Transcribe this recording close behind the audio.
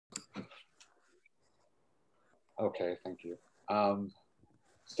Okay, thank you.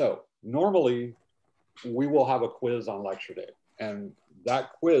 So normally we will have a quiz on lecture day, and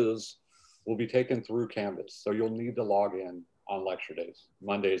that quiz will be taken through Canvas. So you'll need to log in on lecture days,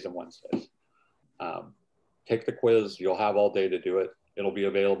 Mondays and Wednesdays. Um, Take the quiz, you'll have all day to do it. It'll be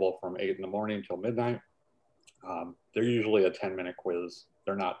available from 8 in the morning till midnight. They're usually a 10-minute quiz.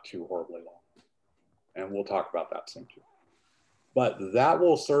 They're not too horribly long. And we'll talk about that soon too. But that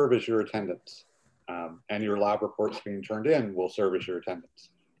will serve as your attendance. And your lab reports being turned in will serve as your attendance.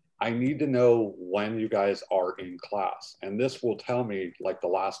 I need to know when you guys are in class. And this will tell me like the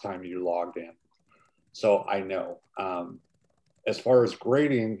last time you logged in. So I know. As far as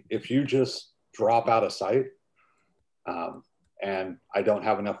grading, if you just drop out of sight and I don't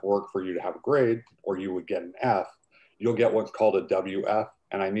have enough work for you to have a grade, or you would get an F, you'll get what's called a WF,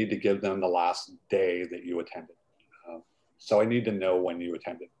 and I need to give them the last day that you attended. So I need to know when you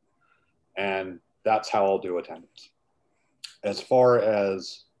attended. And that's how I'll do attendance. As far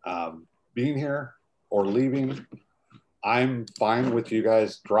as being here or leaving, I'm fine with you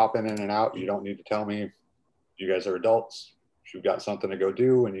guys dropping in and out. You don't need to tell me. You guys are adults. If you've got something to go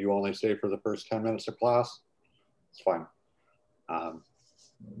do and you only stay for the first 10 minutes of class, it's fine.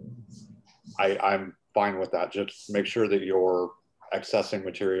 I'm fine with that. Just make sure that you're accessing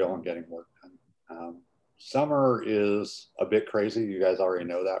material and getting work done. Summer is a bit crazy. You guys already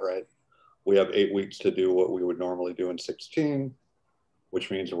know that, right? We have 8 weeks to do what we would normally do in 16, which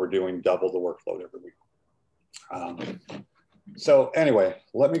means we're doing double the workload every week. So anyway,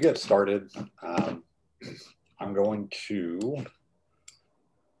 let me get started. I'm going to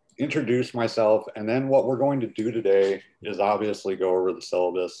introduce myself, and then what we're going to do today is obviously go over the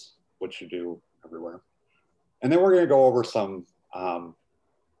syllabus, which you do everywhere. And then we're going to go over some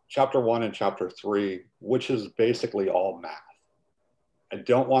chapter 1 and chapter 3, which is basically all math. I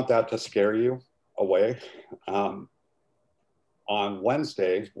don't want that to scare you away. On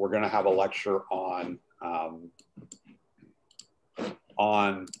Wednesday, we're going to have a lecture on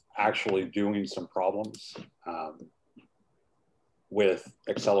actually doing some problems with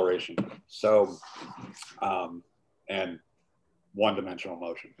acceleration. So, and one-dimensional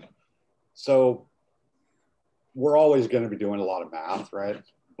motion. So we're always going to be doing a lot of math, right?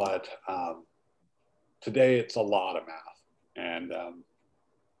 But today it's a lot of math. And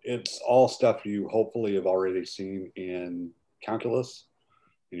it's all stuff you hopefully have already seen in calculus,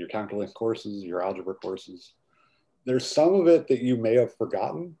 in your calculus courses, your algebra courses. There's some of it that you may have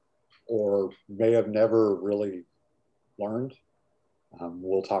forgotten or may have never really learned.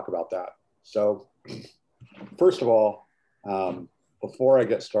 We'll talk about that. So first of all, before I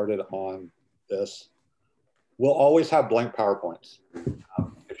get started on this, we'll always have blank PowerPoints.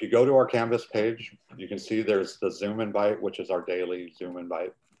 If you go to our Canvas page, you can see there's the Zoom invite, which is our daily Zoom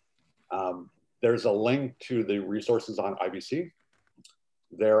invite. There's a link to the resources on IBC.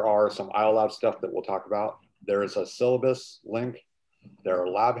 There are some ILab stuff that we'll talk about. There is a syllabus link. There are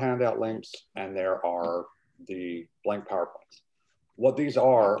lab handout links, and there are the blank PowerPoints. What these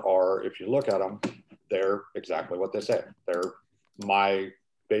are, if you look at them, they're exactly what they say. They're my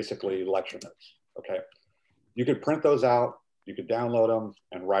basically lecture notes, okay? You could print those out, you could download them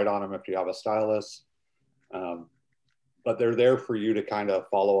and write on them if you have a stylus, but they're there for you to kind of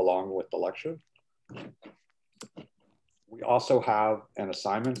follow along with the lecture. We also have an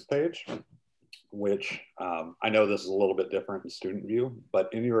assignments page, which I know this is a little bit different in student view,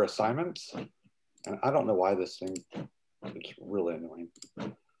 but in your assignments, and I don't know why this thing, it's really annoying.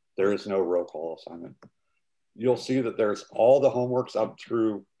 There is no roll call assignment. You'll see that there's all the homeworks up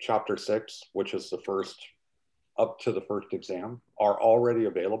through chapter 6, which is the first, up to the first exam, are already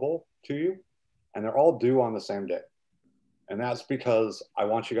available to you, and they're all due on the same day. And that's because I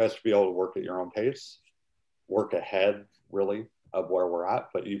want you guys to be able to work at your own pace, work ahead really of where we're at,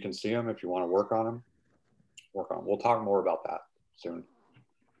 but you can see them if you want to work on them, We'll talk more about that soon.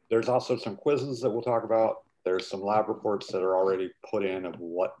 There's also some quizzes that we'll talk about. There's some lab reports that are already put in of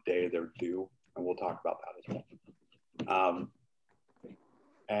what day they're due, and we'll talk about that as well.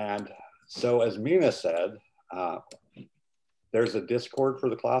 And so as Mina said, there's a Discord for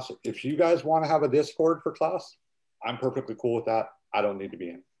the class. If you guys want to have a Discord for class, I'm perfectly cool with that. I don't need to be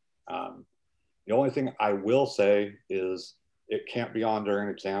in. The only thing I will say is it can't be on during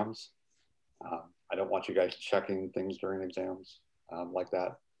exams. I don't want you guys checking things during exams like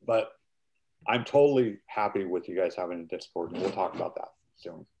that. But I'm totally happy with you guys having a Discord, and we'll talk about that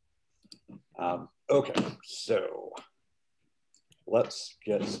soon. Okay, so let's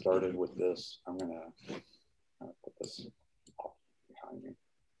get started with this. I'm gonna put this off behind me.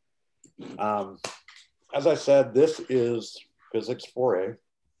 As I said, this is Physics 4A,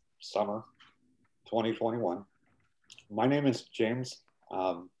 summer 2021. My name is James.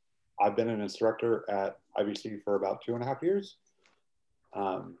 I've been an instructor at IBC for about 2.5 years.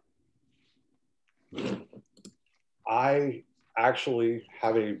 Um, I actually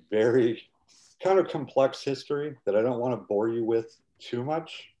have a very kind of complex history that I don't want to bore you with too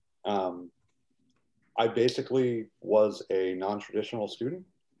much. I basically was a non-traditional student.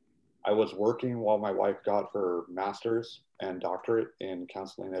 I was working while my wife got her master's and doctorate in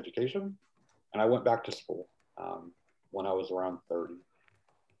counseling and education, and I went back to school when I was around 30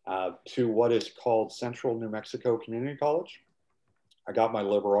 to what is called Central New Mexico Community College. I got my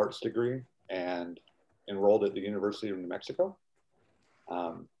liberal arts degree and enrolled at the University of New Mexico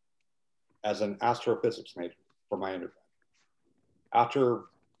as an astrophysics major for my undergrad. After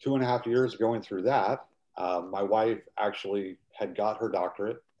 2.5 years going through that, my wife actually had got her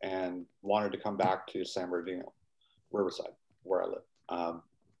doctorate and wanted to come back to San Bernardino, Riverside, where I live,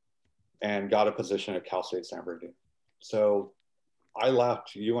 and got a position at Cal State San Bernardino. So I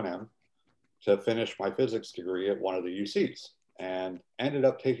left UNM to finish my physics degree at one of the UCs and ended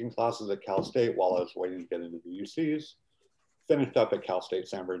up taking classes at Cal State while I was waiting to get into the UCs, finished up at Cal State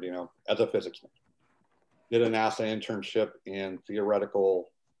San Bernardino as a physics major. Did a NASA internship in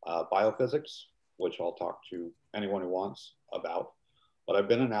theoretical biophysics, which I'll talk to anyone who wants about, but I've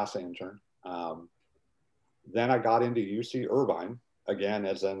been a NASA intern. Then I got into UC Irvine, again,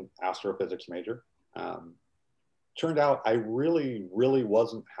 as an astrophysics major. Turned out I really, really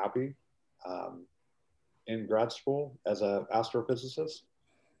wasn't happy in grad school as an astrophysicist.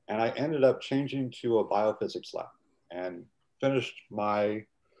 And I ended up changing to a biophysics lab and finished my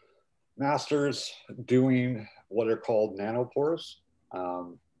master's doing what are called nanopores,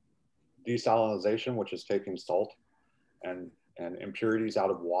 desalinization, which is taking salt and impurities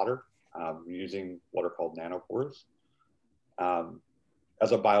out of water using what are called nanopores.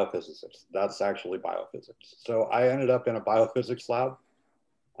 As a biophysicist, that's actually biophysics. So I ended up in a biophysics lab.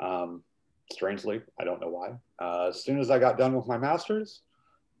 Strangely, I don't know why. As soon as I got done with my master's,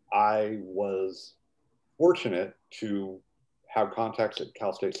 I was fortunate to have contacts at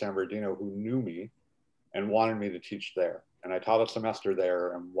Cal State San Bernardino who knew me and wanted me to teach there. And I taught a semester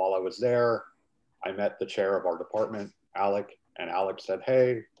there. And while I was there, I met the chair of our department, Alec, and Alec said,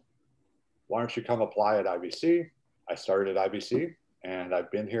 "Hey, why don't you come apply at IBC?" I started at IBC and I've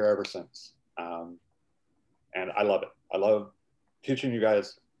been here ever since. And I love it. I love teaching you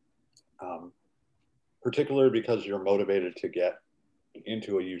guys, particularly because you're motivated to get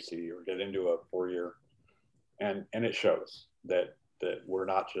into a UC or get into a 4-year. And it shows that we're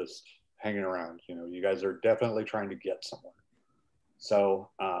not just hanging around. You know, you guys are definitely trying to get somewhere. So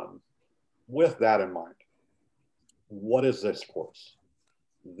with that in mind, what is this course?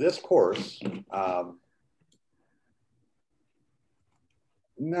 This course,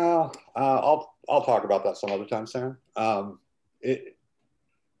 no, I'll talk about that some other time, Sam.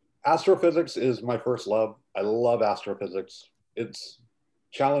 Astrophysics is my first love. I love astrophysics. It's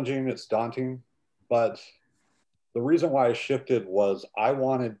challenging, it's daunting, but the reason why I shifted was I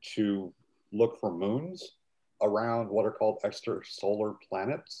wanted to look for moons around what are called extrasolar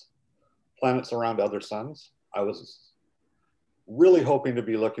planets, planets around other suns. I was really hoping to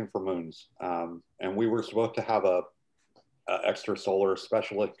be looking for moons. And we were supposed to have a extrasolar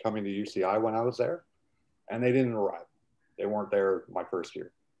specialist coming to UCI when I was there, and they didn't arrive. They weren't there my first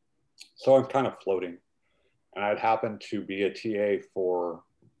year. So I'm kind of floating. And I'd happened to be a TA for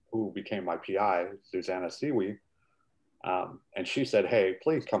who became my PI, Susanna Siwi. And she said, "Hey,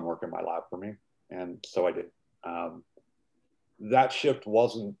 please come work in my lab for me." And so I did. That shift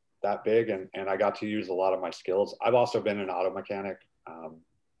wasn't that big, and I got to use a lot of my skills. I've also been an auto mechanic.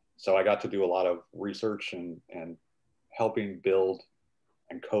 So I got to do a lot of research and helping build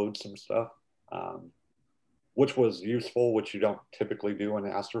and code some stuff, which was useful, which you don't typically do in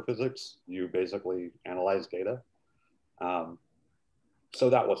astrophysics. You basically analyze data. So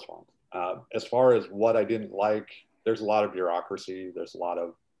that was fun. As far as what I didn't like, there's a lot of bureaucracy. There's a lot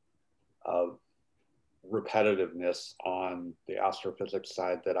of repetitiveness on the astrophysics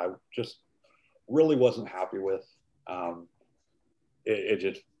side that I just really wasn't happy with. It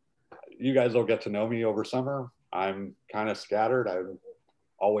just, you guys will get to know me over summer. I'm kind of scattered. I'm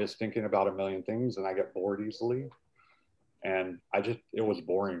always thinking about a million things and I get bored easily. And it was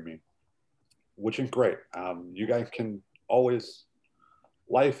boring me, which is great. You guys can always,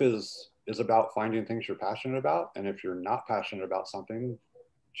 life is about finding things you're passionate about. And if you're not passionate about something,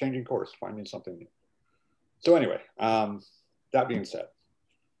 changing course, finding something new. So anyway, that being said,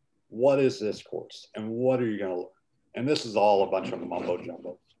 what is this course and what are you going to learn? And this is all a bunch of mumbo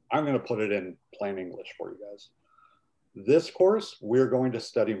jumbo. I'm going to put it in plain English for you guys. This course, we're going to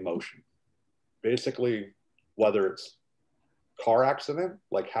study motion. Basically, whether it's car accident,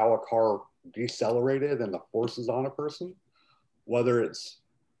 like how a car decelerated and the forces on a person, whether it's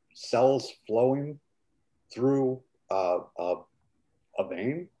cells flowing through a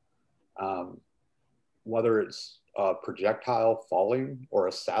vein, whether it's a projectile falling or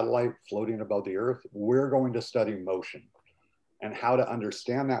a satellite floating above the earth, we're going to study motion and how to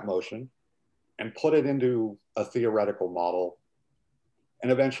understand that motion and put it into a theoretical model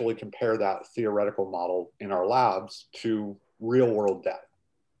and eventually compare that theoretical model in our labs to real world data.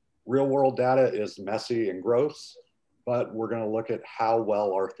 Real world data is messy and gross, but we're going to look at how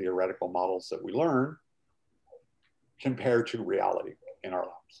well our theoretical models that we learn compare to reality in our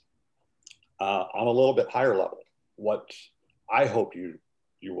labs. On a little bit higher level, what I hope you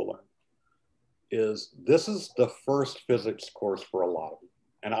will learn is this is the first physics course for a lot of you,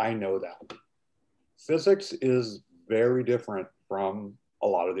 and I know that. Physics is very different from a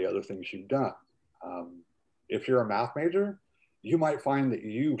lot of the other things you've done. If you're a math major, you might find that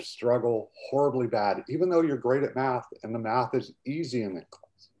you struggle horribly bad, even though you're great at math and the math is easy in the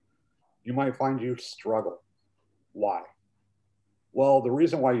class. You might find you struggle. Why? Well, the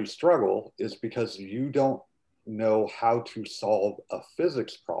reason why you struggle is because you don't know how to solve a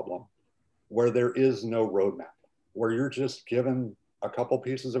physics problem where there is no roadmap, where you're just given a couple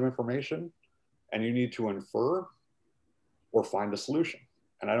pieces of information and you need to infer or find a solution.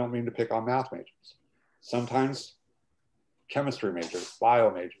 And I don't mean to pick on math majors. Sometimes chemistry majors,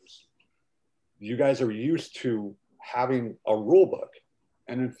 bio majors, you guys are used to having a rule book.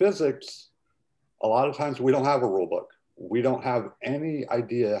 And in physics, a lot of times we don't have a rule book. We don't have any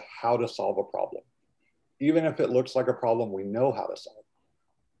idea how to solve a problem. Even if it looks like a problem, we know how to solve.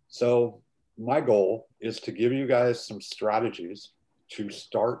 So my goal is to give you guys some strategies to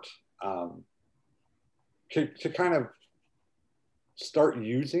start, to kind of start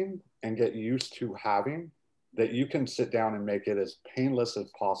using and get used to having, that you can sit down and make it as painless as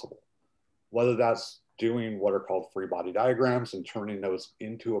possible. Whether that's doing what are called free body diagrams and turning those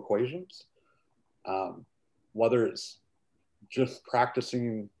into equations, whether it's just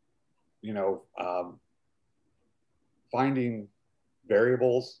practicing, finding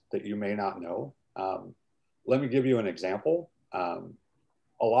variables that you may not know. Let me give you an example.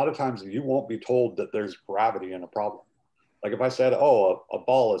 A lot of times you won't be told that there's gravity in a problem. Like if I said, oh, a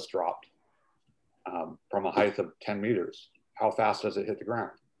ball is dropped from a height of 10 meters, how fast does it hit the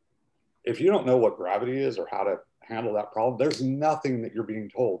ground? If you don't know what gravity is or how to handle that problem, there's nothing that you're being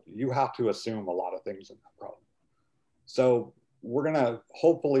told. You have to assume a lot of things in that problem. So we're gonna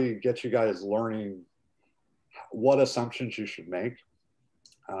hopefully get you guys learning what assumptions you should make.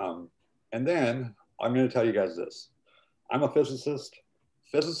 And then I'm gonna tell you guys this. I'm a physicist.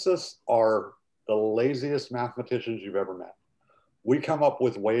 Physicists are the laziest mathematicians you've ever met. We come up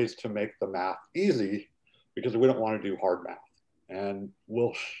with ways to make the math easy because we don't want to do hard math. And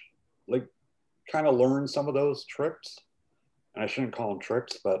we'll kind of learn some of those tricks. And I shouldn't call them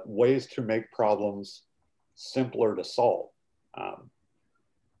tricks, but ways to make problems simpler to solve.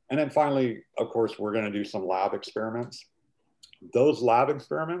 And then finally, of course, we're going to do some lab experiments. Those lab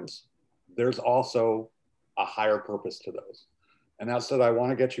experiments, there's also a higher purpose to those. And that's that I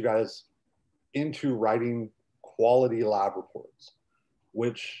want to get you guys into writing quality lab reports,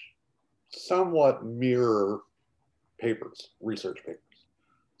 which somewhat mirror papers, research papers.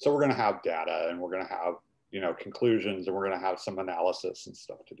 So we're going to have data and we're going to have, conclusions, and we're going to have some analysis and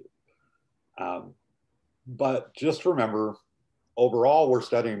stuff to do. But just remember, overall, we're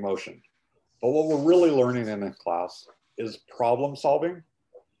studying motion. But what we're really learning in this class is problem solving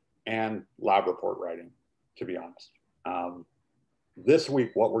and lab report writing, to be honest. This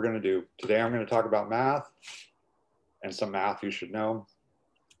week, what we're going to do, today I'm going to talk about math and some math you should know.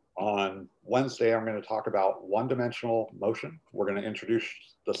 On Wednesday, I'm going to talk about one-dimensional motion. We're going to introduce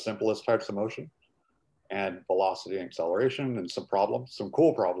the simplest types of motion and velocity and acceleration and some problems, some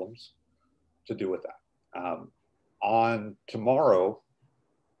cool problems to do with that. On tomorrow,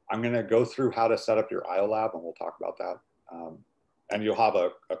 I'm going to go through how to set up your IOLab, and we'll talk about that. And you'll have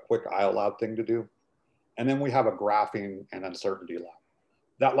a quick IOLab thing to do. And then we have a graphing and uncertainty lab.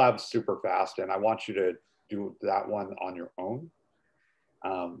 That lab's super fast, and I want you to do that one on your own.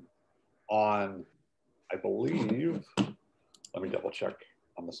 I believe, let me double check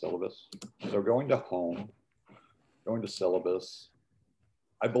on the syllabus. So going to home, going to syllabus,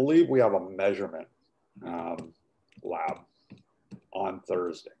 I believe we have a measurement lab on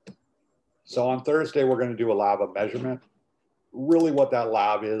Thursday. So on Thursday, we're going to do a lab of measurement. Really what that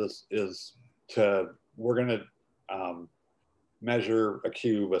lab is we're going to measure a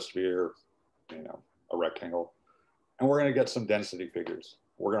cube, a sphere, a rectangle, and we're going to get some density figures.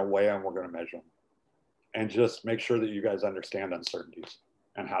 We're going to weigh them, we're going to measure them. and just make sure that you guys understand uncertainties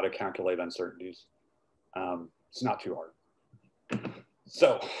and how to calculate uncertainties. It's not too hard.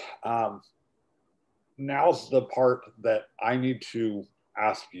 So now's the part that I need to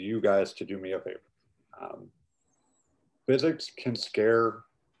ask you guys to do me a favor. Physics can scare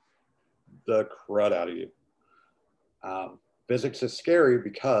the crud out of you. Physics is scary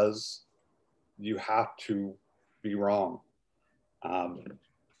because you have to be wrong.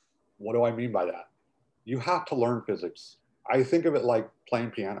 What do I mean by that? You have to learn physics. I think of it like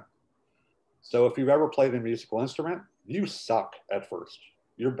playing piano. So if you've ever played a musical instrument, you suck at first.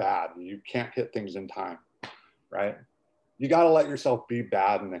 You're bad. You can't hit things in time, right? You got to let yourself be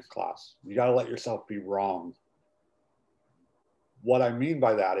bad in this class. You got to let yourself be wrong. What I mean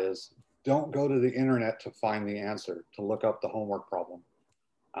by that is don't go to the internet to find the answer, to look up the homework problem.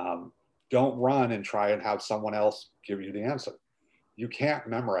 Don't run and try and have someone else give you the answer. You can't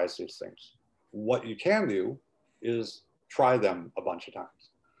memorize these things. What you can do is try them a bunch of times.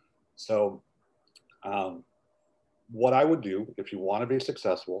 So what I would do if you want to be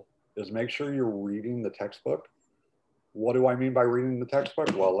successful is make sure you're reading the textbook. What do I mean by reading the textbook?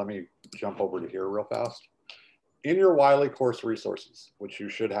 Well, let me jump over to here real fast. In your Wiley course resources, which you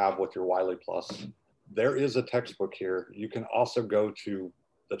should have with your Wiley Plus, there is a textbook here. You can also go to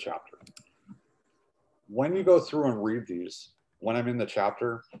the chapter. When you go through and read these, when I'm in the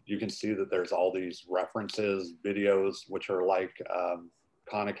chapter, you can see that there's all these references, videos, which are like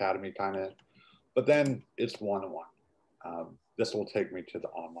Khan Academy kind of, but then it's one-on-one. This will take me to the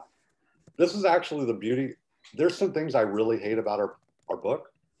online. This is actually the beauty. There's some things I really hate about our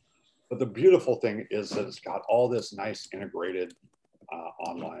book, but the beautiful thing is that it's got all this nice integrated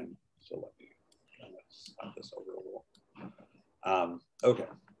online. So let me slide this over a little. Okay,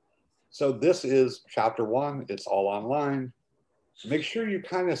 so this is chapter 1. It's all online. Make sure you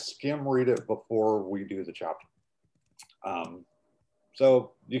kind of skim read it before we do the chapter.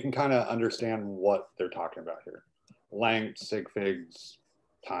 So you can kind of understand what they're talking about here. Length, sig figs,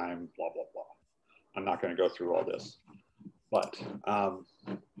 time, blah, blah, blah. I'm not going to go through all this. But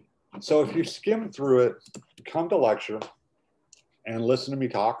so if you skim through it, come to lecture and listen to me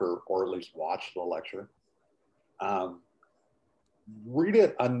talk, or at least watch the lecture. Read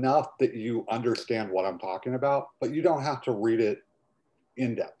it enough that you understand what I'm talking about, but you don't have to read it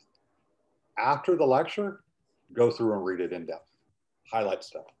in depth. After the lecture, go through and read it in depth. Highlight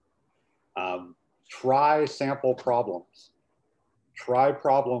stuff. Try sample problems. Try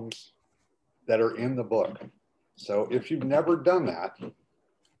problems that are in the book. So if you've never done that,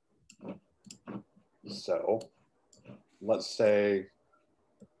 so let's say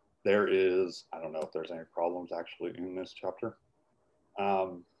there is, I don't know if there's any problems actually in this chapter.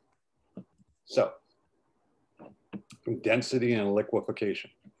 So density and liquefaction.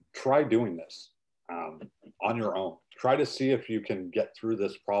 Try doing this on your own. Try to see if you can get through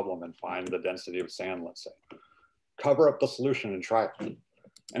this problem and find the density of sand, let's say. Cover up the solution and try it.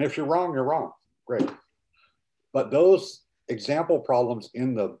 And if you're wrong, you're wrong. Great. But those example problems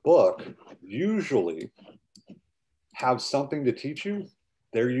in the book usually have something to teach you.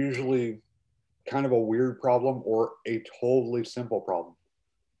 They're usually kind of a weird problem or a totally simple problem.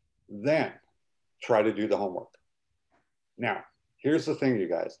 Then try to do the homework. Now, here's the thing, you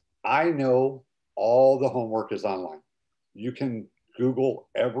guys. I know all the homework is online. You can Google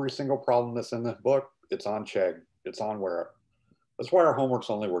every single problem that's in the book. It's on Chegg. It's on wherever. That's why our homework's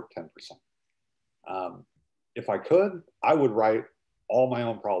only worth 10%. If I could, I would write all my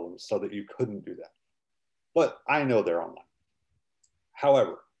own problems so that you couldn't do that. But I know they're online.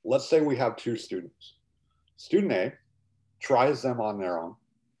 However, let's say we have 2 students. Student A tries them on their own,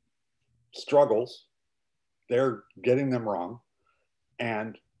 struggles, they're getting them wrong,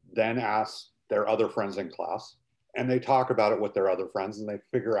 and then asks their other friends in class, and they talk about it with their other friends and they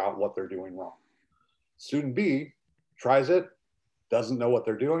figure out what they're doing wrong. Student B tries it, doesn't know what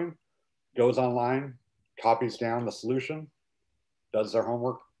they're doing, goes online, copies down the solution, does their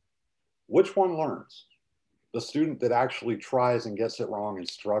homework. Which one learns? The student that actually tries and gets it wrong and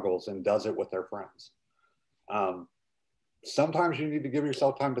struggles and does it with their friends. Sometimes you need to give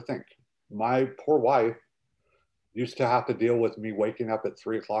yourself time to think. My poor wife used to have to deal with me waking up at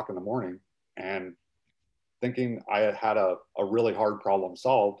 3 o'clock in the morning and thinking I had a really hard problem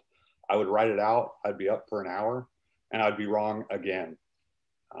solved. I would write it out, I'd be up for an hour, and I'd be wrong again.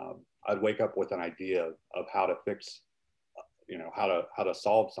 I'd wake up with an idea of how to fix, how to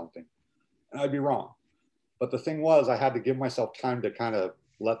solve something, and I'd be wrong. But the thing was, I had to give myself time to kind of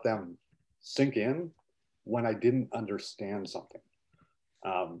let them sink in when I didn't understand something.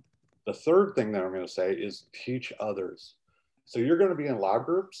 The third thing that I'm going to say is teach others. So you're going to be in lab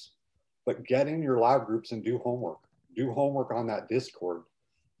groups. but get in your live groups and do homework. Do homework on that Discord.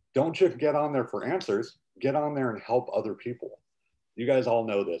 Don't just get on there for answers, get on there and help other people. You guys all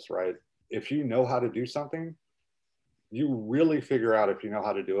know this, right? If you know how to do something, you really figure out if you know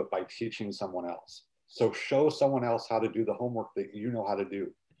how to do it by teaching someone else. So show someone else how to do the homework that you know how to do,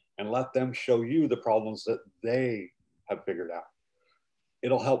 and let them show you the problems that they have figured out.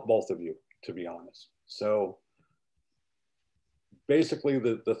 It'll help both of you, to be honest. So basically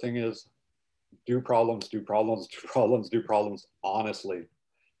the thing is, do problems, do problems, do problems, do problems honestly.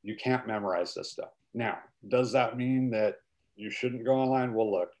 You can't memorize this stuff. Now, does that mean that you shouldn't go online? Well,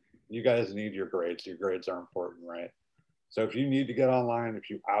 look, you guys need your grades. Your grades are important, right? So if you need to get online, if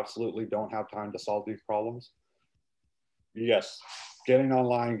you absolutely don't have time to solve these problems, yes, getting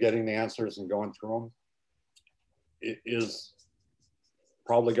online, getting the answers and going through them, it is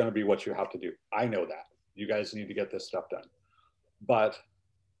probably going to be what you have to do. I know that. You guys need to get this stuff done. But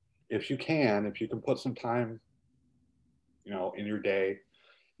if you can put some time, in your day,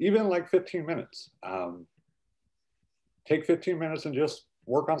 even like 15 minutes, take 15 minutes and just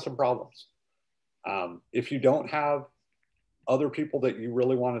work on some problems. If you don't have other people that you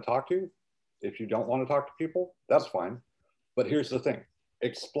really want to talk to, if you don't want to talk to people, that's fine. But here's the thing,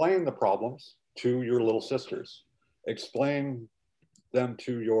 explain the problems to your little sisters, explain them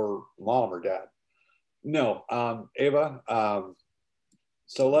to your mom or dad. No, Ava,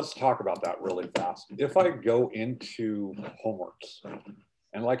 so let's talk about that really fast. If I go into homeworks,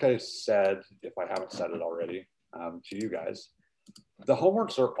 and like I said, if I haven't said it already to you guys, the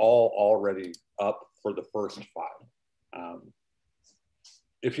homeworks are all already up for the first 5.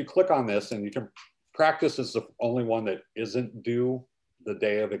 If you click on this, and you can practice is the only one that isn't due the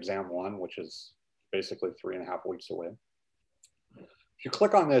day of exam 1, which is basically 3.5 weeks away. If you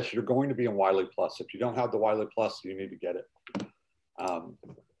click on this, you're going to be in Wiley Plus. If you don't have the Wiley Plus, you need to get it.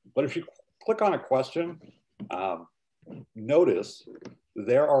 But if you click on a question, notice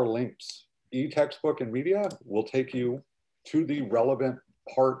there are links. E-textbook and media will take you to the relevant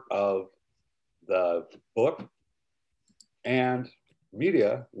part of the book, and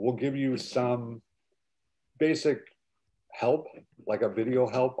media will give you some basic help, like a video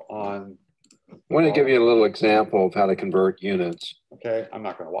help on. I want to give you a little example of how to convert units. Okay, I'm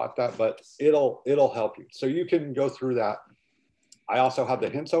not going to watch that, but it'll help you. So you can go through that. I also have the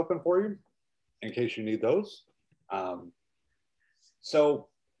hints open for you in case you need those. So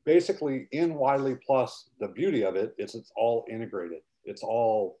basically in Wiley Plus, the beauty of it is it's all integrated. It's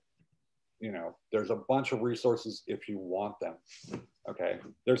all, there's a bunch of resources if you want them. Okay,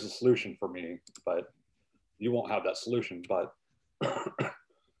 there's a solution for me, but you won't have that solution. But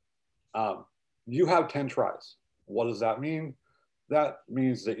you have 10 tries. What does that mean? That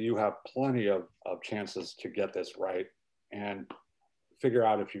means that you have plenty of chances to get this right and figure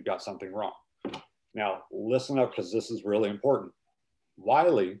out if you've got something wrong. Now, listen up, because this is really important.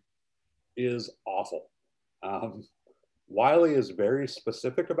 Wiley is awful. Wiley is very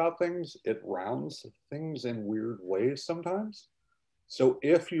specific about things. It rounds things in weird ways sometimes. So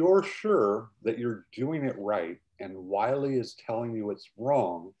if you're sure that you're doing it right and Wiley is telling you it's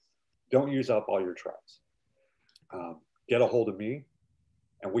wrong, don't use up all your tries. Get a hold of me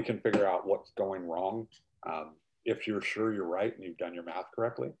and we can figure out what's going wrong. If you're sure you're right and you've done your math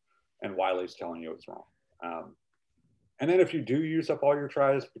correctly and Wiley's telling you it's wrong. And then if you do use up all your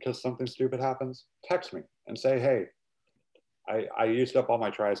tries because something stupid happens, text me and say, hey, I used up all my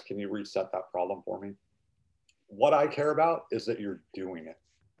tries. Can you reset that problem for me? What I care about is that you're doing it.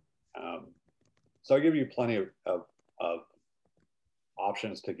 So I give you plenty of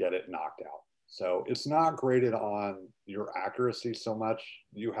options to get it knocked out. So it's not graded on your accuracy so much.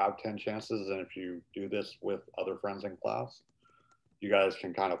 You have 10 chances. And if you do this with other friends in class, you guys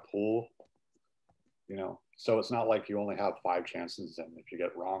can kind of pool, so it's not like you only have 5 chances. And if you get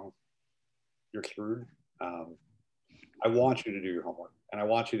it wrong, you're screwed. I want you to do your homework and I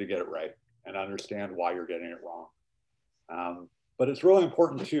want you to get it right and understand why you're getting it wrong. But it's really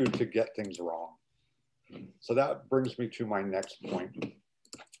important too to get things wrong. So that brings me to my next point.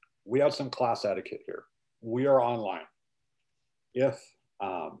 We have some class etiquette here. We are online. If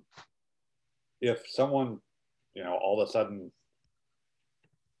someone, all of a sudden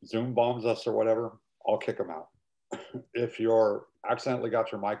Zoom bombs us or whatever, I'll kick them out. If you're accidentally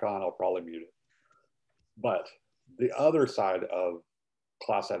got your mic on, I'll probably mute it. But the other side of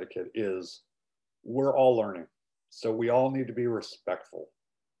class etiquette is we're all learning. So we all need to be respectful.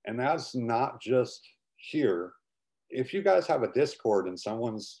 And that's not just here. If you guys have a Discord and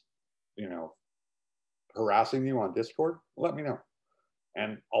someone's, harassing you on Discord, let me know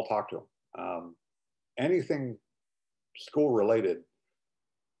and I'll talk to them. Anything school related,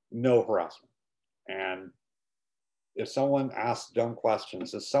 no harassment. And if someone asks dumb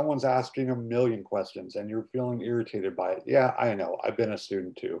questions, if someone's asking a million questions and you're feeling irritated by it, yeah, I know, I've been a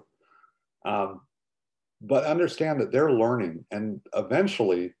student too. But understand that they're learning, and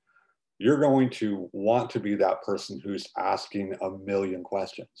eventually you're going to want to be that person who's asking a million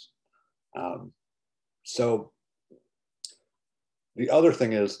questions. So the other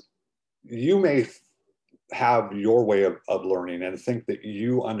thing is, you may have your way of learning and think that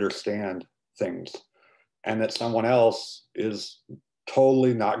you understand things and that someone else is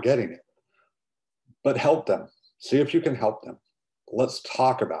totally not getting it. But help them. See if you can help them. Let's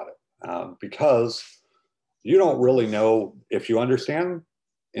talk about it, because you don't really know if you understand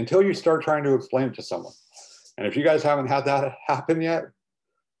until you start trying to explain it to someone. And if you guys haven't had that happen yet,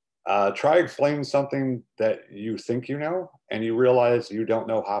 try explaining something that you think you know and you realize you don't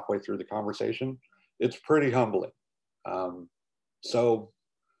know halfway through the conversation. It's pretty humbling. So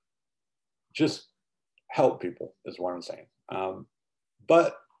just help people is what I'm saying.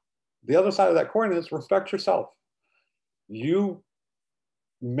 But the other side of that coin is respect yourself. You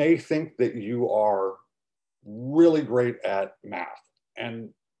may think that you are really great at math, and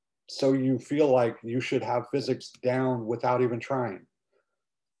so you feel like you should have physics down without even trying.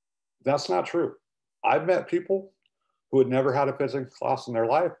 That's not true. I've met people who had never had a physics class in their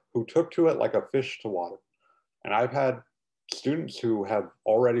life who took to it like a fish to water. And I've had students who have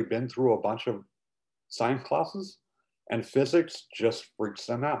already been through a bunch of science classes and physics just freaks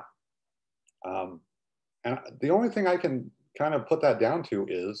them out. And the only thing I can kind of put that down to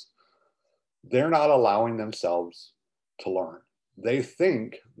is they're not allowing themselves to learn. They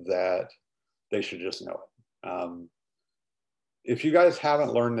think that they should just know it. If you guys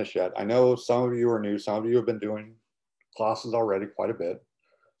haven't learned this yet, I know some of you are new, some of you have been doing classes already quite a bit,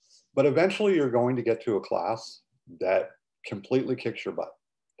 but eventually you're going to get to a class that completely kicks your butt,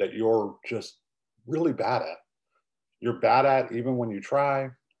 that you're just really bad at. You're bad at even when you try.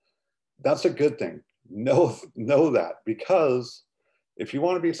 That's a good thing. Know that, because if you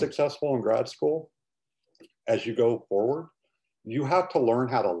want to be successful in grad school, as you go forward, you have to learn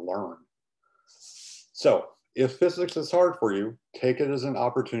how to learn. So if physics is hard for you, take it as an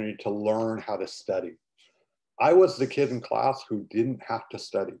opportunity to learn how to study. I was the kid in class who didn't have to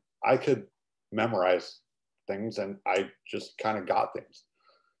study. I could memorize things and I just kind of got things.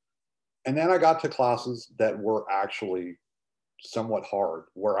 And then I got to classes that were actually somewhat hard,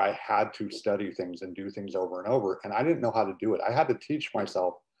 where I had to study things and do things over and over. And I didn't know how to do it. I had to teach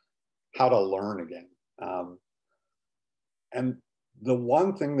myself how to learn again. And the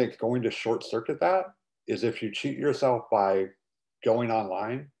one thing that's going to short circuit that is if you cheat yourself by going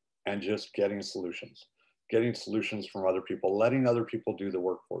online and just getting solutions from other people, letting other people do the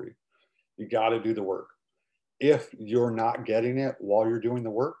work for you. You got to do the work. If you're not getting it while you're doing the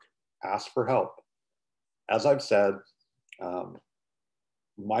work, ask for help. As I've said,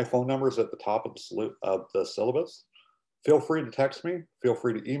 my phone number is at the top of the syllabus. Feel free to text me. Feel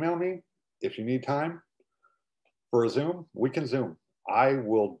free to email me. If you need time for a Zoom, we can Zoom. I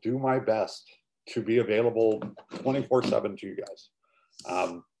will do my best to be available 24/7 to you guys.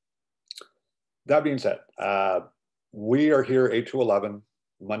 That being said, we are here 8 to 11,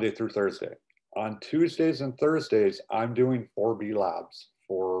 Monday through Thursday. On Tuesdays and Thursdays, I'm doing 4B labs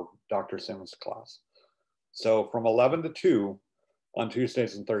for Dr. Simmons' class. So from 11 to 2 on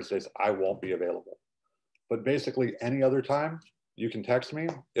Tuesdays and Thursdays, I won't be available. But basically any other time, you can text me.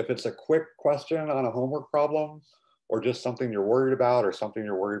 If it's a quick question on a homework problem or just something you're worried about or something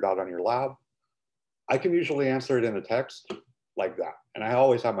you're worried about on your lab, I can usually answer it in a text like that. And I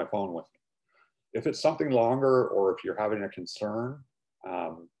always have my phone with me. If it's something longer or if you're having a concern,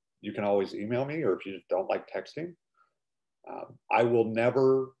 you can always email me, or if you don't like texting. I will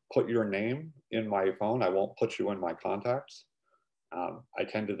never put your name in my phone. I won't put you in my contacts. I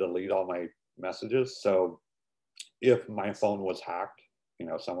tend to delete all my messages. So if my phone was hacked,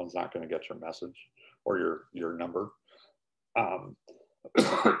 someone's not going to get your message or your number. I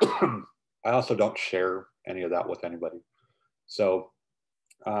also don't share any of that with anybody. So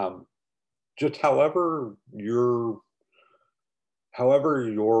just however you're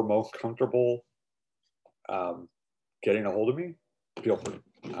most comfortable getting a hold of me, feel free.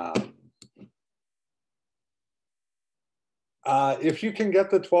 If you can get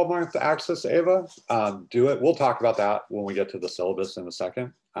the 12-month access, Ava, do it. We'll talk about that when we get to the syllabus in a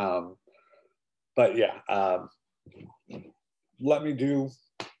second. But yeah, let me do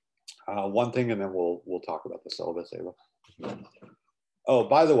one thing and then we'll talk about the syllabus, Ava. Oh,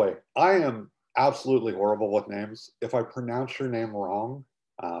 by the way, I am absolutely horrible with names. If I pronounce your name wrong,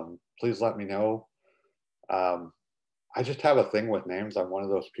 please let me know. I just have a thing with names. I'm one of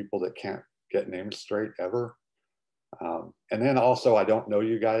those people that can't get names straight ever. And then also, I don't know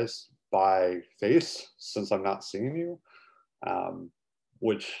you guys by face since I'm not seeing you,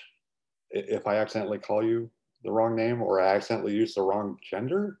 which if I accidentally call you the wrong name or I accidentally use the wrong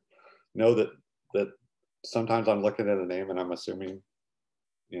gender, know that sometimes I'm looking at a name and I'm assuming,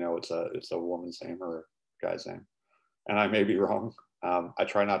 it's a woman's name or a guy's name, and I may be wrong. I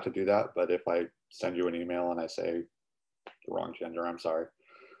try not to do that, but if I send you an email and I say the wrong gender, I'm sorry.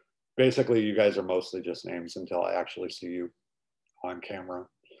 Basically, you guys are mostly just names until I actually see you on camera.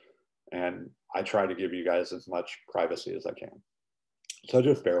 And I try to give you guys as much privacy as I can. So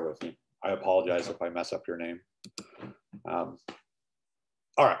just bear with me. I apologize if I mess up your name. All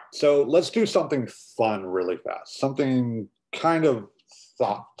right, so let's do something fun really fast. Something kind of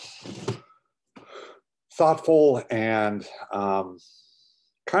thoughtful and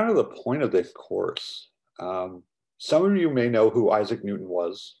kind of the point of this course. Some of you may know who Isaac Newton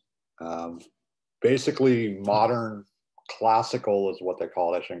was. Basically, modern classical is what they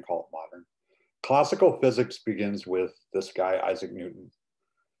call it. I shouldn't call it modern. Classical physics begins with this guy, Isaac Newton.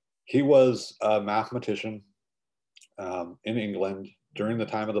 He was a mathematician in England during the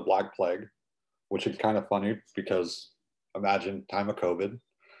time of the Black Plague, which is kind of funny because imagine time of COVID.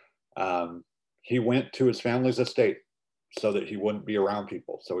 He went to his family's estate so that he wouldn't be around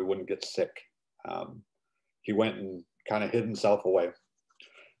people, so he wouldn't get sick. He went and kind of hid himself away.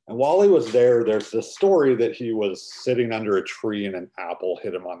 And while he was there, there's this story that he was sitting under a tree and an apple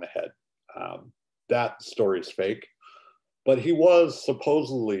hit him on the head. That story is fake, but he was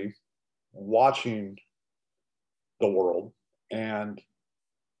supposedly watching the world, and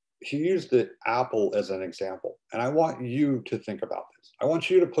he used the apple as an example. And I want you to think about this. I want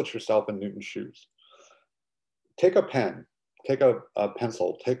you to put yourself in Newton's shoes. Take a pen, take a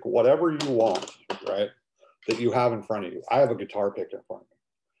pencil, take whatever you want, right, that you have in front of you. I have a guitar pick in front of me.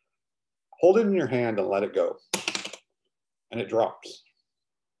 Hold it in your hand and let it go. And it drops.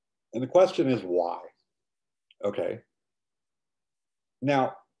 And the question is why? Okay.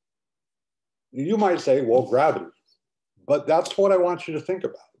 Now, you might say, well, gravity. But that's what I want you to think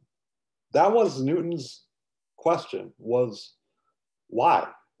about. That was Newton's question, was why?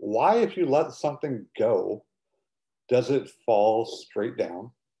 Why, if you let something go, does it fall straight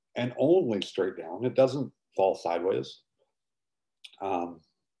down and only straight down? It doesn't fall sideways.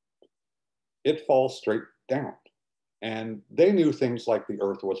 It falls straight down. And they knew things like the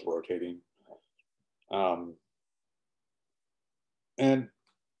earth was rotating. And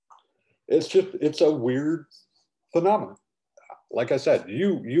it's a weird phenomenon. Like I said,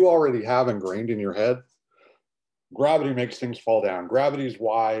 you already have ingrained in your head, gravity makes things fall down. Gravity is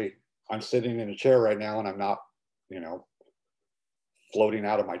why I'm sitting in a chair right now and I'm not, floating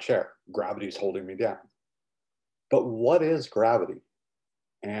out of my chair. Gravity is holding me down. But what is gravity?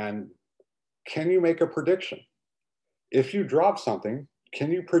 And can you make a prediction? If you drop something,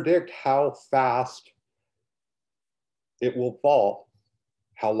 can you predict how fast it will fall,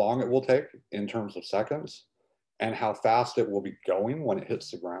 how long it will take in terms of seconds, and how fast it will be going when it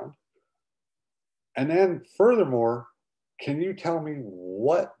hits the ground? And then furthermore, can you tell me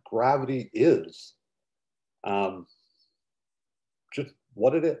what gravity is? Just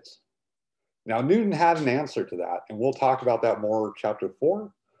what it is. Now, Newton had an answer to that, and we'll talk about that more in chapter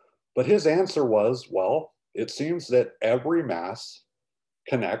 4. But his answer was, well, it seems that every mass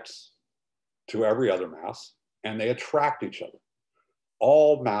connects to every other mass, and they attract each other.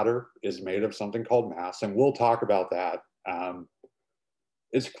 All matter is made of something called mass, and we'll talk about that.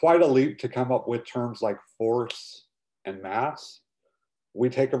 It's quite a leap to come up with terms like force and mass. We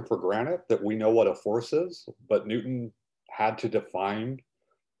take them for granted that we know what a force is, but Newton had to define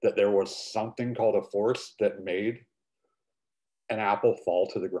that there was something called a force that made an apple fall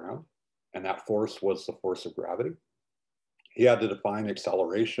to the ground, and that force was the force of gravity. He had to define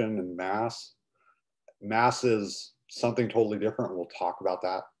acceleration and mass. Mass is something totally different. We'll talk about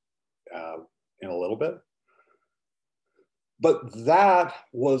that in a little bit. But that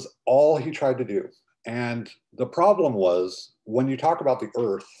was all he tried to do. And the problem was, when you talk about the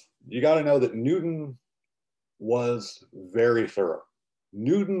Earth, you got to know that Newton was very thorough.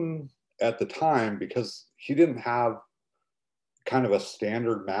 Newton at the time, because he didn't have kind of a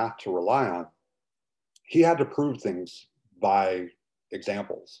standard math to rely on, he had to prove things by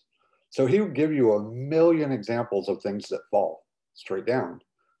examples. So he would give you a million examples of things that fall straight down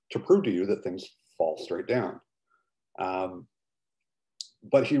to prove to you that things fall straight down.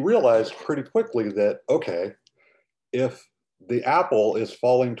 But he realized pretty quickly that, okay, if the apple is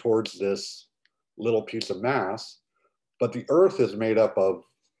falling towards this little piece of mass, but the Earth is made up of,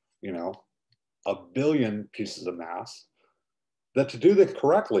 a billion pieces of mass, that to do this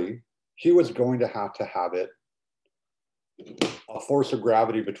correctly, he was going to have it a force of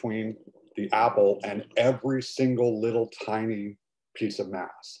gravity between the apple and every single little tiny piece of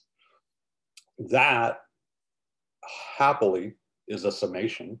mass. That happily is a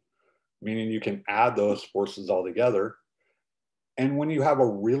summation, meaning you can add those forces all together. And when you have a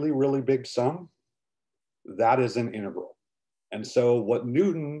really, really big sum, that is an integral. And so what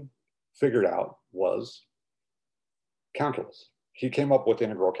Newton figured out was calculus. He came up with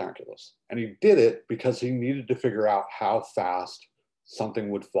integral calculus. And he did it because he needed to figure out how fast something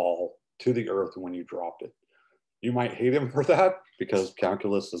would fall to the earth when you dropped it. You might hate him for that because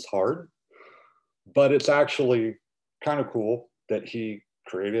calculus is hard, but it's actually kind of cool that he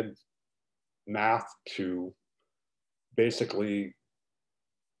created math to basically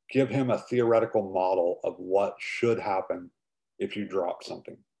give him a theoretical model of what should happen if you drop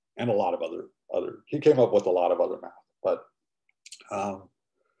something, and a lot of other he came up with a lot of other math. But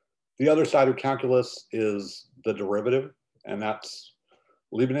the other side of calculus is the derivative, and that's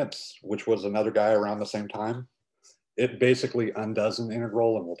Leibniz, which was another guy around the same time. It basically undoes an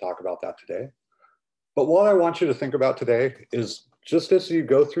integral, and we'll talk about that today. But what I want you to think about today is, just as you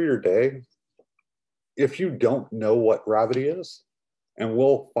go through your day, if you don't know what gravity is, and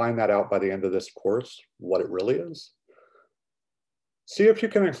we'll find that out by the end of this course, what it really is, see if you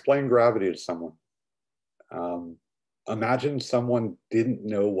can explain gravity to someone. Imagine someone didn't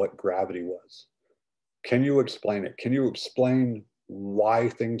know what gravity was. Can you explain it? Can you explain why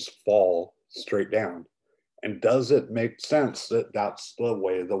things fall straight down? And does it make sense that that's the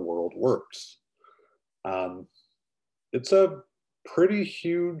way the world works? It's a pretty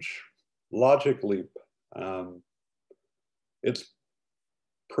huge logic leap. It's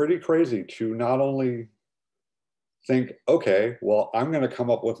pretty crazy to not only think, okay, well, I'm going to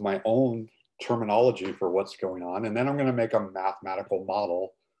come up with my own terminology for what's going on, and then I'm going to make a mathematical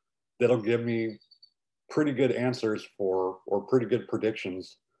model that'll give me pretty good answers for, or pretty good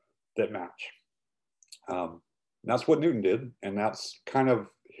predictions that match. That's what Newton did, and that's kind of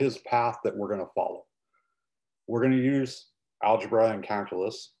his path that we're going to follow. We're going to use algebra and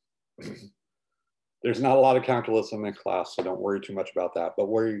calculus. There's not a lot of calculus in the class, so don't worry too much about that. But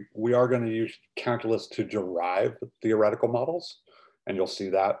we are going to use calculus to derive theoretical models, and you'll see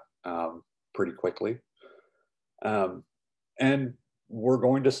that pretty quickly. And we're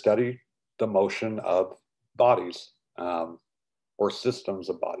going to study the motion of bodies or systems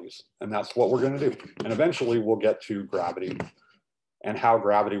of bodies, and that's what we're going to do. And eventually we'll get to gravity and how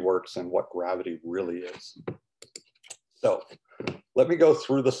gravity works and what gravity really is. So let me go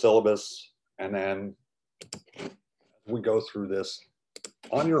through the syllabus, and then we go through this.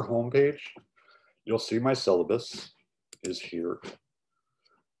 On your homepage, you'll see my syllabus is here.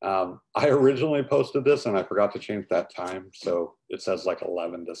 I originally posted this and I forgot to change that time, so it says like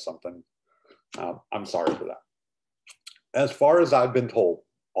 11 to something. I'm sorry for that. As far as I've been told,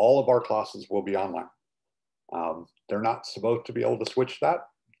 all of our classes will be online. They're not supposed to be able to switch that.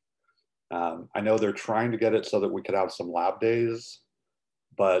 I know they're trying to get it so that we could have some lab days,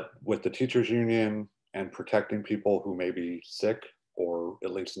 but with the teachers union and protecting people who may be sick or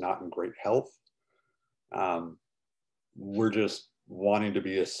at least not in great health, we're just wanting to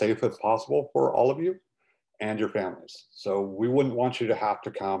be as safe as possible for all of you and your families. So we wouldn't want you to have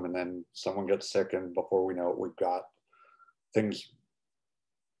to come and then someone gets sick, and before we know it, we've got things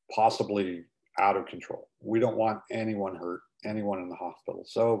possibly out of control. We don't want anyone hurt, anyone in the hospital.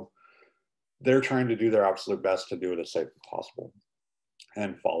 So they're trying to do their absolute best to do it as safe as possible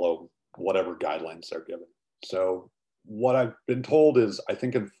and follow whatever guidelines they're given. So what I've been told is, I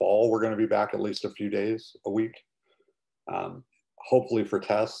think in fall, we're going to be back at least a few days a week, hopefully for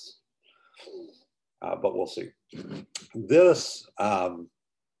tests, but we'll see. This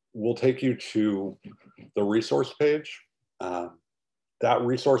will take you to the resource page. That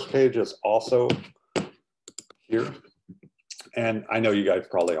resource page is also here. And I know you guys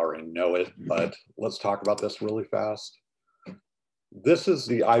probably already know it, but let's talk about this really fast. This is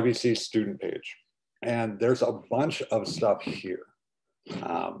the IVC student page, and there's a bunch of stuff here.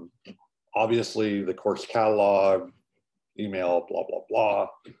 Obviously, the course catalog, email, blah, blah,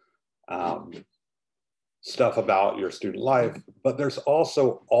 blah, stuff about your student life, but there's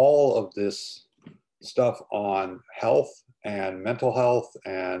also all of this stuff on health and mental health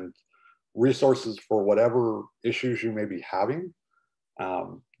and resources for whatever issues you may be having.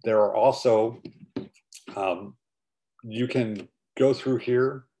 There are also, you can go through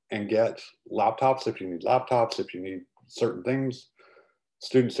here and get laptops if you need laptops, if you need certain things.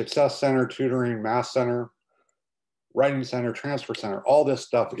 Student Success Center, tutoring, Math Center. Writing Center, Transfer Center, all this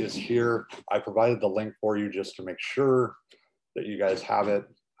stuff is here. I provided the link for you just to make sure that you guys have it.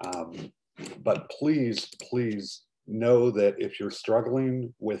 But please, please know that if you're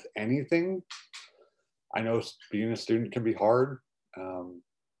struggling with anything, I know being a student can be hard.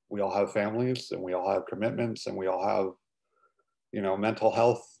 We all have families and we all have commitments and we all have, you know, mental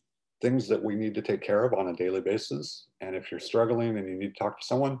health things that we need to take care of on a daily basis. And if you're struggling and you need to talk to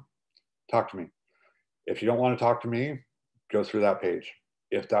someone, talk to me. If you don't want to talk to me, go through that page.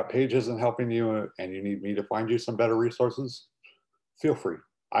 If that page isn't helping you and you need me to find you some better resources, feel free.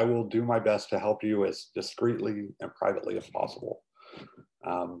 I will do my best to help you as discreetly and privately as possible.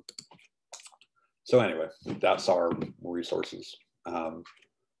 So anyway, that's our resources.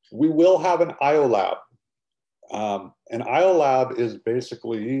 We will have an IO lab. An IO lab is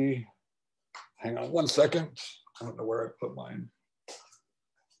basically, hang on one second. I don't know where I put mine.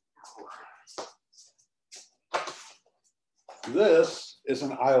 This is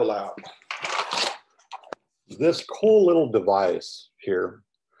an IO lab. This cool little device here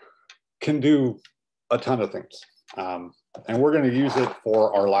can do a ton of things. And we're going to use it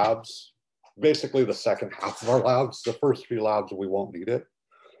for our labs, basically the second half of our labs. The first few labs, we won't need it.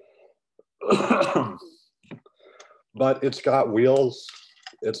 But it's got wheels,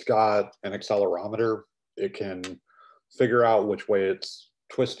 it's got an accelerometer, it can figure out which way it's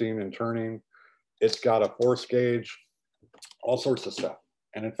twisting and turning. It's got a force gauge, all sorts of stuff.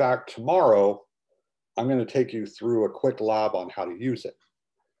 And in fact, tomorrow, I'm going to take you through a quick lab on how to use it.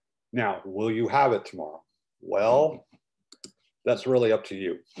 Now, will you have it tomorrow? Well, that's really up to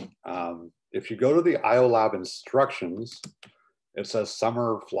you. If you go to the IO Lab instructions, it says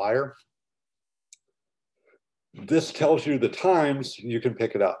summer flyer. This tells you the times you can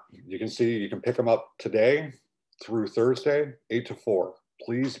pick it up. You can see you can pick them up today through Thursday, 8 to 4.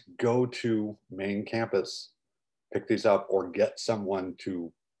 Please go to main campus, pick these up, or get someone to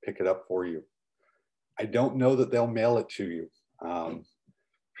pick it up for you. I don't know that they'll mail it to you.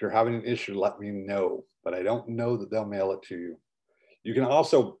 If you're having an issue, let me know, but I don't know that they'll mail it to you. You can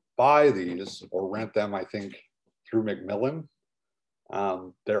also buy these or rent them, I think, through Macmillan.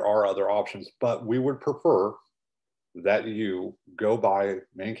 There are other options, but we would prefer that you go by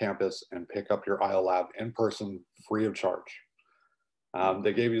main campus and pick up your IO Lab in person, free of charge.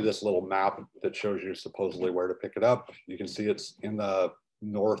 They gave you this little map that shows you supposedly where to pick it up. You can see it's in the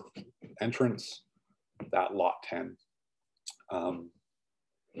north entrance, that lot 10.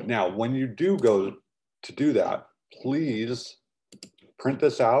 Now, when you do go to do that, please print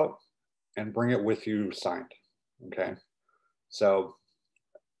this out and bring it with you signed, okay? So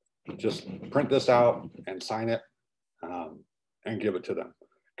just print this out and sign it and give it to them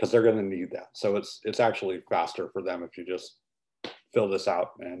because they're gonna need that. So it's actually faster for them if you just fill this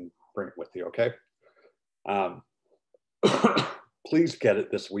out and bring it with you, okay? Please get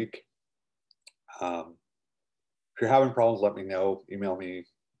it this week. If you're having problems, let me know, email me,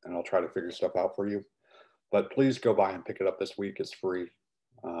 and I'll try to figure stuff out for you. But please go by and pick it up this week, it's free.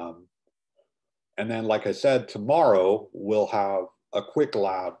 And then, like I said, tomorrow we'll have a quick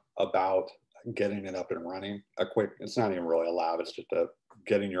lab about getting it up and running. It's not even really a lab, it's just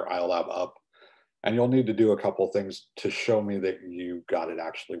getting your IO Lab up. And you'll need to do a couple of things to show me that you got it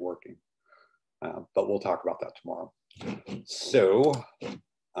actually working. But we'll talk about that tomorrow. So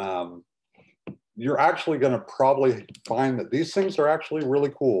you're actually going to probably find that these things are actually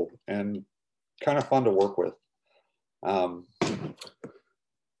really cool and kind of fun to work with.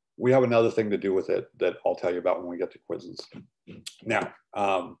 We have another thing to do with it that I'll tell you about when we get to quizzes. Now,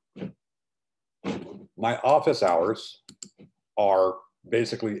 my office hours are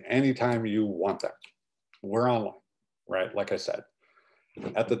basically anytime you want them. We're online, right? Like I said,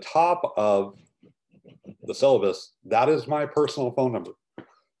 at the top of the syllabus, that is my personal phone number.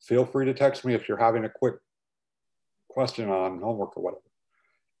 Feel free to text me if you're having a quick question on homework or whatever.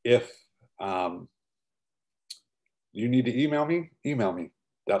 If you need to email me,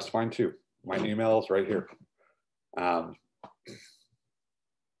 that's fine too. My email is right here.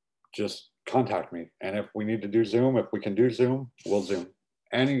 Just contact me. And if we need to do Zoom, if we can do Zoom, we'll Zoom.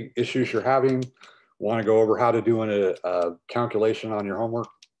 Any issues you're having, want to go over how to do a calculation on your homework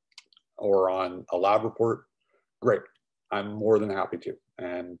or on a lab report, great. I'm more than happy to.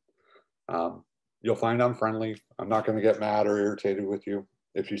 And you'll find I'm friendly. I'm not going to get mad or irritated with you.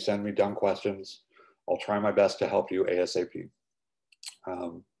 If you send me dumb questions, I'll try my best to help you ASAP.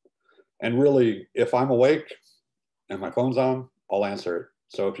 And really, if I'm awake and my phone's on, I'll answer it.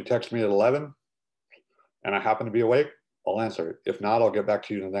 So if you text me at 11 and I happen to be awake, I'll answer it. If not, I'll get back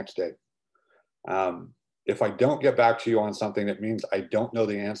to you the next day. If I don't get back to you on something, it means I don't know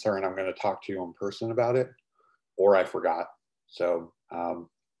the answer and I'm going to talk to you in person about it. or I forgot. So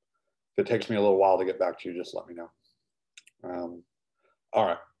if it takes me a little while to get back to you, just let me know. All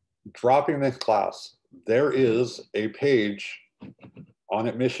right, dropping this class. There is a page on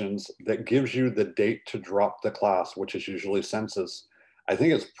admissions that gives you the date to drop the class, which is usually census. I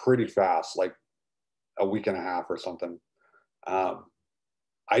think it's pretty fast, like a week and a half or something.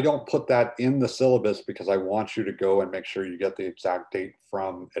 I don't put that in the syllabus because I want you to go and make sure you get the exact date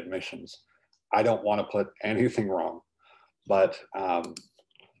from admissions. I don't want to put anything wrong. But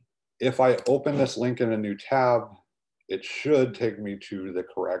if I open this link in a new tab, it should take me to the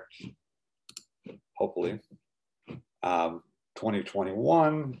correct, hopefully,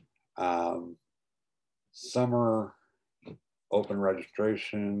 2021 summer open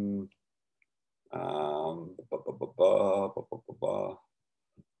registration. I'm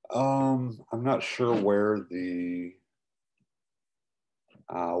not sure where the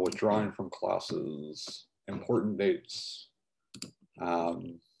withdrawing from classes, important dates.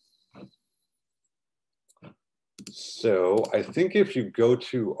 So I think if you go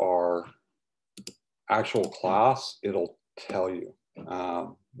to our actual class, it'll tell you.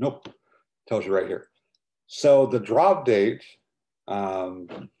 Nope, tells you right here. So the drop date,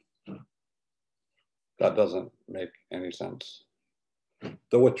 that doesn't make any sense.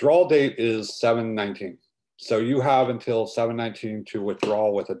 The withdrawal date is 7/19. So you have until 7/19 to withdraw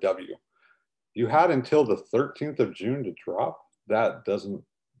with a W. You had until the 13th of June to drop. That doesn't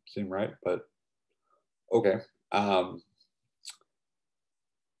seem right, but okay.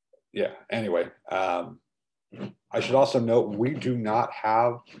 Yeah, anyway, I should also note we do not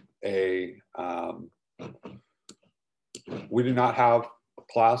have a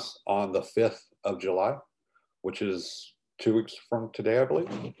class on the 5th of July, which is 2 weeks from today, I believe.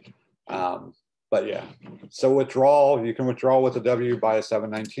 But yeah, so withdrawal, you can withdraw with a W by a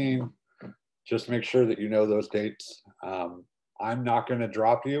 7/19. Just make sure that you know those dates. I'm not going to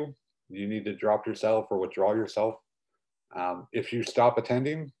drop you. You need to drop yourself or withdraw yourself. If you stop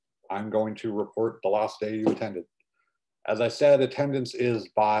attending, I'm going to report the last day you attended. As I said, attendance is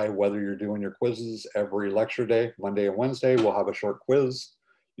by whether you're doing your quizzes every lecture day. Monday and Wednesday, we'll have a short quiz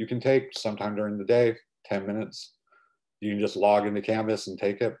you can take sometime during the day, 10 minutes. You can just log into Canvas and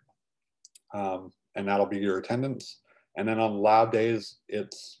take it. And that'll be your attendance. And then on lab days,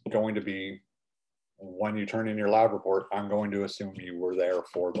 it's going to be when you turn in your lab report, I'm going to assume you were there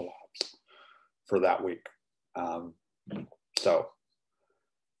for the labs for that week. So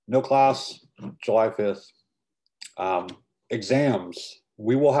no class, July 5th. Exams,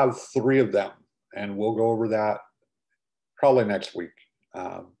 we will have 3 of them, and we'll go over that probably next week.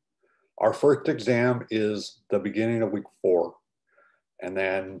 Our first exam is the beginning of week 4. And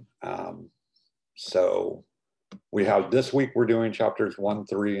then, so we have this week, we're doing chapters 1,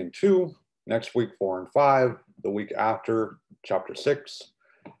 3, and 2. Next week, 4 and 5. The week after, chapter 6.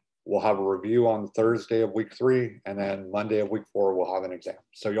 We'll have a review on Thursday of week 3. And then Monday of week 4, we'll have an exam.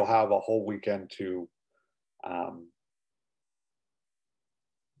 So you'll have a whole weekend to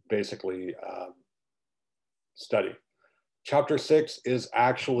basically study. Chapter 6 is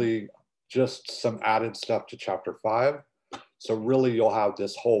actually just some added stuff to chapter 5. So really you'll have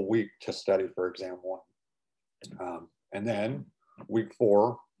this whole week to study for exam 1. And then week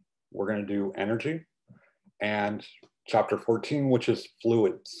 4, we're going to do energy and chapter 14, which is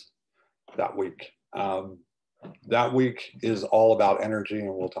fluids that week. That week is all about energy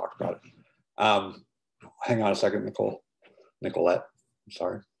and we'll talk about it. Hang on a second, Nicolette, I'm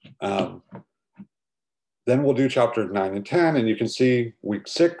sorry. Then we'll do chapters 9 and 10, and you can see week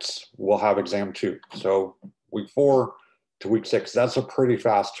 6, we'll have exam 2. So week 4 to week 6, that's a pretty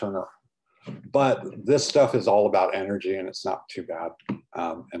fast turnaround. But this stuff is all about energy and it's not too bad,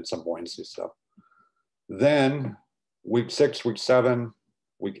 and some buoyancy stuff. Then week 6, week 7,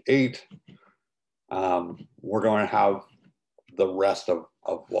 week 8, we're going to have the rest of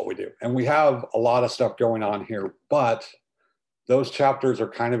what we do. And we have a lot of stuff going on here, but those chapters are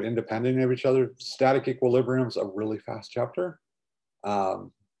kind of independent of each other. Static equilibrium is a really fast chapter.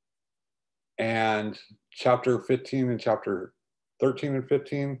 And chapter 15 and chapter 13 and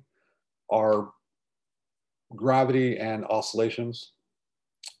 15 are gravity and oscillations.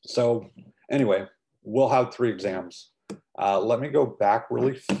 So anyway, we'll have 3 exams. Let me go back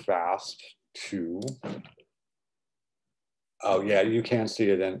really fast to, oh yeah, you can see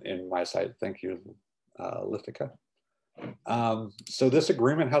it in my site. Thank you, Lithika. So this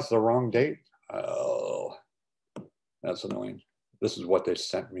agreement has the wrong date. Oh, that's annoying. This is what they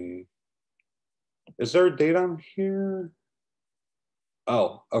sent me. Is there a date on here?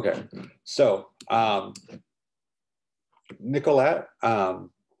 Oh, okay. So, Nicolette,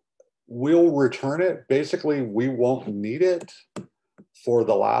 we'll return it. Basically, we won't need it for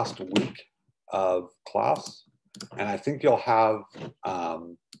the last week of class. And I think you'll have,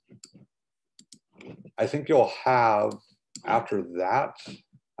 after that,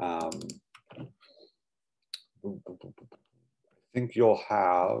 I think you'll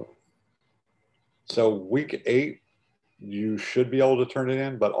have, so week 8, you should be able to turn it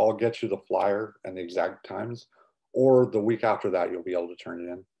in, but I'll get you the flyer and the exact times, or the week after that, you'll be able to turn it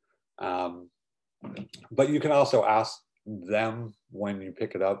in. But you can also ask them when you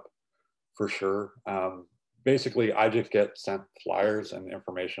pick it up for sure. Basically, I just get sent flyers and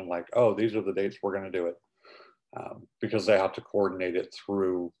information like, oh, these are the dates we're going to do it, because they have to coordinate it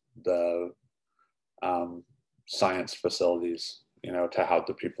through the science facilities, you know, to have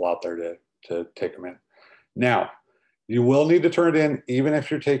the people out there to take them in. Now, you will need to turn it in even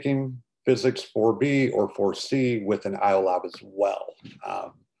if you're taking physics 4B or 4C with an IOLab as well.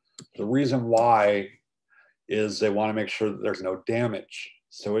 The reason why is they want to make sure that there's no damage.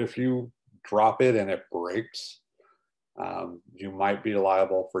 So if you drop it and it breaks, you might be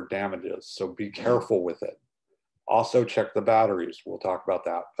liable for damages. So be careful with it. Also check the batteries. We'll talk about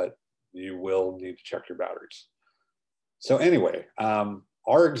that, but you will need to check your batteries. So anyway,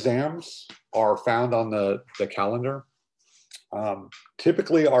 our exams are found on the calendar.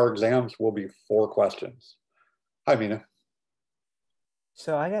 Typically our exams will be 4 questions. Hi, Mina.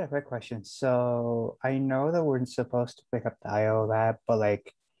 So I got a quick question. So I know that we're supposed to pick up the IO lab, but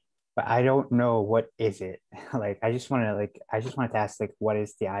I don't know what is it. I just wanted to ask what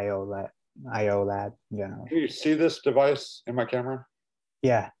is the IO lab in general? Can you see this device in my camera?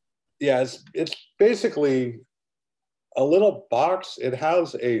 Yeah. Yeah, it's basically a little box. It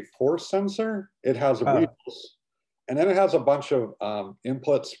has a force sensor, it has wheels, and then it has a bunch of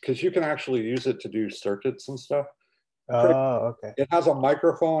inputs, because you can actually use it to do circuits and stuff. Oh, okay. It has a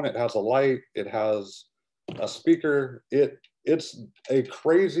microphone, it has a light, it has a speaker. It's a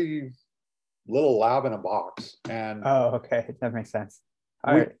crazy little lab in a box. And okay, that makes sense.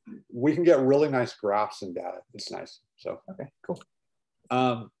 All right. We can get really nice graphs and data. It's nice. So okay, cool.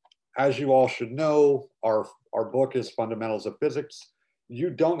 As you all should know, our book is Fundamentals of Physics. You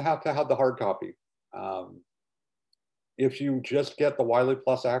don't have to have the hard copy. If you just get the Wiley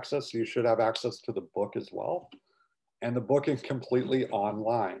Plus access, you should have access to the book as well. And the book is completely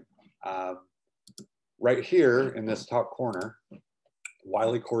online. Right here in this top corner,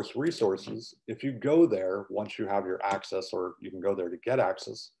 Wiley Course Resources, if you go there, once you have your access, or you can go there to get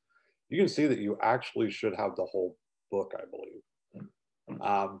access, you can see that you actually should have the whole book, I believe.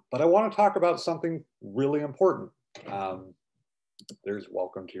 But I want to talk about something really important. There's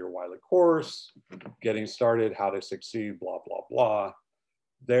Welcome to Your Wiley Course, Getting Started, How to Succeed, blah, blah, blah.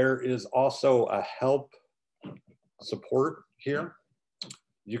 There is also a help support here.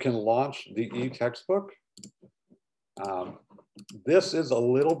 You can launch the e-textbook. This is a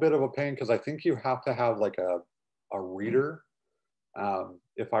little bit of a pain because I think you have to have like a reader.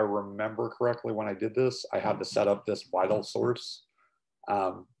 If I remember correctly, when I did this, I had to set up this VitalSource.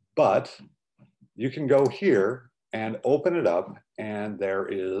 But you can go here and open it up, and there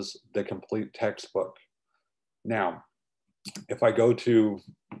is the complete textbook. Now, if I go to,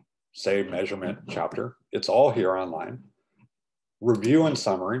 say, measurement chapter, it's all here online. Review and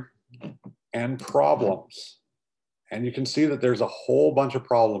summary, and problems. And you can see that there's a whole bunch of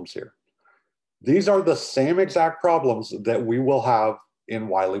problems here. These are the same exact problems that we will have in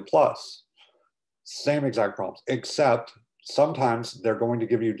Wiley Plus. Same exact problems, except sometimes they're going to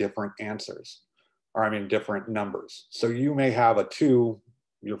give you different answers, or I mean different numbers. So you may have a 2,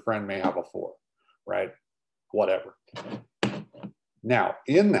 your friend may have a 4, right? Whatever. Now,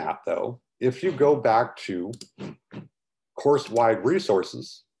 in that though, if you go back to course-wide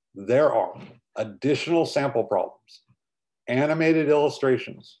resources, there are additional sample problems, animated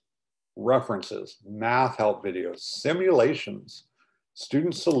illustrations, references, math help videos, simulations,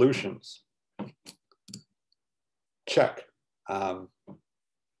 student solutions. Check.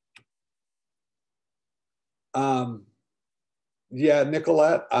 Yeah,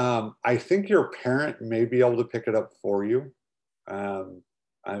 Nicolette, I think your parent may be able to pick it up for you.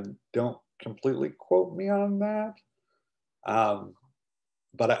 I don't completely quote me on that.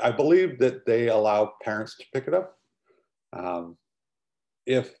 But I believe that they allow parents to pick it up.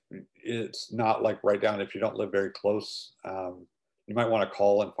 If it's not like right down, if you don't live very close, you might want to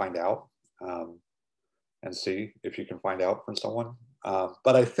call and find out and see if you can find out from someone.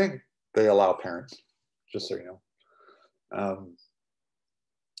 But I think they allow parents, just so you know.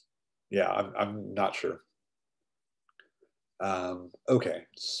 Yeah, I'm not sure. Okay,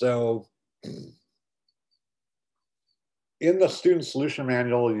 so in the student solution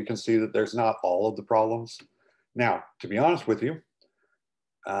manual, you can see that there's not all of the problems. Now, to be honest with you,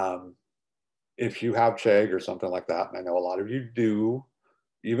 if you have Chegg or something like that, and I know a lot of you do,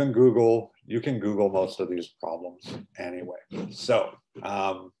 even Google, you can Google most of these problems anyway. So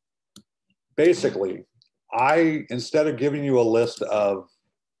basically, instead of giving you a list of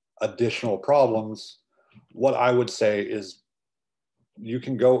additional problems, what I would say is you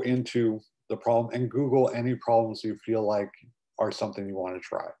can go into the problem and Google any problems you feel like are something you want to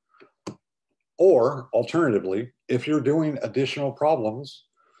try. Or alternatively, if you're doing additional problems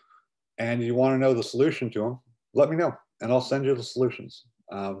and you want to know the solution to them, let me know and I'll send you the solutions.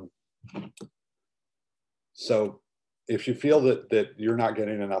 So if you feel that you're not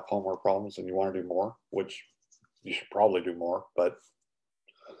getting enough homework problems and you want to do more, which you should probably do more, but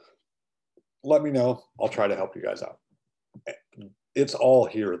let me know. I'll try to help you guys out. It's all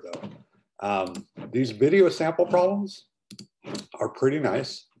here though. These video sample problems are pretty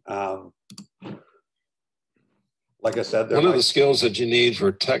nice. Like I said, one of the skills that you need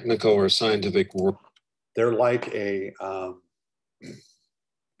for technical or scientific work. They're like a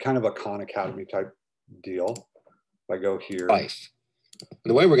kind of a Khan Academy type deal. If I go here. Life.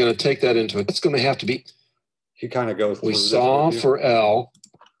 The way we're going to take that into it, it's going to have to be. He kind of goes through. We saw for L.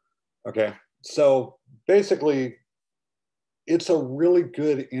 Okay. So basically, it's a really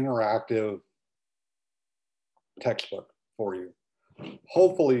good interactive textbook for you.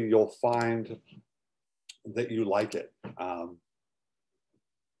 Hopefully, you'll find that you like it.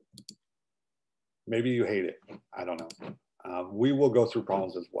 Maybe you hate it. I don't know. We will go through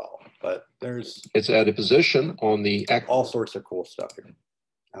problems as well, but it's at a position on the all sorts of cool stuff here.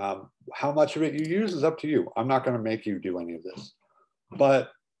 How much of it you use is up to you. I'm not going to make you do any of this.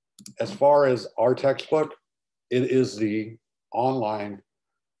 But as far as our textbook, it is the online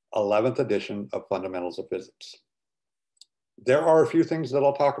 11th edition of Fundamentals of Physics. There are a few things that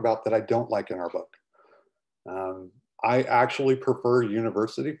I'll talk about that I don't like in our book. I actually prefer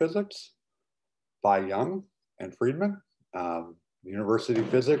University Physics by Young and Friedman. University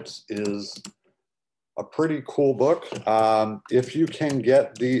Physics is a pretty cool book. If you can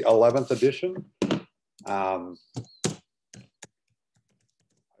get the 11th edition, I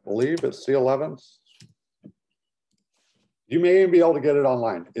believe it's the 11th. You may even be able to get it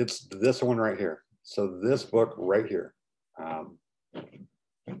online. It's this one right here. So this book right here.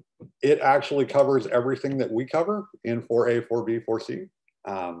 It actually covers everything that we cover in 4A, 4B, 4C.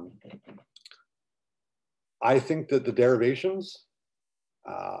 I think that the derivations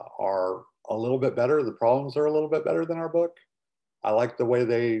are a little bit better. The problems are a little bit better than our book. I like the way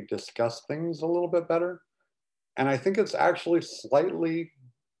they discuss things a little bit better. And I think it's actually slightly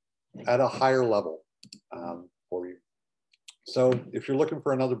at a higher level for you. So if you're looking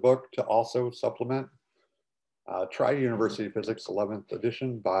for another book to also supplement, try University Physics 11th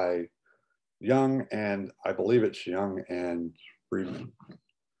edition by Young, and I believe it's Young and Friedman.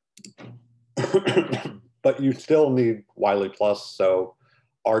 But you still need Wiley Plus. So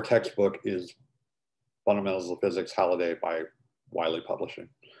our textbook is Fundamentals of Physics Halliday by Wiley Publishing.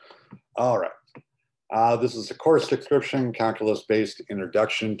 All right. This is a course description, calculus-based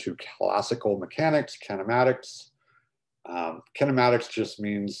introduction to classical mechanics, kinematics. Kinematics just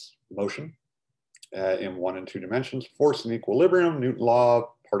means motion in 1 and 2 dimensions, force and equilibrium, Newton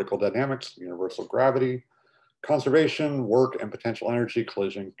law, particle dynamics, universal gravity, conservation, work and potential energy,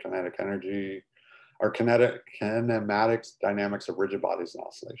 collision, kinetic energy, or kinematics, dynamics of rigid bodies and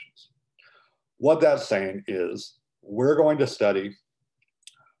oscillations. What that's saying is we're going to study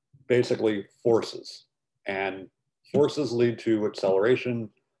basically forces, and forces lead to acceleration,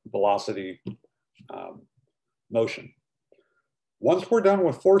 velocity, motion. Once we're done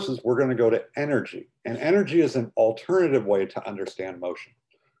with forces, we're going to go to energy, and energy is an alternative way to understand motion.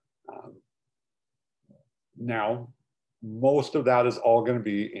 Now, most of that is all going to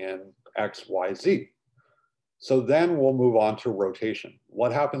be in X, Y, Z. So then we'll move on to rotation.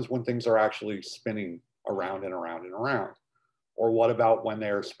 What happens when things are actually spinning around and around and around? Or what about when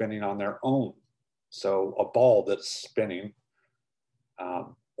they're spinning on their own? So a ball that's spinning,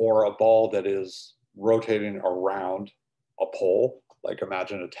 or a ball that is rotating around a pole, like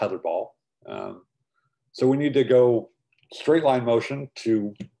imagine a tethered ball. So we need to go straight line motion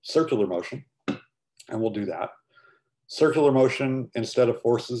to circular motion, and we'll do that. Circular motion, instead of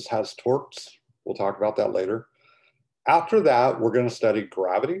forces, has torques. We'll talk about that later. After that, we're going to study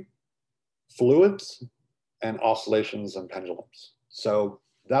gravity, fluids, and oscillations and pendulums. So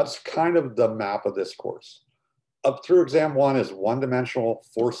that's kind of the map of this course. Up through exam 1 is one-dimensional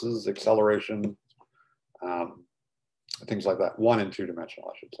forces, acceleration, things like that. 1 and 2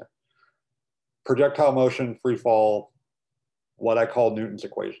 dimensional, I should say. Projectile motion, free fall, what I call Newton's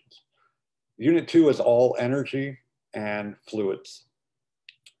equations. Unit 2 is all energy and fluids.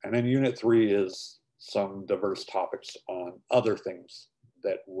 And then Unit 3 is some diverse topics on other things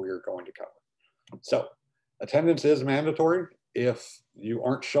that we're going to cover. So attendance is mandatory. If you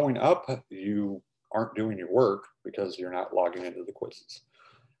aren't showing up, you aren't doing your work because you're not logging into the quizzes.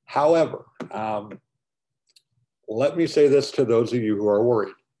 However, let me say this to those of you who are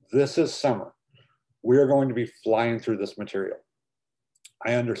worried. This is summer. We are going to be flying through this material.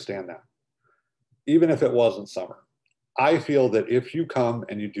 I understand that. Even if it wasn't summer, I feel that if you come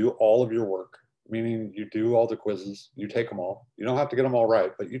and you do all of your work, meaning you do all the quizzes, you take them all. You don't have to get them all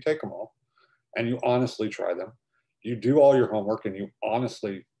right, but you take them all and you honestly try them. You do all your homework and you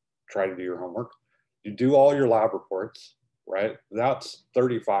honestly try to do your homework. You do all your lab reports, right? That's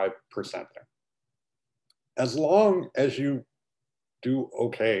 35% there. As long as you do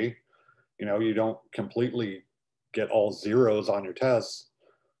okay, you know, you don't completely get all zeros on your tests,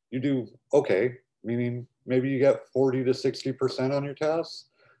 you do okay, meaning maybe you get 40 to 60% on your tests,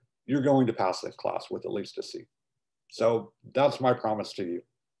 you're going to pass this class with at least a C. So that's my promise to you.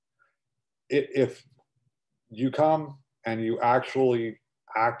 If you come and you actually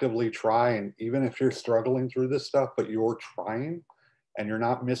actively try, and even if you're struggling through this stuff, but you're trying and you're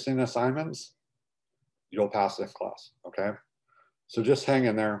not missing assignments, you'll pass this class, okay? So just hang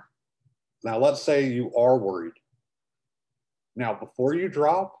in there. Now, let's say you are worried. Now, before you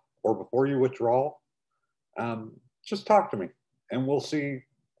drop or before you withdraw, just talk to me and we'll see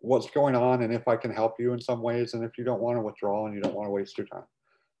what's going on and if I can help you in some ways, and if you don't want to withdraw and you don't want to waste your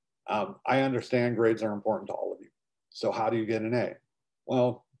time. I understand grades are important to all of you. So how do you get an A?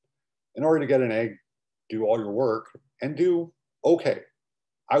 Well, in order to get an A, do all your work and do okay.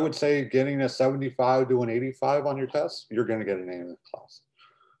 I would say getting a 75 to an 85 on your tests, you're going to get an A in the class.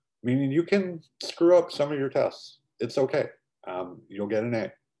 Meaning you can screw up some of your tests. It's okay. You'll get an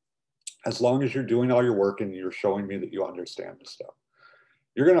A. As long as you're doing all your work and you're showing me that you understand this stuff.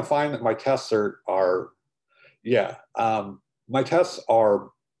 You're going to find that my tests are my tests are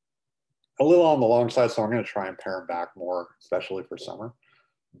a little on the long side, so I'm going to try and pare them back more, especially for summer.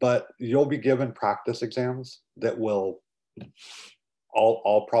 But you'll be given practice exams that will,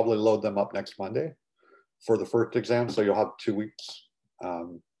 I'll probably load them up next Monday for the first exam. So you'll have 2 weeks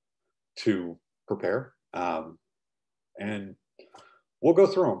to prepare. And we'll go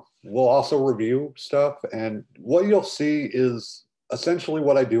through them. We'll also review stuff. And what you'll see is essentially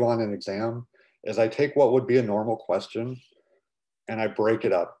what I do on an exam is I take what would be a normal question and I break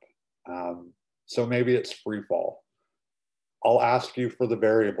it up. So maybe it's free fall. I'll ask you for the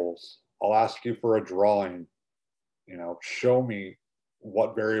variables. I'll ask you for a drawing, you know, show me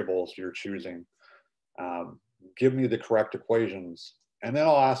what variables you're choosing. Give me the correct equations. And then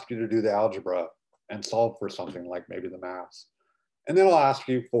I'll ask you to do the algebra and solve for something like maybe the maths. And then I'll ask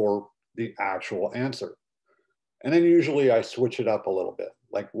you for the actual answer. And then usually I switch it up a little bit.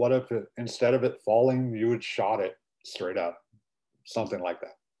 Like what if instead of it falling, you would shot it straight up, something like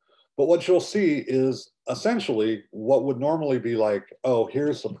that. But what you'll see is essentially what would normally be like, oh,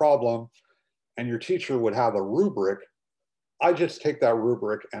 here's the problem, and your teacher would have a rubric. I just take that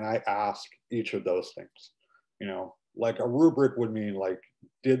rubric and I ask each of those things. You know, like a rubric would mean like,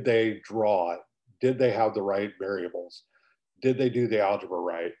 did they draw it? Did they have the right variables? Did they do the algebra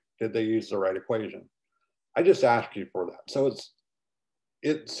right? Did they use the right equation? I just ask you for that. So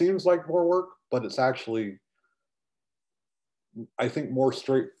it seems like more work, but it's actually, I think, more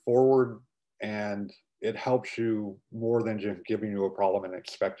straightforward, and it helps you more than just giving you a problem and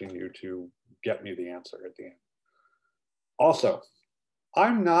expecting you to get me the answer at the end. Also,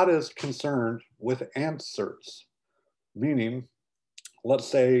 I'm not as concerned with answers, meaning, let's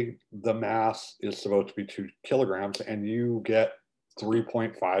say the mass is supposed to be 2 kilograms and you get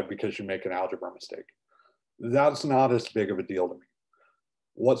 3.5 because you make an algebra mistake. That's not as big of a deal to me.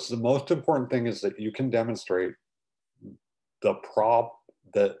 What's the most important thing is that you can demonstrate the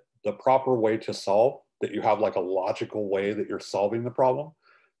proper way to solve, that you have like a logical way that you're solving the problem,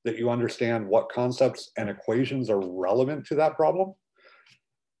 that you understand what concepts and equations are relevant to that problem.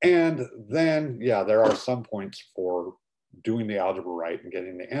 And then, yeah, there are some points for doing the algebra right and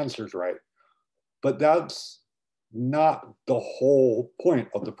getting the answers right, but that's not the whole point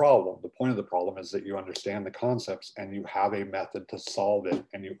of the problem. The point of the problem is that you understand the concepts and you have a method to solve it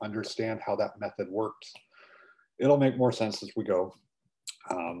and you understand how that method works. It'll make more sense as we go,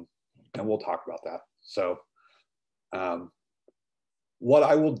 and we'll talk about that. So what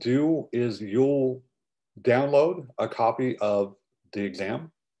I will do is you'll download a copy of the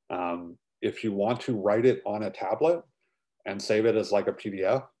exam. If you want to write it on a tablet and save it as like a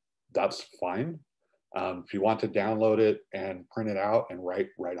PDF, that's fine. If you want to download it and print it out and write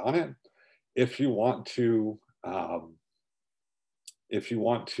on it, if you want to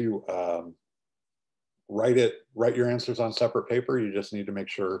write your answers on separate paper, you just need to make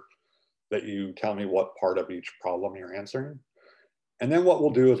sure that you tell me what part of each problem you're answering. And then what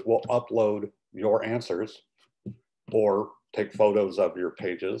we'll do is we'll upload your answers or take photos of your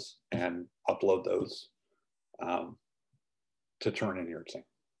pages and upload those to turn in your exam.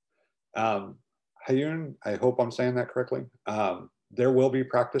 Hayun, I hope I'm saying that correctly. There will be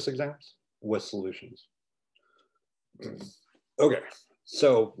practice exams with solutions. Okay,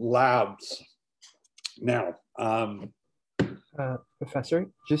 so labs. Now, Professor,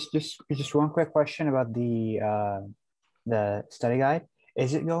 just one quick question about the study guide.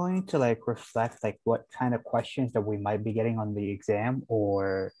 Is it going to like reflect like what kind of questions that we might be getting on the exam,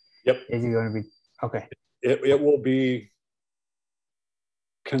 or yep, is it going to be okay? It will be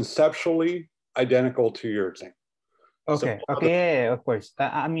conceptually identical to your exam. Okay. So, okay. Yeah, of course.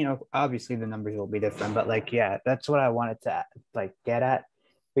 I mean, obviously the numbers will be different, but like, yeah, that's what I wanted to like get at.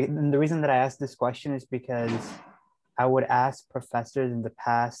 And the reason that I asked this question is because I would ask professors in the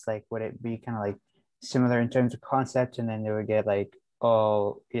past, like, would it be kind of like similar in terms of concepts, and then they would get like,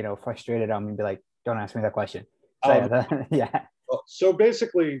 oh, frustrated on me and be like, don't ask me that question. So yeah. So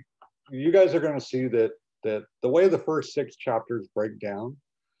basically, you guys are going to see that the way the first 6 chapters break down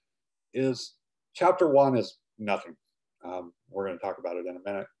is chapter 1 is nothing. We're going to talk about it in a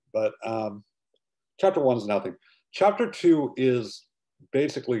minute, but chapter 1 is nothing. Chapter 2 is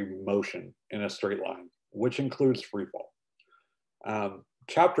basically motion in a straight line, which includes free fall.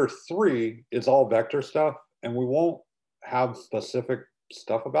 Chapter 3 is all vector stuff, and we won't have specific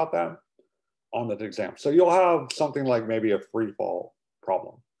stuff about that on the exam. So you'll have something like maybe a free fall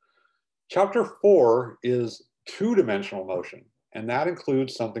problem. Chapter 4 is 2-dimensional motion, and that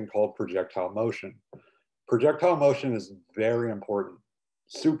includes something called projectile motion. Projectile motion is very important,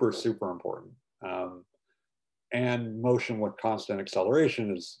 super, super important. And motion with constant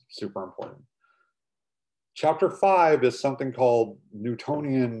acceleration is super important. Chapter 5 is something called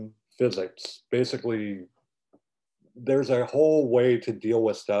Newtonian physics. Basically, there's a whole way to deal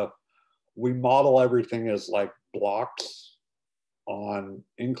with stuff. We model everything as like blocks on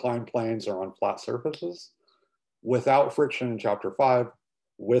inclined planes or on flat surfaces, without friction in chapter 5,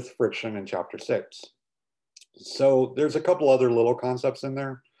 with friction in chapter 6. So there's a couple other little concepts in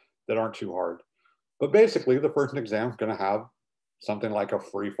there that aren't too hard. But basically, the first exam is going to have something like a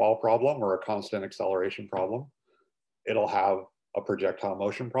free fall problem or a constant acceleration problem. It'll have a projectile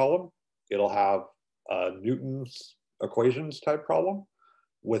motion problem. It'll have a Newton's equations type problem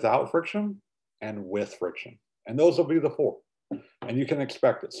without friction and with friction. And those will be the 4. And you can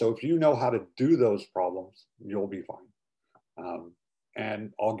expect it. So if you know how to do those problems, you'll be fine.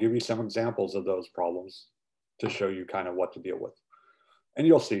 And I'll give you some examples of those problems to show you kind of what to deal with. And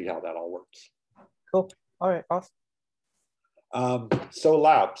you'll see how that all works. Cool. All right, awesome. So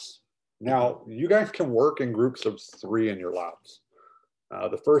labs. Now, you guys can work in groups of 3 in your labs.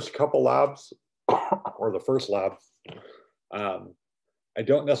 The first couple labs, or the first lab, I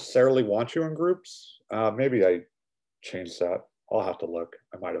don't necessarily want you in groups. Maybe I changed that. I'll have to look.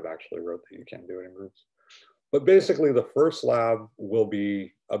 I might have actually wrote that you can't do it in groups. But basically, the first lab will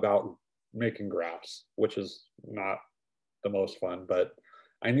be about making graphs, which is not the most fun, but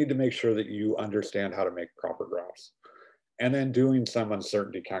I need to make sure that you understand how to make proper graphs. And then doing some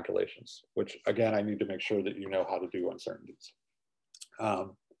uncertainty calculations, which again, I need to make sure that you know how to do uncertainties.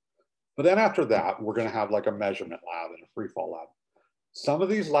 But then after that, we're going to have like a measurement lab and a free fall lab. Some of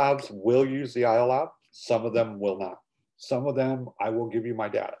these labs will use the IOLab, some of them will not. Some of them, I will give you my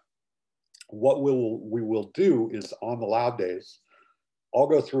data. What we will do is on the lab days, I'll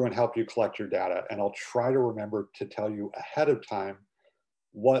go through and help you collect your data, and I'll try to remember to tell you ahead of time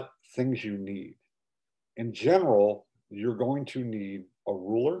what things you need. In general, you're going to need a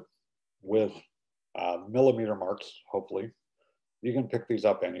ruler with millimeter marks, hopefully. You can pick these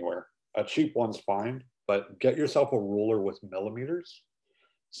up anywhere. A cheap one's fine, but get yourself a ruler with millimeters,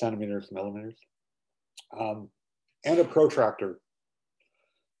 centimeters, millimeters, and a protractor.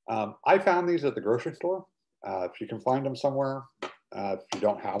 I found these at the grocery store. If you can find them somewhere, if you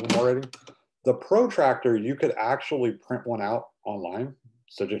don't have them already. The protractor, you could actually print one out online.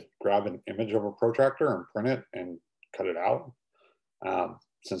 So just grab an image of a protractor and print it and cut it out,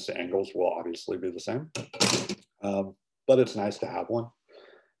 since the angles will obviously be the same. But it's nice to have one.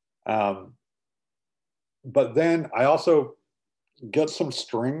 But then I also get some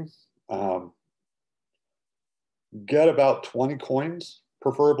string, get about 20 coins,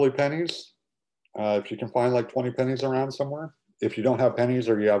 preferably pennies. If you can find like 20 pennies around somewhere, If you don't have pennies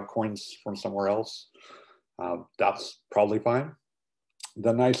or you have coins from somewhere else, that's probably fine.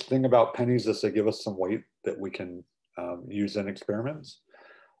 The nice thing about pennies is they give us some weight that we can use in experiments,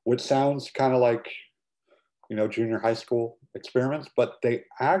 which sounds kind of like, you know, junior high school experiments, but they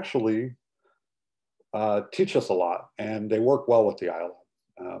actually teach us a lot, and they work well with the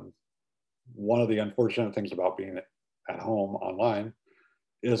IOLab. One of the unfortunate things about being at home online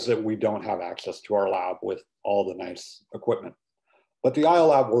is that we don't have access to our lab with all the nice equipment. But the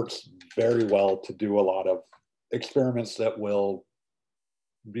IOLab works very well to do a lot of experiments that will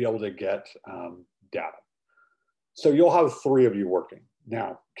be able to get data. So you'll have 3 of you working.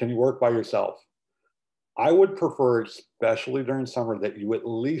 Now, can you work by yourself? I would prefer, especially during summer, that you at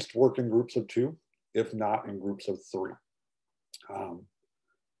least work in groups of 2, if not in groups of 3.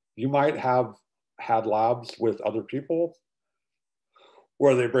 You might have had labs with other people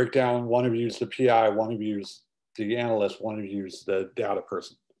where they break down, one of you is the PI, one of you is the analyst, one of you is the data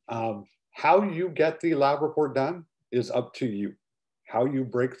person. How you get the lab report done is up to you. How you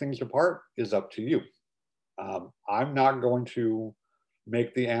break things apart is up to you. I'm not going to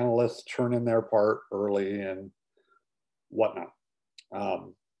make the analysts turn in their part early and whatnot.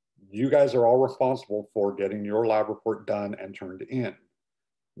 You guys are all responsible for getting your lab report done and turned in.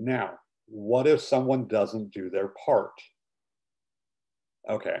 Now, what if someone doesn't do their part?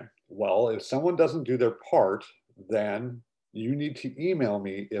 Okay, well, if someone doesn't do their part, then you need to email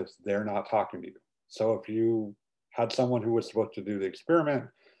me if they're not talking to you. So if you had someone who was supposed to do the experiment,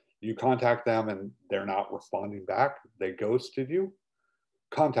 you contact them and they're not responding back, they ghosted you,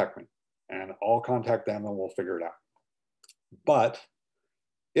 contact me and I'll contact them and we'll figure it out. But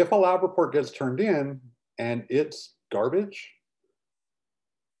if a lab report gets turned in and it's garbage,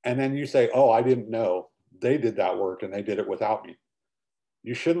 and then you say, oh, I didn't know, they did that work and they did it without me,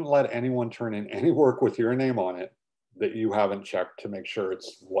 you shouldn't let anyone turn in any work with your name on it that you haven't checked to make sure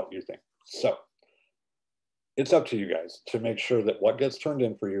it's what you think. So it's up to you guys to make sure that what gets turned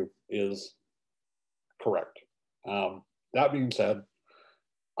in for you is correct. That being said,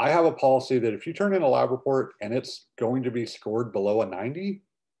 I have a policy that if you turn in a lab report and it's going to be scored below a 90,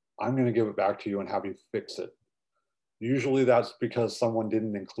 I'm going to give it back to you and have you fix it. Usually that's because someone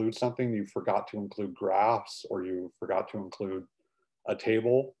didn't include something, you forgot to include graphs, or you forgot to include a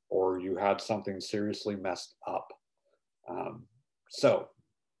table, or you had something seriously messed up. So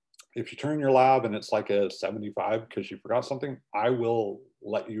if you turn your lab and it's like a 75 because you forgot something, I will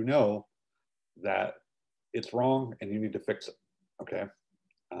let you know that it's wrong and you need to fix it, okay,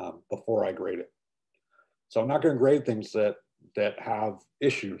 before I grade it. So I'm not going to grade things that have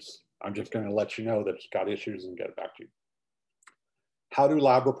issues. I'm just going to let you know that it's got issues and get it back to you. How do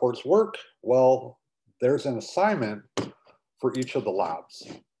lab reports work? Well, there's an assignment for each of the labs.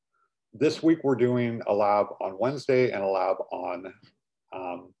 This week we're doing a lab on Wednesday and a lab on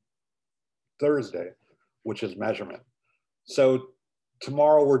Thursday, which is measurement. So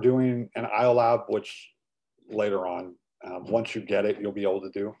tomorrow we're doing an IOLab, which later on, once you get it, you'll be able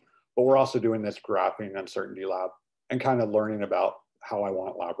to do. But we're also doing this graphing uncertainty lab and kind of learning about how I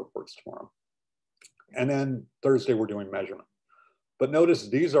want lab reports tomorrow. And then Thursday we're doing measurement. But notice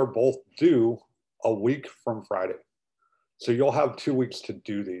these are both due a week from Friday. So you'll have 2 weeks to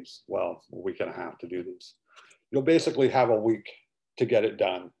do these. Well, a week and a half to do these. You'll basically have a week to get it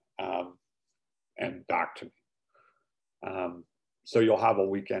done and back to me. So you'll have a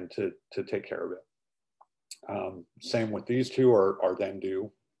weekend to take care of it. Same with these two are then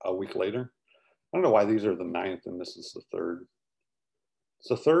due a week later. I don't know why these are the 9th and this is the 3rd. It's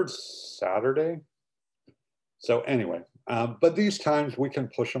the 3rd Saturday. So anyway, but these times we can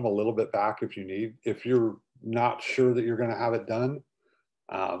push them a little bit back if you need. If you're not sure that you're going to have it done,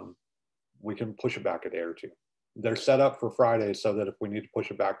 we can push it back a day or 2. They're set up for Friday so that if we need to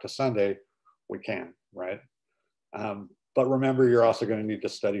push it back to Sunday, we can, right? But remember, you're also going to need to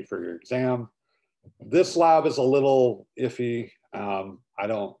study for your exam. This lab is a little iffy.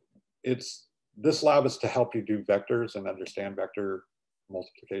 This lab is to help you do vectors and understand vector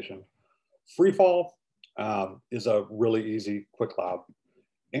multiplication. Freefall is a really easy, quick lab.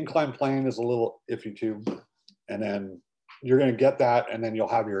 Inclined plane is a little iffy too. And then you're going to get that, and then you'll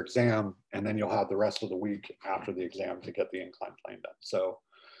have your exam, and then you'll have the rest of the week after the exam to get the inclined plane done. So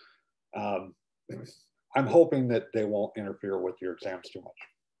I'm hoping that they won't interfere with your exams too much.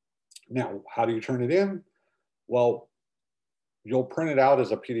 Now, how do you turn it in? Well, you'll print it out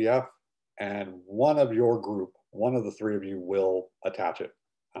as a PDF, and one of your group, one of the 3 of you will attach it.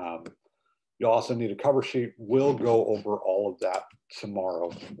 You'll also need a cover sheet. We'll go over all of that tomorrow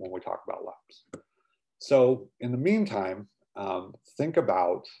when we talk about labs. So in the meantime, think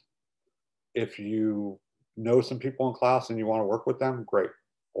about if you know some people in class and you want to work with them, great.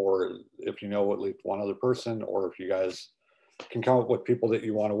 Or if you know at least one other person, or if you guys can come up with people that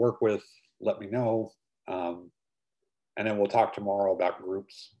you want to work with, let me know. And then we'll talk tomorrow about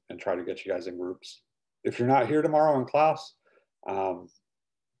groups and try to get you guys in groups. If you're not here tomorrow in class, I'll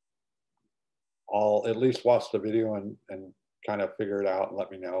at least watch the video and kind of figure it out and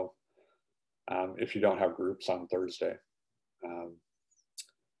let me know if you don't have groups on Thursday.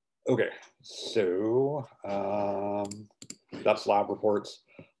 Okay, so that's lab reports.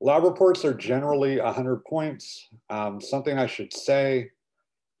 Lab reports are generally 100 points. Something I should say,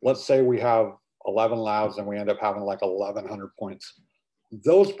 let's say we have 11 labs and we end up having like 1,100 points.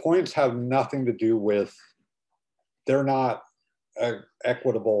 Those points have nothing to do with, they're not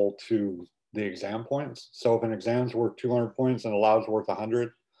equitable to the exam points. So if an exam's worth 200 points and a lab's worth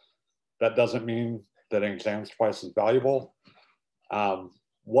 100, that doesn't mean that an exam's twice as valuable.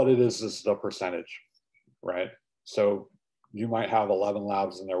 What it is the percentage, right? So you might have 11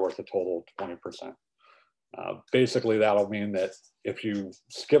 labs and they're worth a total of 20%. Basically, that'll mean that if you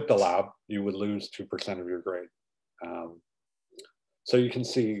skipped a lab, you would lose 2% of your grade. So you can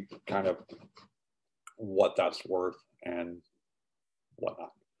see kind of what that's worth and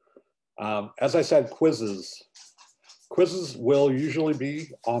whatnot. As I said, quizzes will usually be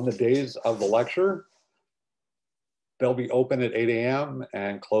on the days of the lecture. They'll be open at 8 a.m.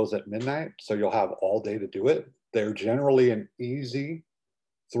 and close at midnight, so you'll have all day to do it. They're generally an easy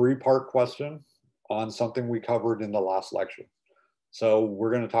 3-part question on something we covered in the last lecture. So we're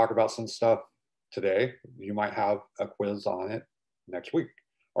going to talk about some stuff today. You might have a quiz on it next week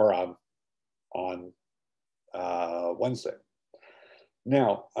or on Wednesday.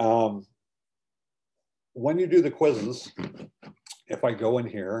 Now, when you do the quizzes, if I go in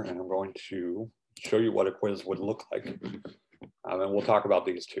here and I'm going to show you what a quiz would look like, and we'll talk about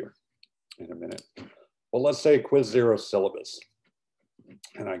these two in a minute. Well, let's say quiz 0 syllabus,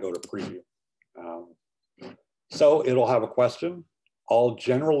 and I go to preview. So it'll have a question. I'll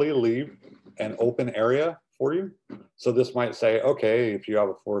generally leave an open area for you. So this might say, okay, if you have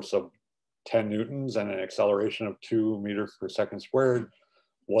a force of 10 newtons and an acceleration of 2 meters per second squared,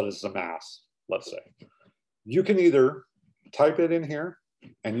 what is the mass, let's say? You can either type it in here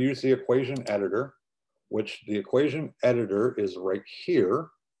and use the equation editor, which the equation editor is right here,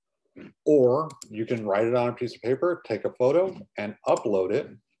 or you can write it on a piece of paper, take a photo, and upload it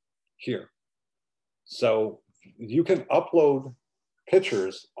here. So you can upload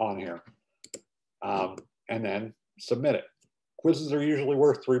pictures on here and then submit it. Quizzes are usually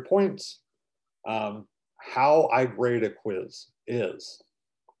worth 3 points. How I grade a quiz is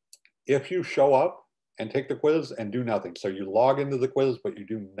if you show up and take the quiz and do nothing. So you log into the quiz, but you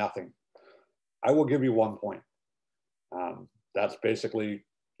do nothing, I will give you 1 point. That's basically,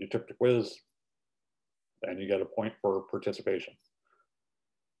 you took the quiz and you get a point for participation.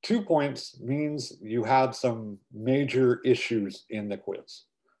 2 points means you had some major issues in the quiz.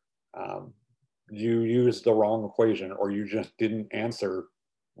 You used the wrong equation, or you just didn't answer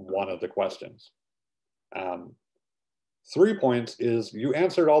one of the questions. 3 points is you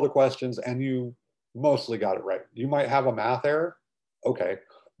answered all the questions and you mostly got it right. You might have a math error, okay,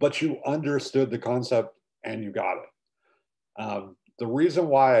 but you understood the concept and you got it. The reason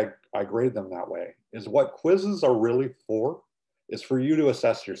why I grade them that way is what quizzes are really for is for you to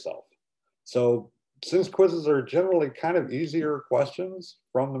assess yourself. So since quizzes are generally kind of easier questions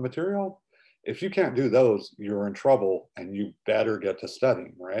from the material, if you can't do those, you're in trouble and you better get to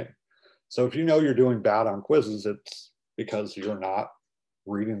studying, right? So if you know you're doing bad on quizzes, it's because you're not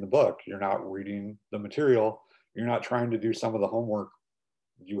reading the book, you're not reading the material, you're not trying to do some of the homework,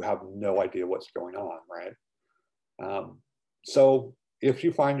 you have no idea what's going on, right? So if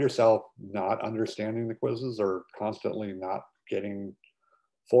you find yourself not understanding the quizzes or constantly not getting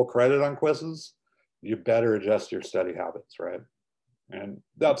full credit on quizzes, you better adjust your study habits, right? And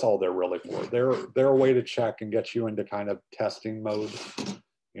that's all they're really for. They're a way to check and get you into kind of testing mode,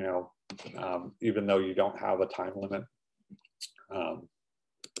 you know, even though you don't have a time limit.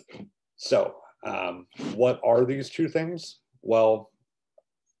 What are these two things? Well,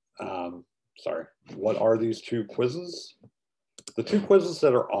 what are these two quizzes? The 2 quizzes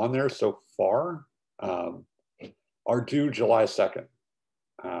that are on there so far are due July 2nd.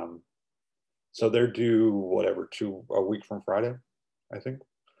 So they're due, whatever, a week from Friday, I think.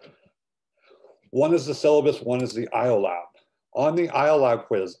 One is the syllabus, one is the IOLAB. On the IOLAB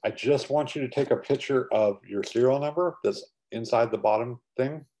quiz, I just want you to take a picture of your serial number that's inside the bottom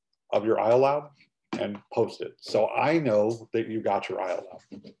thing of your IOLAB and post it. So I know that you got your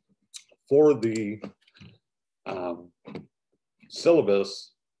IOLAB. For the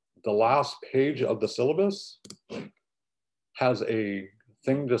syllabus, the last page of the syllabus has a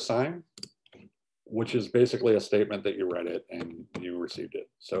thing to sign, which is basically a statement that you read it and you received it.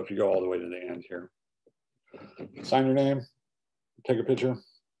 So if you go all the way to the end here, sign your name, take a picture,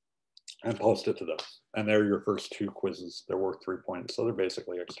 and post it to those. And they're your first 2 quizzes. They're worth 3 points, so they're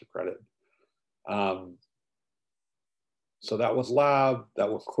basically extra credit. So that was lab,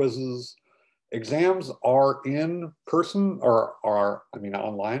 that was quizzes. Exams are in person or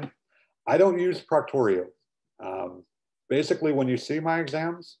online. I don't use Proctorio. Basically, when you see my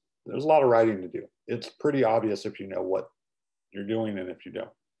exams, there's a lot of writing to do. It's pretty obvious if you know what you're doing and if you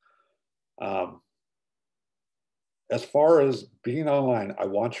don't. As far as being online, I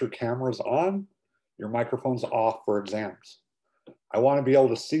want your cameras on, your microphones off for exams. I want to be able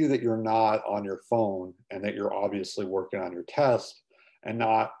to see that you're not on your phone and that you're obviously working on your test and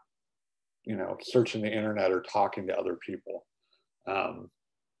not, searching the internet or talking to other people.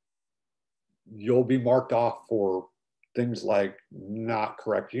 You'll be marked off for things like not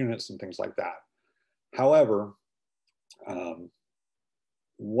correct units and things like that. However,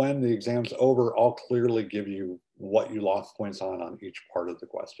 when the exam's over, I'll clearly give you what you lost points on each part of the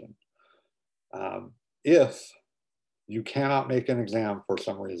question. If you cannot make an exam for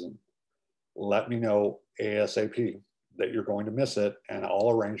some reason, let me know ASAP that you're going to miss it, and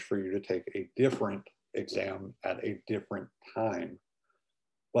I'll arrange for you to take a different exam at a different time.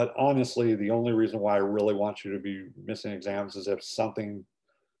 But honestly, the only reason why I really want you to be missing exams is if an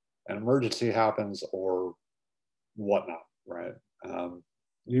emergency happens or whatnot, right?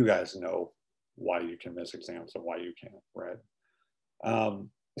 You guys know why you can miss exams and why you can't, right?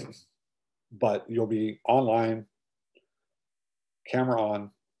 But you'll be online, camera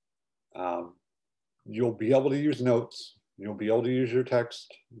on. You'll be able to use notes. You'll be able to use your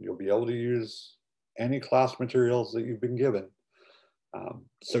text. You'll be able to use any class materials that you've been given.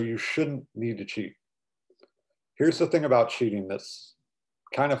 So you shouldn't need to cheat. Here's the thing about cheating that's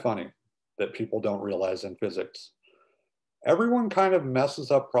kind of funny that people don't realize in physics. Everyone kind of messes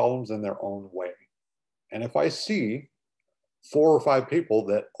up problems in their own way. And if I see 4 or 5 people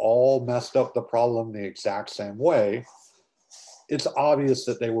that all messed up the problem the exact same way, it's obvious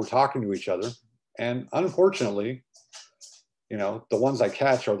that they were talking to each other. And unfortunately, the ones I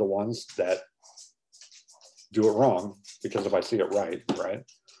catch are the ones that do it wrong, because if I see it right?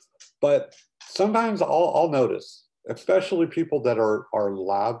 But sometimes I'll notice, especially people that are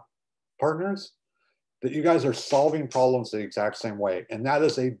lab partners, that you guys are solving problems the exact same way. And that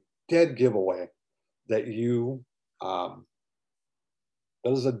is a dead giveaway that you are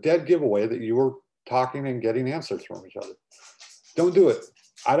talking and getting answers from each other. Don't do it.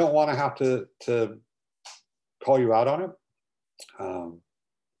 I don't want to have to call you out on it.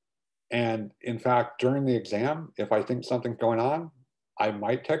 And in fact, during the exam, if I think something's going on, I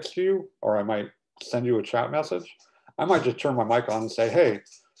might text you or I might send you a chat message. I might just turn my mic on and say, hey,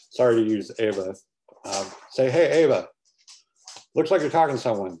 sorry to use Ava. Say, hey, Ava, looks like you're talking to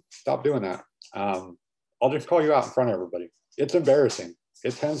someone. Stop doing that. I'll just call you out in front of everybody. It's embarrassing.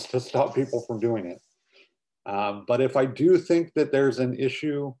 It tends to stop people from doing it. But if I do think that there's an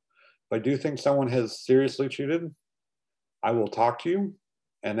issue, if I do think someone has seriously cheated, I will talk to you,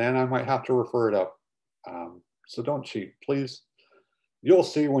 and then I might have to refer it up. So don't cheat, please. You'll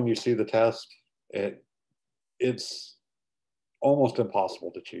see when you see the test, it's almost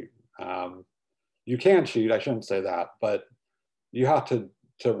impossible to cheat. You can cheat, I shouldn't say that, but you have to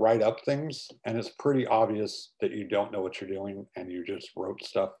write up things, and it's pretty obvious that you don't know what you're doing and you just wrote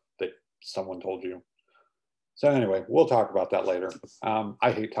stuff that someone told you. So anyway, we'll talk about that later.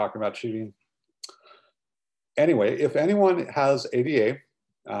 I hate talking about cheating. Anyway, if anyone has ADA,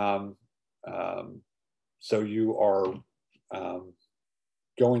 so you are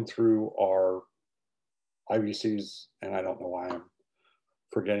going through our IBCs, and I don't know why I'm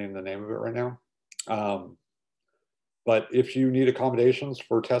forgetting the name of it right now. But if you need accommodations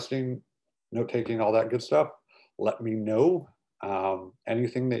for testing, note taking, all that good stuff, let me know.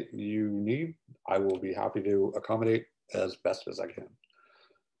 Anything that you need, I will be happy to accommodate as best as I can.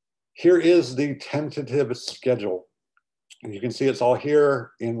 Here is the tentative schedule. And you can see it's all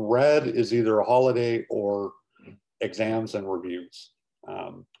here. In red is either a holiday or exams and reviews.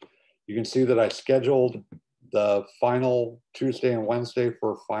 You can see that I scheduled the final Tuesday and Wednesday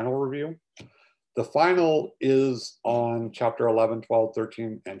for final review. The final is on chapter 11, 12,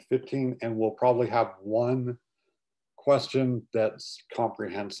 13, and 15, and we'll probably have one question that's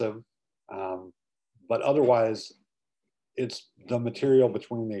comprehensive. But otherwise, it's the material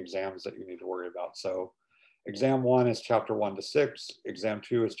between the exams that you need to worry about. So exam 1 is chapter 1 to 6, exam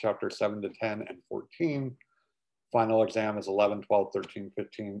 2 is chapter 7 to 10 and 14, final exam is 11, 12, 13,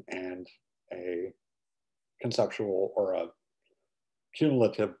 15, and a conceptual or a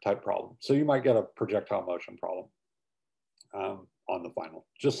cumulative type problem. So you might get a projectile motion problem on the final,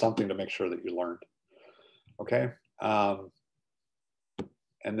 just something to make sure that you learned. Okay.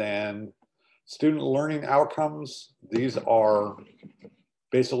 And then student learning outcomes. These are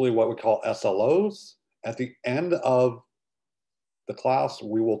basically what we call SLOs. At the end of the class,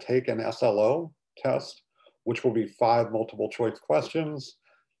 we will take an SLO test, which will be 5 multiple choice questions.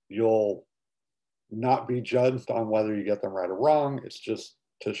 You'll not be judged on whether you get them right or wrong. It's just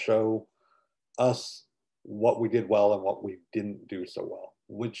to show us what we did well and what we didn't do so well,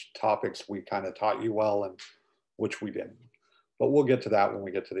 which topics we kind of taught you well and which we didn't. But we'll get to that when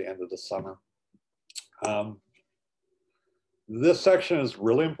we get to the end of the summer. This section is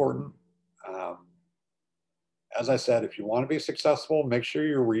really important. As I said, if you want to be successful, make sure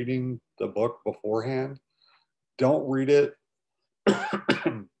you're reading the book beforehand. Don't read it.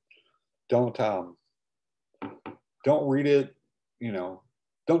 Don't read it, you know,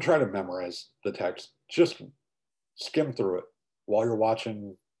 don't try to memorize the text. Just skim through it while you're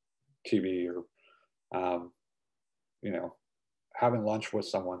watching TV or, you know, having lunch with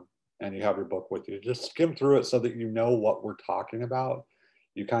someone and you have your book with you. Just skim through it so that you know what we're talking about.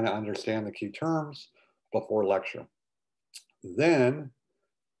 You kind of understand the key terms before lecture. Then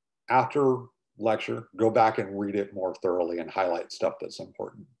after lecture, go back and read it more thoroughly and highlight stuff that's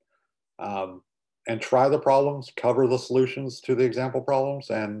important. And try the problems, cover the solutions to the example problems,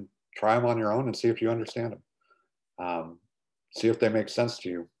 and try them on your own and see if you understand them. See if they make sense to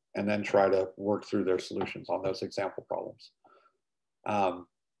you, and then try to work through their solutions on those example problems.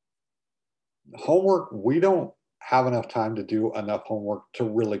 Homework, we don't have enough time to do enough homework to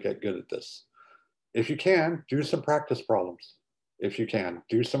really get good at this. If you can, do some practice problems. If you can,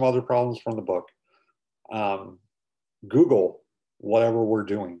 do some other problems from the book. Google whatever we're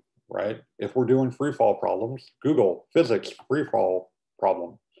doing. Right? If we're doing free fall problems, Google physics free fall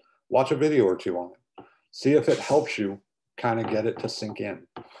problem. Watch a video or two on it. See if it helps you kind of get it to sink in.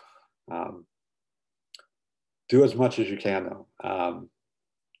 Do as much as you can though.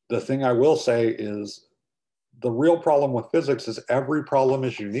 The thing I will say is the real problem with physics is every problem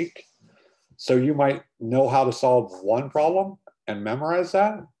is unique. So you might know how to solve one problem and memorize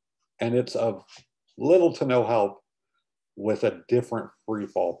that, and it's of little to no help with a different free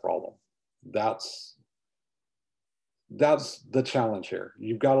fall problem. That's the challenge here.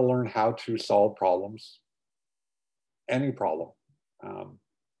 You've got to learn how to solve problems, any problem.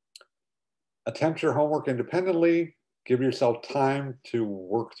 Attempt your homework independently, give yourself time to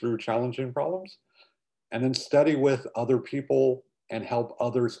work through challenging problems, and then study with other people and help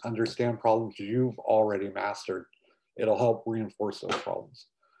others understand problems you've already mastered. It'll help reinforce those problems.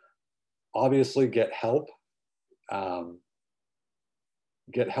 Obviously, get help.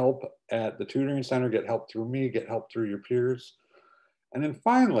 Get help at the tutoring center, get help through me, get help through your peers. And then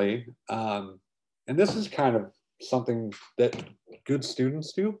finally, and this is kind of something that good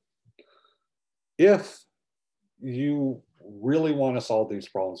students do, if you really want to solve these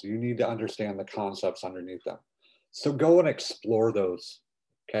problems, you need to understand the concepts underneath them. So go and explore those,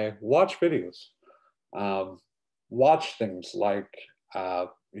 okay? Watch videos. Watch things like,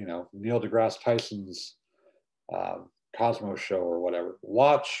 you know, Neil deGrasse Tyson's Cosmos show or whatever.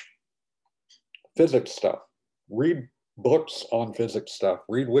 Watch physics stuff. Read books on physics stuff.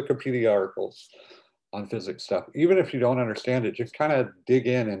 Read Wikipedia articles on physics stuff. Even if you don't understand it, just kind of dig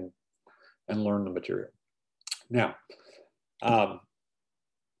in and learn the material. Now,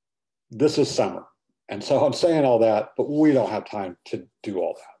 this is summer. And so I'm saying all that, but we don't have time to do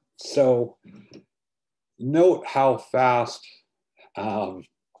all that. So note how fast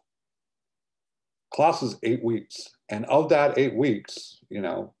class is 8 weeks. And of that 8 weeks, you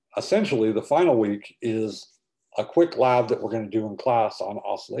know, essentially the final week is a quick lab that we're going to do in class on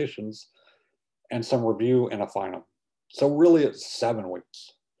oscillations and some review and a final. So really it's 7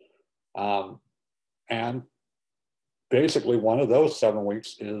 weeks. And basically one of those 7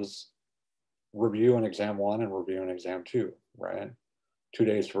 weeks is review in exam 1 and review in exam 2, right? 2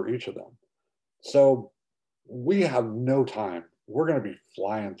 days for each of them. So we have no time. We're going to be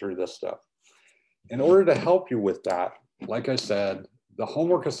flying through this stuff. In order to help you with that, like I said, the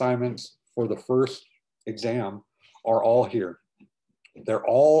homework assignments for the first exam are all here. They're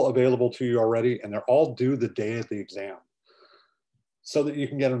all available to you already, and they're all due the day of the exam so that you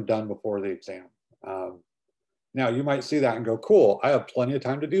can get them done before the exam. Now, you might see that and go, cool, I have plenty of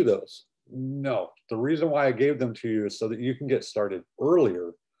time to do those. No, the reason why I gave them to you is so that you can get started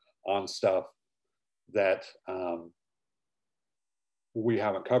earlier on stuff that we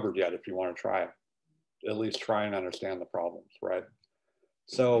haven't covered yet if you want to try it. at least try and understand the problems, right?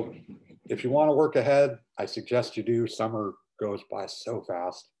 So if you want to work ahead, I suggest you do. Summer goes by so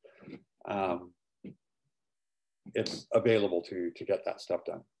fast. It's available to get that stuff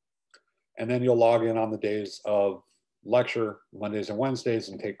done. And then you'll log in on the days of lecture, Mondays and Wednesdays,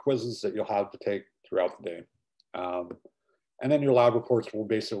 and take quizzes that you'll have to take throughout the day. And then your lab reports will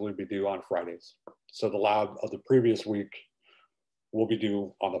basically be due on Fridays. So the lab of the previous week will be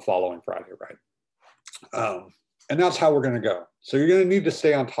due on the following Friday, right? And that's how we're going to go. So you're going to need to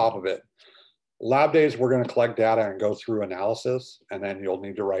stay on top of it. Lab days, we're going to collect data and go through analysis, and then you'll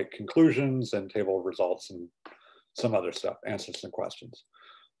need to write conclusions and table of results and some other stuff, answer some questions.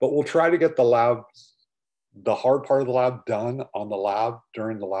 But we'll try to get the lab, the hard part of the lab done on the lab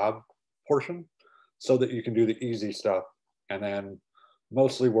during the lab portion so that you can do the easy stuff and then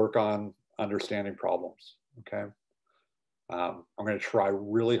mostly work on understanding problems, okay? I'm going to try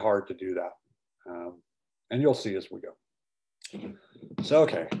really hard to do that. And you'll see as we go. So,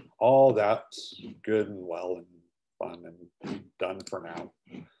 okay, all that's good and well and fun and done for now.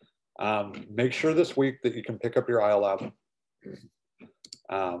 Make sure this week that you can pick up your iLab.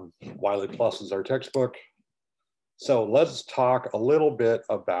 Wiley Plus is our textbook. So let's talk a little bit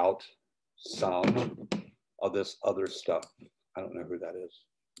about some of this other stuff. I don't know who that is.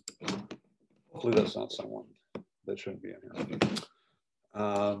 Hopefully that's not someone that shouldn't be in here.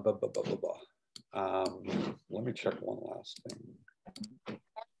 Let me check one last thing.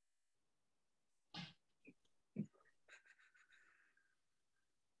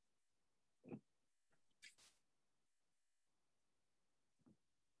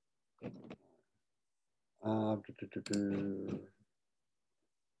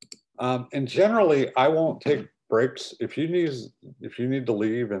 And generally, I won't take breaks. If you need to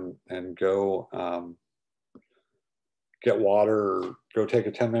leave and go get water or go take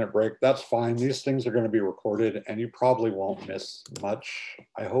a 10-minute break, that's fine. These things are going to be recorded and you probably won't miss much,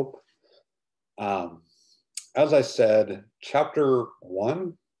 I hope. As I said, chapter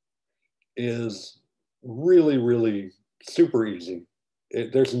 1 is really, really super easy.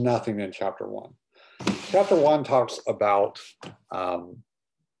 There's nothing in chapter 1. Chapter 1 talks about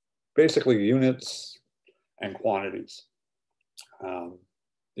basically units and quantities.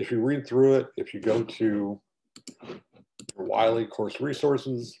 If you read through it, if you go to your Wiley course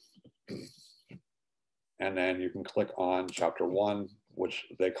resources, and then you can click on chapter 1, which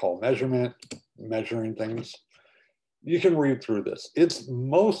they call measuring things. You can read through this. It's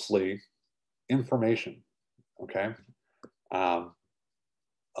mostly information, okay,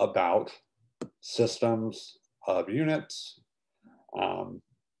 about systems of units,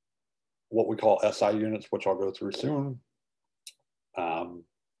 what we call SI units, which I'll go through soon,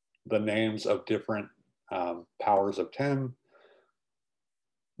 the names of different powers of 10,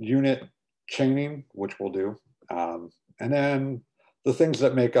 unit chaining, which we'll do, and then the things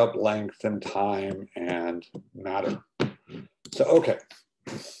that make up length and time and matter. So, okay,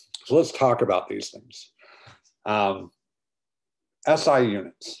 so let's talk about these things. SI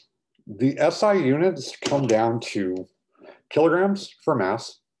units. The SI units come down to kilograms for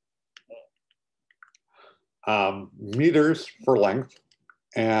mass, meters for length,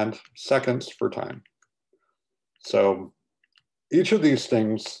 and seconds for time. So each of these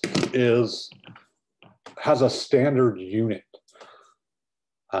things has a standard unit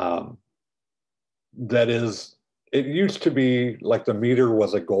that is, it used to be like the meter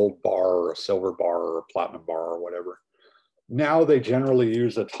was a gold bar or a silver bar or a platinum bar or whatever. Now they generally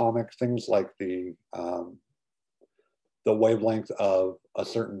use atomic things like the wavelength of a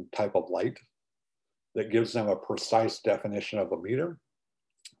certain type of light that gives them a precise definition of a meter,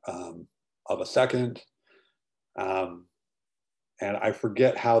 of a second. And I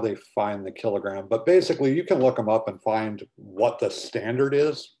forget how they find the kilogram, but basically you can look them up and find what the standard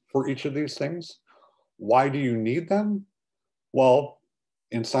is for each of these things. Why do you need them? Well,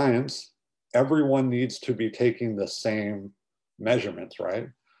 in science, everyone needs to be taking the same measurements, right?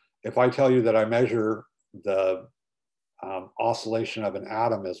 If I tell you that I measure the oscillation of an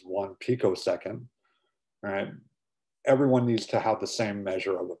atom as 1 picosecond, right? Everyone needs to have the same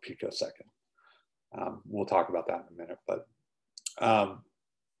measure of a picosecond. We'll talk about that in a minute, but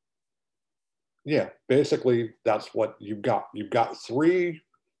yeah, basically that's what you've got. You've got 3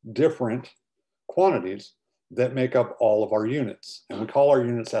 different quantities that make up all of our units. And we call our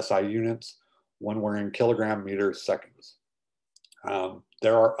units SI units when we're in kilogram, meters, seconds.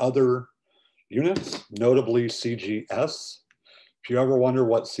 There are other units, notably CGS. If you ever wonder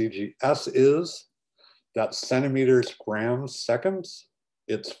what CGS is, that's centimeters, grams, seconds.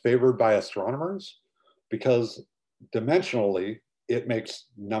 It's favored by astronomers because dimensionally, it makes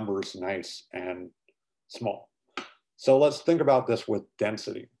numbers nice and small. So let's think about this with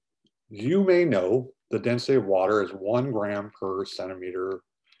density. You may know the density of water is 1 gram per centimeter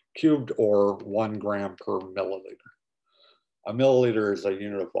cubed or 1 gram per milliliter. A milliliter is a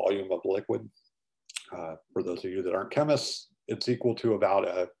unit of volume of liquid. For those of you that aren't chemists, it's equal to about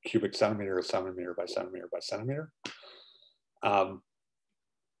a cubic centimeter, a centimeter by centimeter by centimeter.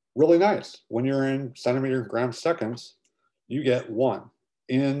 Really nice. When you're in centimeter, grams, seconds, you get 1.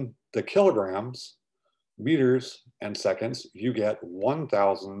 In the kilograms, meters, and seconds, you get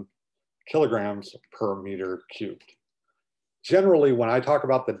 1,000 kilograms per meter cubed. Generally, when I talk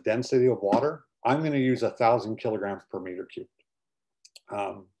about the density of water, I'm going to use 1,000 kilograms per meter cubed.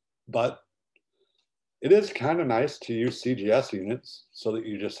 But it is kind of nice to use CGS units so that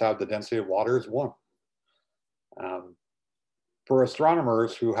you just have the density of water as 1. For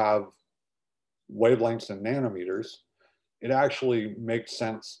astronomers who have wavelengths in nanometers, it actually makes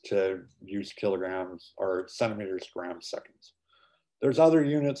sense to use kilograms or centimeters, grams, seconds. There's other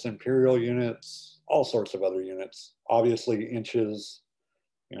units, imperial units, all sorts of other units. Obviously, inches,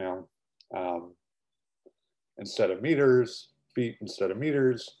 instead of meters, feet instead of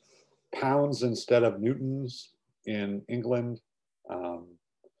meters, pounds instead of newtons in England.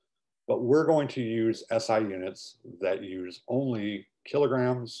 But we're going to use SI units that use only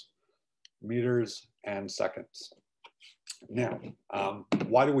kilograms, meters, and seconds. Now,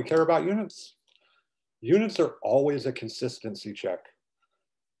 why do we care about units? Units are always a consistency check.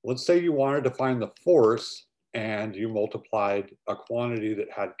 Let's say you wanted to find the force and you multiplied a quantity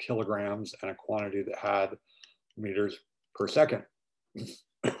that had kilograms and a quantity that had meters per second.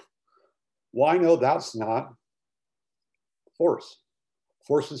 Well, I know that's not force.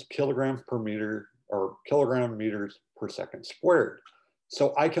 Force is kilograms per meter or kilogram meters per second squared.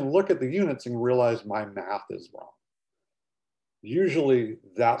 So I can look at the units and realize my math is wrong. Usually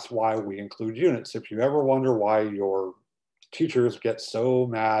that's why we include units. If you ever wonder why your teachers get so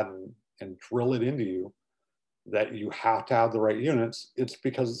mad and drill it into you that you have to have the right units, it's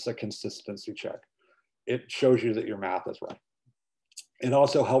because it's a consistency check. It shows you that your math is right. It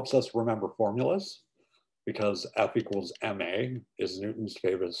also helps us remember formulas because F equals MA is Newton's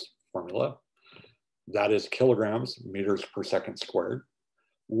famous formula. That is kilograms, meters per second squared.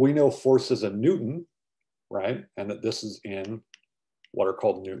 We know force is a Newton, right? And that this is in what are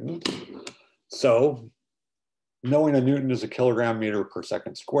called newtons. So knowing a Newton is a kilogram meter per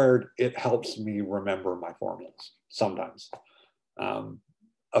second squared, it helps me remember my formulas sometimes.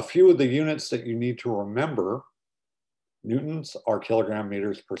 A few of the units that you need to remember, newtons are kilogram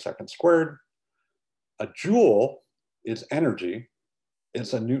meters per second squared. A joule is energy.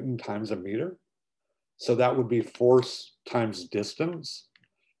 It's a Newton times a meter. So that would be force times distance.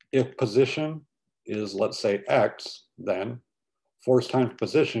 If position is, let's say, X, then force times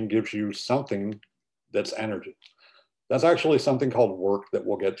position gives you something that's energy. That's actually something called work that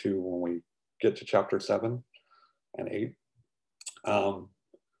we'll get to when we get to chapter 7 and 8.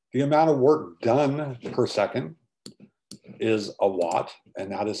 The amount of work done per second is a watt,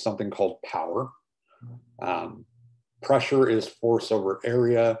 and that is something called power. Pressure is force over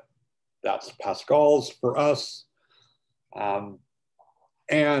area. That's pascals for us.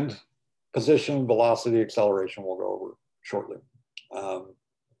 And position, velocity, acceleration we'll go over shortly.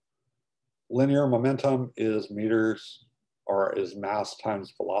 Linear momentum is meters or is mass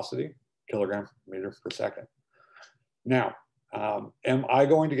times velocity, kilogram meters per second. Now, am I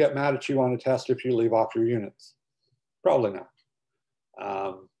going to get mad at you on a test if you leave off your units? Probably not.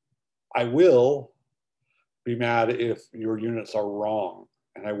 I will be mad if your units are wrong,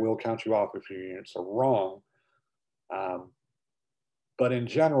 and I will count you off if your units are wrong. But in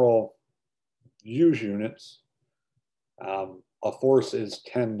general, use units. A force is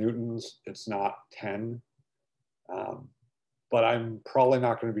 10 newtons. It's not 10. But I'm probably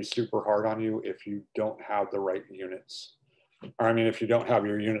not going to be super hard on you if you don't have the right units. Or I mean, if you don't have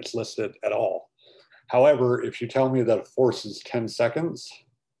your units listed at all. However, if you tell me that a force is 10 seconds,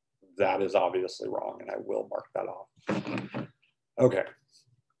 that is obviously wrong, and I will mark that off. Okay,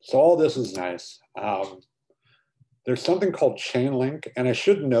 so all this is nice. There's something called chain link, and I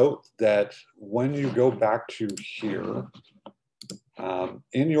should note that when you go back to here,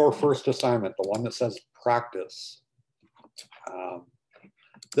 in your first assignment, the one that says practice,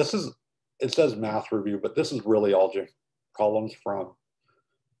 it says math review, but this is really all problems from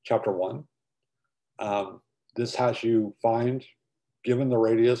chapter 1. This has you find, given the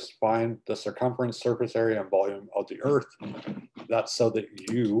radius, find the circumference, surface area, and volume of the Earth. That's so that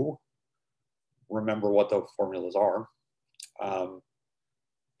you remember what the formulas are.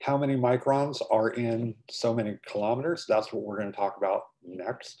 How many microns are in so many kilometers? That's what we're going to talk about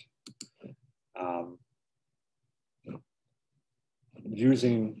next.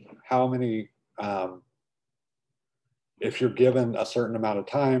 using how many, if you're given a certain amount of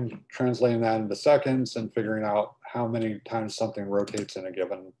time, translating that into seconds and figuring out how many times something rotates in a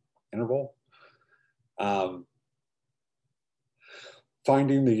given interval.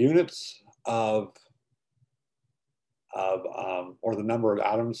 Finding the units of or the number of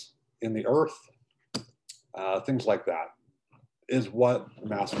atoms in the Earth, things like that is what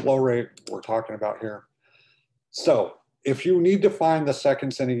mass flow rate we're talking about here. So if you need to find the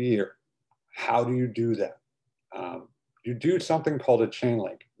seconds in a year, how do you do that? You do something called a chain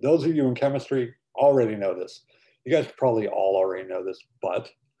link. Those of you in chemistry already know this. You guys probably all already know this, but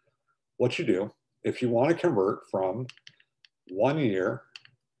what you do, if you want to convert from 1 year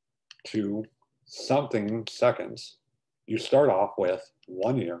to something seconds, you start off with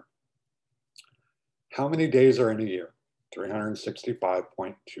 1 year. How many days are in a year?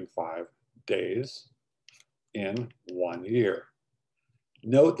 365.25 days in 1 year.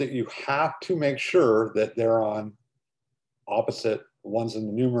 Note that you have to make sure that they're on opposite, one's in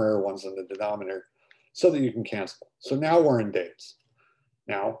the numerator, one's in the denominator, so that you can cancel. So now we're in days.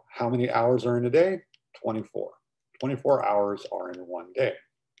 Now, how many hours are in a day? 24. 24 hours are in 1 day.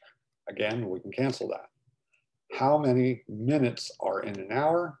 Again, we can cancel that. How many minutes are in an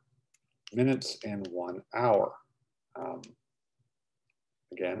hour? Minutes in 1 hour.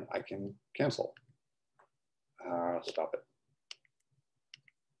 Again, I can cancel. Stop it.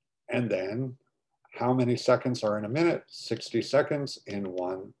 And then how many seconds are in a minute? 60 seconds in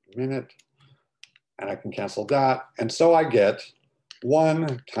 1 minute. And I can cancel that. And so I get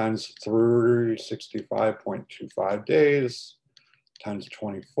 1 times 365.25 days times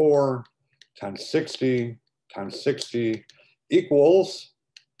 24 times 60 times 60 equals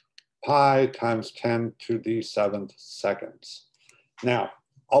pi times 10 to the 7th seconds. Now,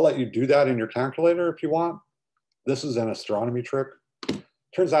 I'll let you do that in your calculator if you want. This is an astronomy trick.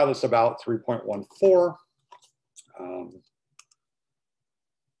 Turns out it's about 3.14.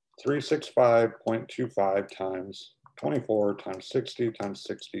 365.25 times 24 times 60 times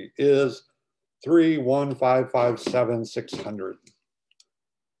 60 is 3,155,7,600.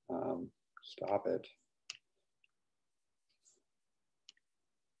 Stop it.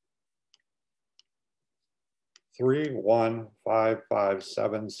 Three,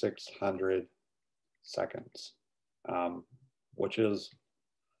 1,557,600 seconds, which is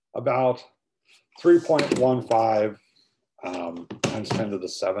about 3.15 times 10 to the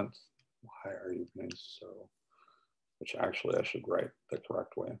 7th. Why are you being so? Which actually I should write the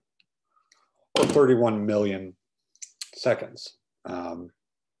correct way. Or 31 million seconds.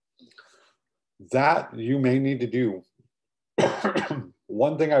 That you may need to do.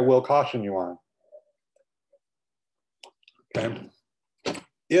 One thing I will caution you on. Okay.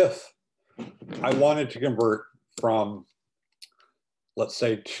 If I wanted to convert from, let's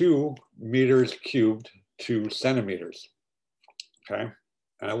say, 2 meters cubed to centimeters, okay?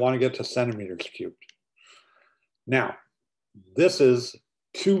 And I want to get to centimeters cubed. Now, this is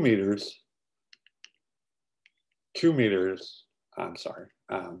 2 meters, I'm sorry.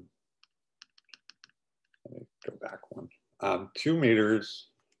 Let me go back one. 2 meters,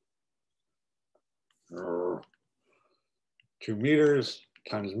 2 meters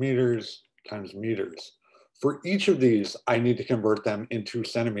times meters times meters. For each of these, I need to convert them into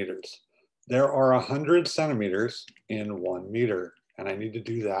centimeters. There are 100 centimeters in 1 meter, and I need to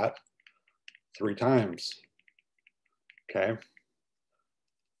do that 3 times. Okay.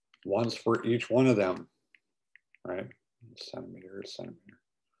 Once for each one of them, right? Centimeter.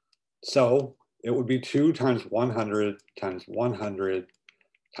 So it would be 2 times 100 times 100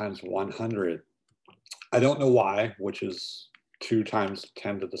 times 100. I don't know why, which is 2 times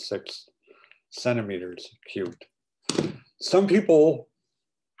 10 to the 6th centimeters cubed. Some people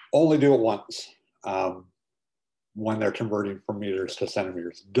only do it once when they're converting from meters to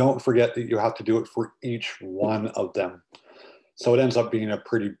centimeters. Don't forget that you have to do it for each one of them. So it ends up being a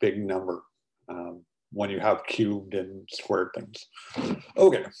pretty big number when you have cubed and squared things.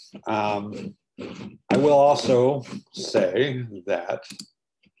 Okay. I will also say that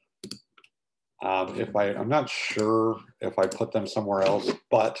I'm not sure if I put them somewhere else,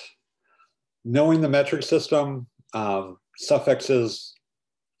 but knowing the metric system, suffixes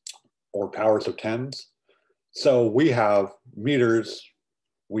or powers of tens. So we have meters,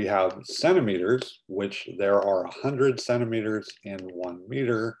 we have centimeters, which there are 100 centimeters in 1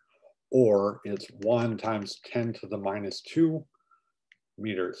 meter, or it's 1 times 10 to the minus 2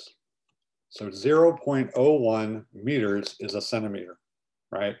 meters. So 0.01 meters is a centimeter,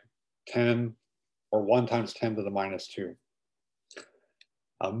 right? 10 or 1 times 10 to the minus 2.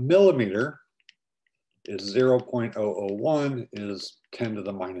 A millimeter is 0.001 is 10 to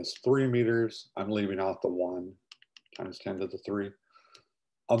the minus 3 meters. I'm leaving out the 1 times 10 to the 3.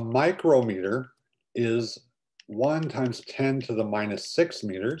 A micrometer is 1 times 10 to the minus 6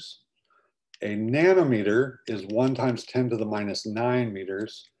 meters. A nanometer is 1 times 10 to the minus 9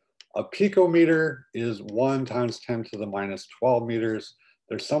 meters. A picometer is 1 times 10 to the minus 12 meters.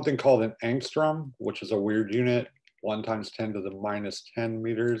 There's something called an angstrom, which is a weird unit, 1 times 10 to the minus 10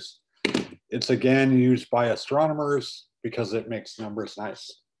 meters. It's again used by astronomers because it makes numbers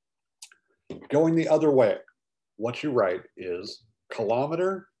nice. Going the other way, what you write is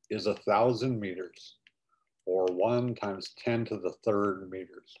kilometer is 1,000 meters, or 1 times 10 to the third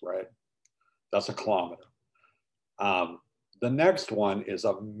meters, right? That's a kilometer. The next one is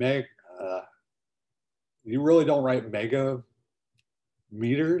a meg. You really don't write mega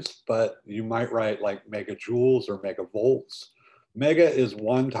meters, but you might write like megajoules or megavolts. Mega is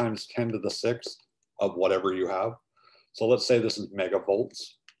 1 times 10 to the 6th of whatever you have. So let's say this is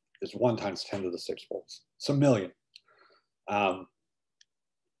megavolts, is 1 times 10 to the 6 volts. It's a million. And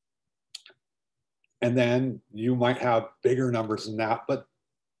then you might have bigger numbers than that, but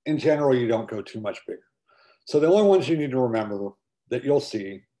in general, you don't go too much bigger. So the only ones you need to remember that you'll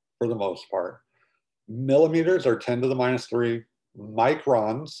see for the most part, millimeters are 10 to the minus 3,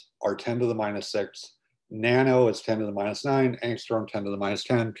 microns are 10 to the minus 6, nano is 10 to the minus 9, angstrom 10 to the minus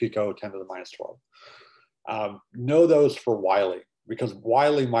 10, pico 10 to the minus 12. Know those for Wiley, because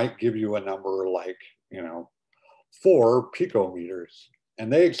Wiley might give you a number like, 4 picometers,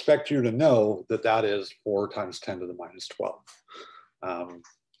 and they expect you to know that that is 4 times 10 to the minus 12.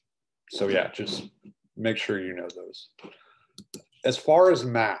 So yeah, just make sure you know those. As far as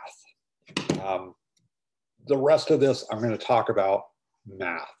math, the rest of this, I'm going to talk about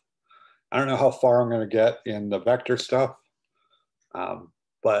math. I don't know how far I'm going to get in the vector stuff,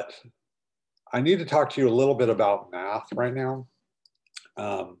 but I need to talk to you a little bit about math right now.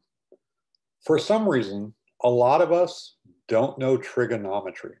 For some reason, a lot of us don't know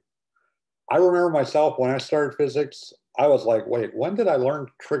trigonometry. I remember myself when I started physics, I was like, wait, when did I learn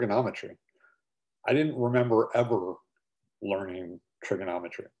trigonometry? I didn't remember ever learning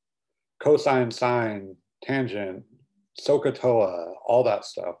trigonometry. Cosine, sine, tangent, SOHCAHTOA, all that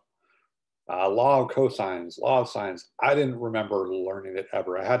stuff. Law of cosines, law of sines. I didn't remember learning it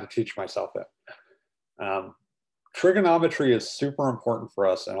ever. I had to teach myself it. Trigonometry is super important for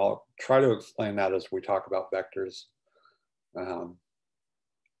us, and I'll try to explain that as we talk about vectors.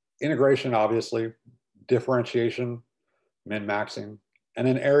 Integration, obviously, differentiation, min-maxing, and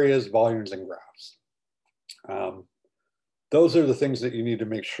then areas, volumes, and graphs. Those are the things that you need to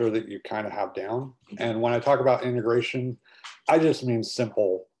make sure that you kind of have down. And when I talk about integration, I just mean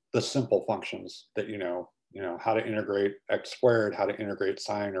the simple functions that you know, how to integrate x squared, how to integrate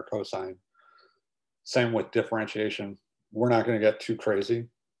sine or cosine. Same with differentiation. We're not going to get too crazy.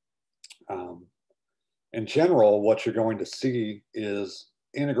 In general, what you're going to see is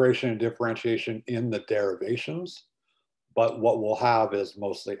integration and differentiation in the derivations, but what we'll have is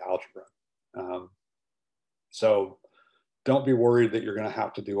mostly algebra. So don't be worried that you're going to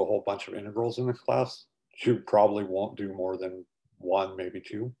have to do a whole bunch of integrals in the class. You probably won't do more than 1, maybe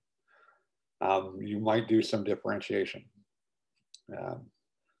 2. You might do some differentiation.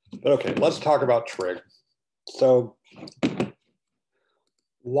 But okay, let's talk about trig. So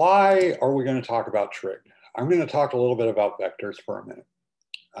why are we going to talk about trig? I'm going to talk a little bit about vectors for a minute.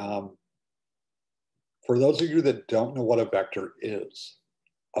 For those of you that don't know what a vector is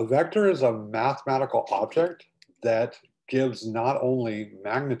a mathematical object that gives not only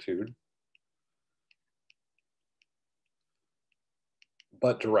magnitude,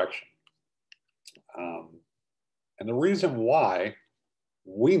 but direction. And the reason why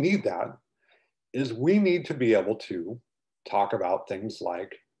we need that is we need to be able to talk about things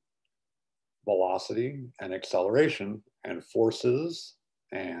like velocity and acceleration and forces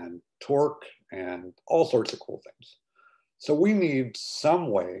and torque and all sorts of cool things. So we need some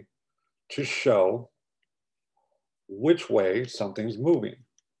way to show which way something's moving,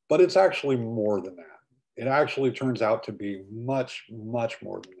 but it's actually more than that. It actually turns out to be much, much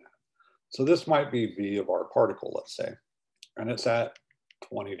more than that. So this might be V of our particle, let's say, and it's at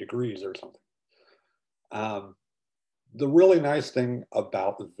 20 degrees or something. The really nice thing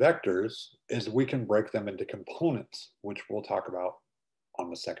about vectors is we can break them into components, which we'll talk about on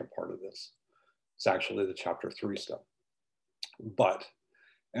the second part of this. It's actually the chapter 3 stuff. But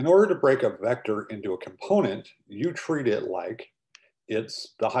in order to break a vector into a component, you treat it like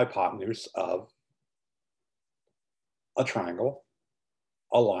it's the hypotenuse of a triangle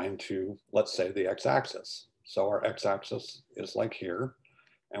aligned to, let's say, the x-axis. So our x-axis is like here,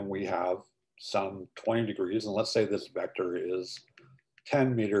 and we have some 20 degrees, and let's say this vector is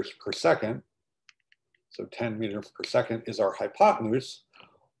 10 meters per second. So 10 meters per second is our hypotenuse.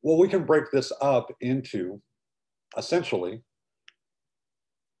 Well, we can break this up into essentially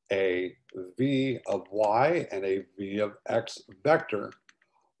a v of y and a v of x vector,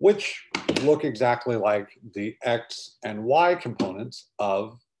 which look exactly like the x and y components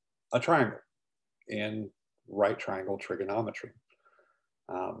of a triangle in right triangle trigonometry.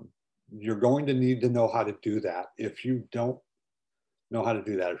 You're going to need to know how to do that. If you don't know how to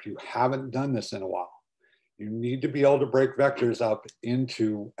do that, if you haven't done this in a while, you need to be able to break vectors up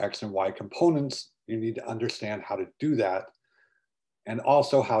into x and y components. You need to understand how to do that, and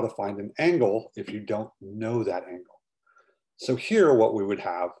also how to find an angle if you don't know that angle. So here what we would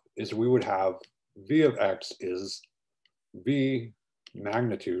have is we would have v of x is v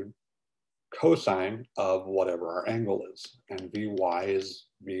magnitude cosine of whatever our angle is, and vy is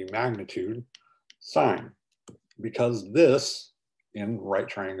v magnitude sine, because this in right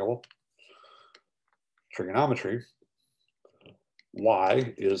triangle trigonometry,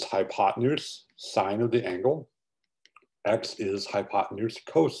 y is hypotenuse sine of the angle, x is hypotenuse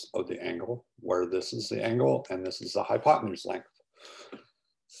cos of the angle, where this is the angle and this is the hypotenuse length.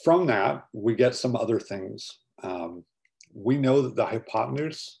 From that, we get some other things. We know that the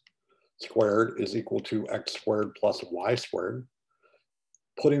hypotenuse squared is equal to x squared plus y squared.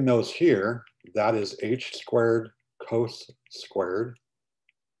 Putting those here, that is h squared cos squared.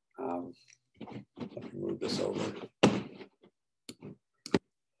 Let me move this over.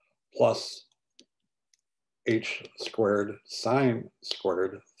 Plus h squared sine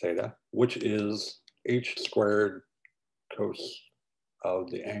squared theta, which is h squared cos of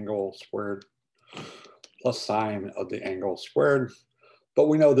the angle squared plus sine of the angle squared. But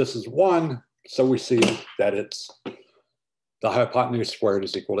we know this is 1, so we see that it's the hypotenuse squared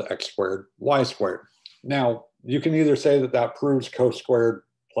is equal to x squared y squared. Now, you can either say that that proves cos squared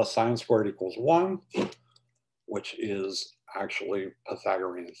plus sine squared equals 1, which is actually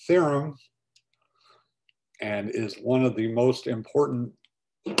Pythagorean theorem and is one of the most important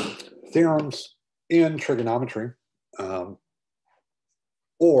theorems in trigonometry.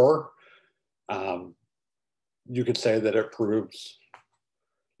 Or you could say that it proves,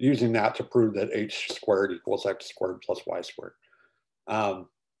 using that to prove that h squared equals x squared plus y squared.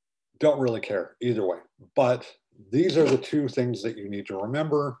 Don't really care either way, but these are the two things that you need to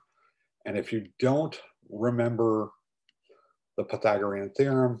remember. And if you don't remember the Pythagorean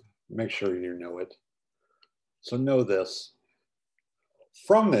theorem, make sure you know it. So know this.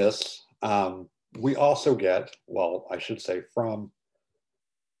 From this, we also get, well, I should say from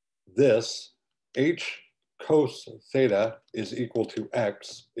this, h cos theta is equal to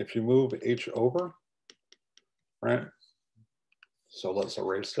x if you move h over, right? So let's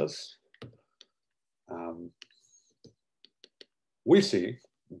erase this. We see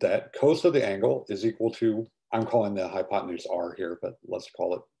that cos of the angle is equal to, I'm calling the hypotenuse r here, but let's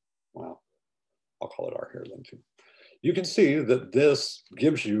call it, well, I'll call it r here then too. You can see that this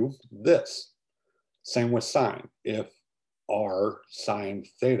gives you this. Same with sine. If r sine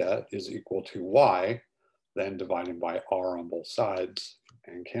theta is equal to y, then dividing by r on both sides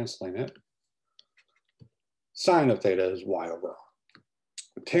and canceling it, sine of theta is y over r.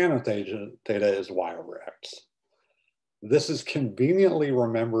 Tan of theta is y over x. This is conveniently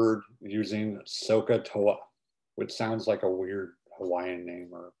remembered using SOHCAHTOA, which sounds like a weird Hawaiian name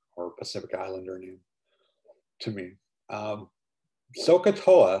or Pacific Islander name to me.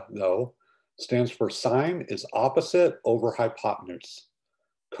 SOHCAHTOA, though, stands for sine is opposite over hypotenuse.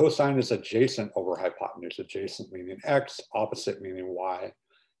 Cosine is adjacent over hypotenuse, adjacent meaning x, opposite meaning y.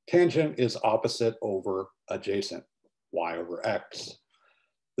 Tangent is opposite over adjacent, y over x.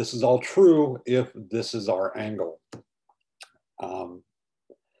 This is all true if this is our angle.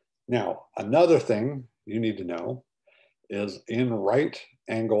 Now, another thing you need to know is in right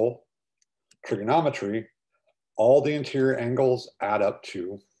angle trigonometry, all the interior angles add up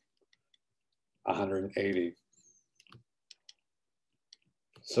to 180.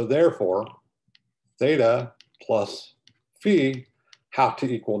 So therefore, theta plus phi have to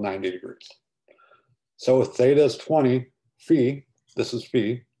equal 90 degrees. So if theta is 20, phi, this is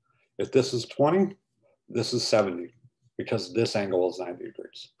phi. If this is 20, this is 70, because this angle is 90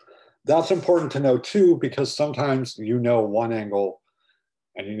 degrees. That's important to know too, because sometimes you know one angle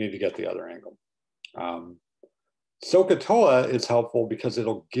and you need to get the other angle. SOHCAHTOA is helpful because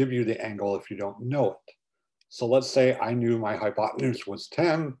it'll give you the angle if you don't know it. So let's say I knew my hypotenuse was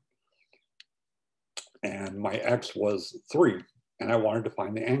 10 and my x was 3, and I wanted to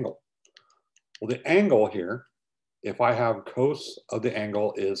find the angle. Well, the angle here if I have cos of the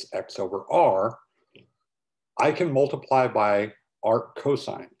angle is x over r, I can multiply by arc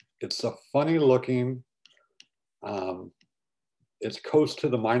cosine. It's a funny looking, it's cos to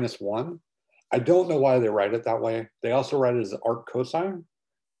the -1. I don't know why they write it that way. They also write it as arc cosine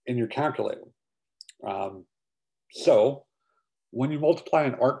in your calculator. So when you multiply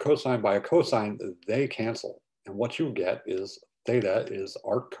an arc cosine by a cosine, they cancel. And what you get is theta is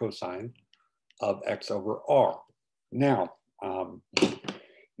arc cosine of x over r. Now,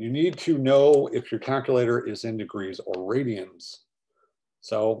 you need to know if your calculator is in degrees or radians.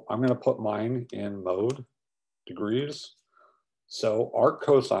 So I'm going to put mine in mode degrees. So arc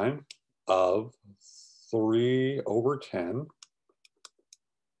cosine of 3/10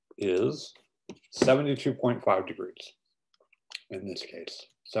 is 72.5 degrees. In this case,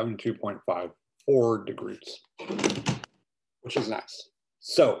 72.54 degrees, which is nice.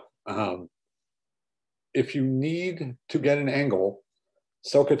 So if you need to get an angle,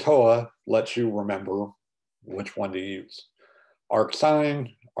 SOHCAHTOA lets you remember which one to use.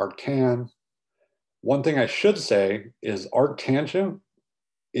 Arcsine, arctan. One thing I should say is arctangent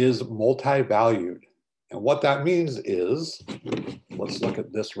is multi-valued. And what that means is, let's look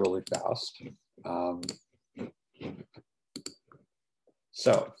at this really fast.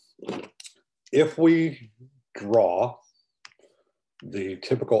 So if we draw the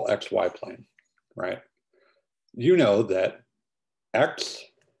typical XY plane, right? You know that X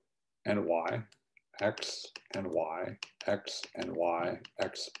and Y, X and Y, X and Y,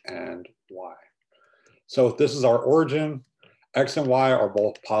 X and Y. So if this is our origin, X and Y are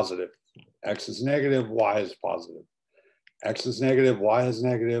both positive. X is negative, Y is positive. X is negative, Y is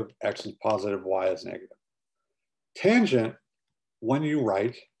negative, X is positive, Y is negative. Tangent, when you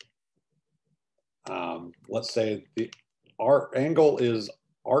write, let's say our angle is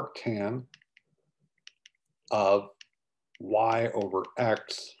arctan of y over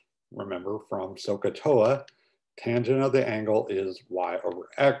x. Remember from SOHCAHTOA, tangent of the angle is y over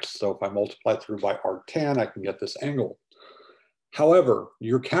x. So if I multiply through by arctan, I can get this angle. However,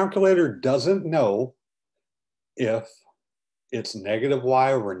 your calculator doesn't know if it's negative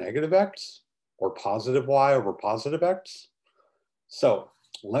y over negative x or positive y over positive x. So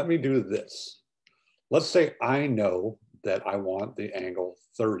let me do this. Let's say I know that I want the angle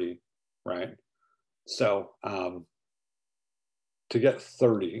 30, right? So to get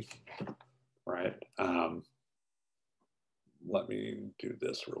 30, right? Let me do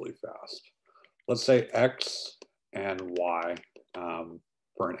this really fast. Let's say x and y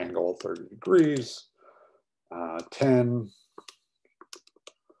for an angle of 30 degrees, 10,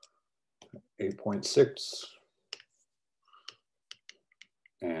 8.6,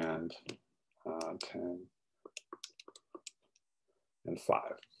 and 10 and 5.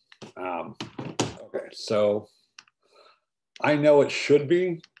 Okay, so I know it should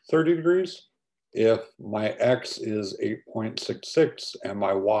be 30 degrees if my x is 8.66 and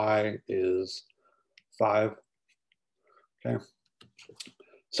my y is 5. Okay,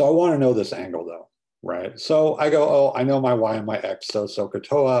 so I want to know this angle though, right? So I go, oh, I know my y and my x, so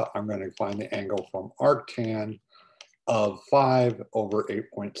SOHCAHTOA, I'm going to find the angle from arctan of 5 over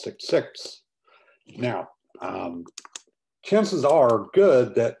 8.66. Now, chances are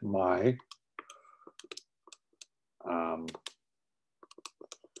good that my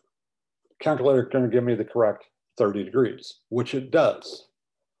calculator is going to give me the correct 30 degrees, which it does.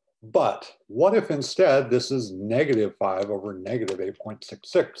 But what if instead this is negative 5 over negative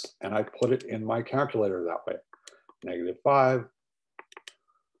 8.66, and I put it in my calculator that way? Negative 5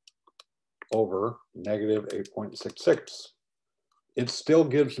 over negative 8.66. It still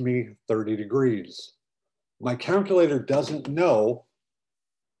gives me 30 degrees. My calculator doesn't know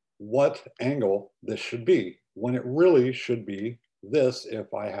what angle this should be, when it really should be this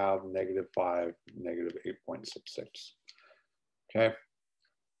if I have negative 5, negative 8.66. Okay.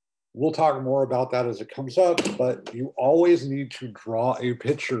 We'll talk more about that as it comes up, but you always need to draw a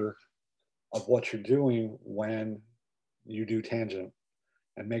picture of what you're doing when you do tangent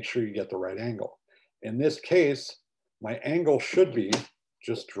and make sure you get the right angle. In this case, my angle should be,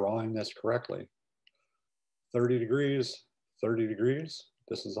 just drawing this correctly, 30 degrees, 30 degrees.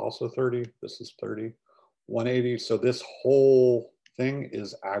 This is also 30, this is 30, 180. So this whole thing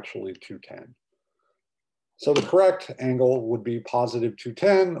is actually 210. So the correct angle would be positive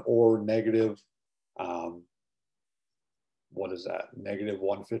 210 or negative, what is that? Negative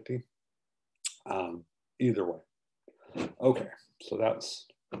 150. Either way. Okay, so that's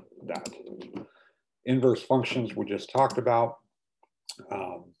that. Inverse functions we just talked about.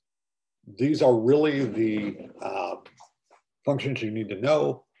 These are really the functions you need to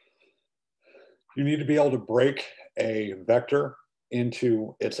know. You need to be able to break a vector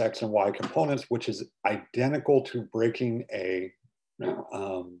into its x and y components, which is identical to breaking a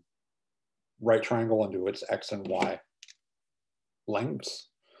right triangle into its x and y lengths.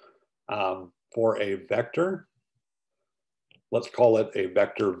 For a vector, let's call it a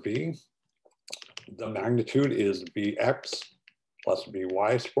vector v. The magnitude is vx plus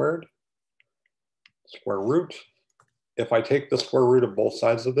vy squared, square root. If I take the square root of both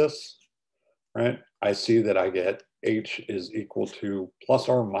sides of this, right, I see that I get h is equal to plus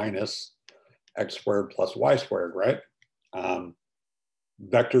or minus x squared plus y squared, right?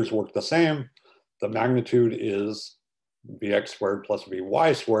 Vectors work the same. The magnitude is vx squared plus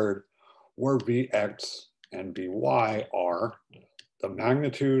vy squared, where vx and vy are the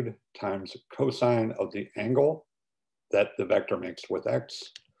magnitude times cosine of the angle that the vector makes with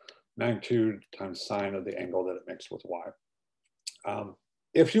x, magnitude times sine of the angle that it makes with y.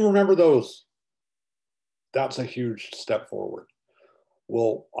 If you remember those, that's a huge step forward.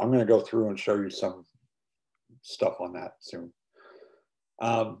 Well, I'm going to go through and show you some stuff on that soon.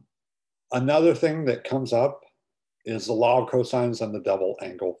 Another thing that comes up is the law of cosines and the double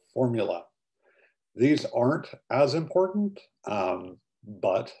angle formula. These aren't as important,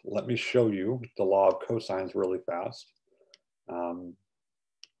 but let me show you the law of cosines really fast.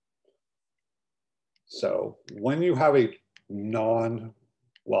 So when you have a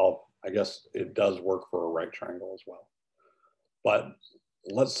well, I guess it does work for a right triangle as well. But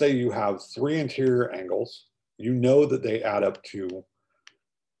let's say you have 3 interior angles. You know that they add up to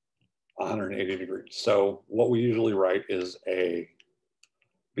 180 degrees. So what we usually write is A,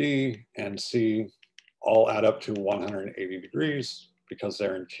 B, and C all add up to 180 degrees because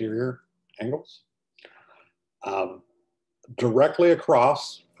they're interior angles. Directly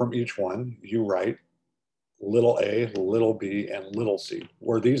across from each one, you write little a, little b, and little c,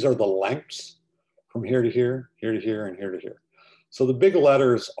 where these are the lengths from here to here, here to here, and here to here. So the big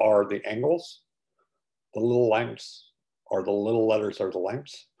letters are the angles, the little lengths are the little letters are the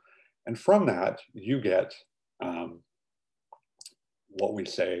lengths. And from that, you get what we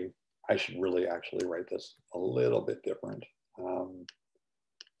say. I should really actually write this a little bit different. I'm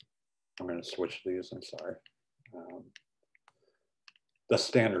going to switch these, I'm sorry. The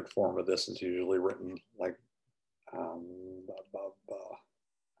standard form of this is usually written like, I'm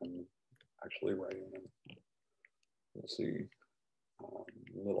actually writing them. Let's see,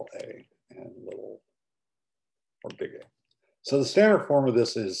 little a and little, or big A. So the standard form of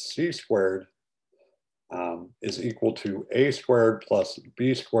this is c squared is equal to a squared plus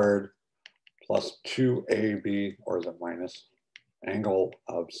b squared plus 2ab, or is it minus, angle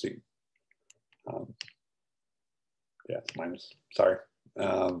of c. Yeah, it's minus, sorry.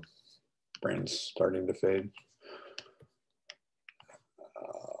 Brain's starting to fade.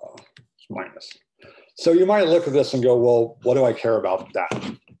 It's minus. So you might look at this and go, well, what do I care about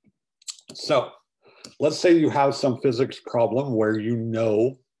that? So let's say you have some physics problem where you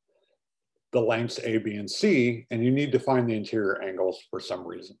know the lengths A, B, and C, and you need to find the interior angles for some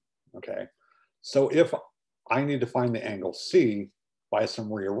reason, okay? So if I need to find the angle C, by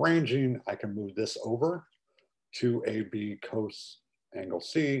some rearranging, I can move this over to AB cos angle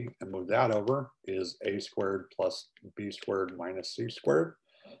C, and move that over is A squared plus B squared minus C squared.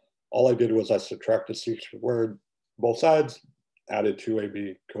 All I did was I subtracted C squared both sides, added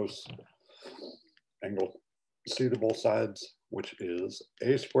 2AB cos angle C to both sides, which is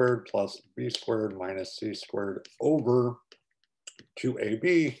A squared plus B squared minus C squared over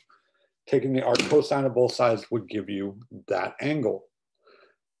 2AB. Taking the arc cosine of both sides would give you that angle.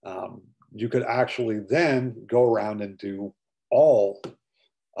 You could actually then go around and do all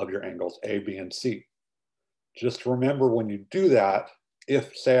of your angles, A, B, and C. Just remember when you do that,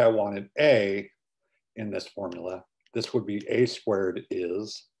 if say I wanted A in this formula, this would be A squared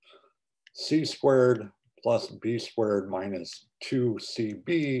is C squared plus B squared minus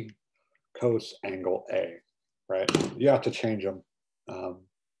 2CB cos angle A, right? You have to change them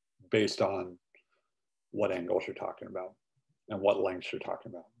based on what angles you're talking about and what lengths you're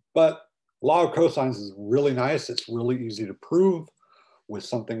talking about. But law of cosines is really nice. It's really easy to prove with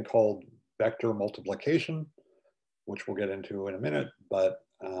something called vector multiplication, which we'll get into in a minute. But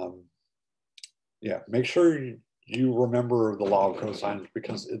yeah, make sure you remember the law of cosines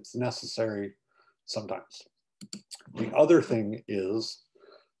because it's necessary sometimes. The other thing is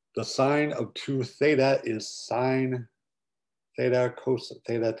the sine of 2 theta is sine theta cos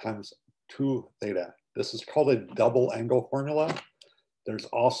theta times 2 theta. This is called a double angle formula. There's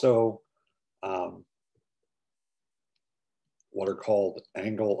also what are called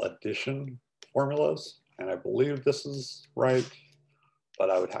angle addition formulas. And I believe this is right, but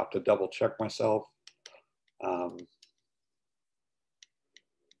I would have to double check myself. I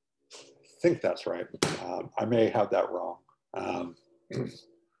think that's right. I may have that wrong.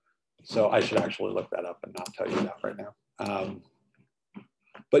 So I should actually look that up and not tell you that right now.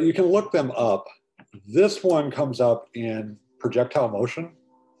 But you can look them up. This one comes up in projectile motion,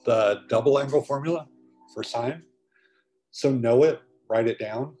 the double angle formula for sine. So know it, write it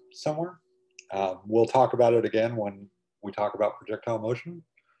down somewhere. We'll talk about it again when we talk about projectile motion.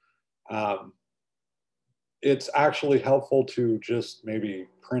 It's actually helpful to just maybe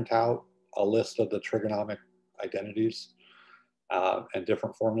print out a list of the trigonomic identities and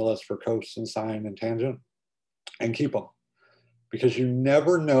different formulas for cosine, sine, and tangent, and keep them, because you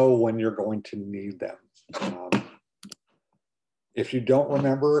never know when you're going to need them. If you don't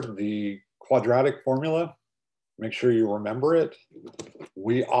remember the quadratic formula, make sure you remember it.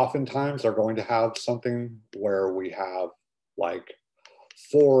 We oftentimes are going to have something where we have like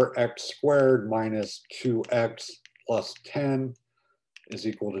 4x squared minus 2x plus 10 is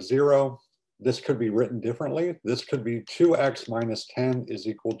equal to 0. This could be written differently. This could be 2x minus 10 is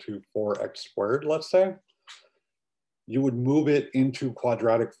equal to 4x squared, let's say. You would move it into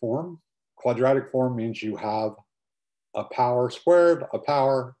quadratic form. Quadratic form means you have a power squared, a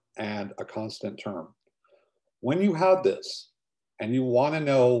power, and a constant term. When you have this and you want to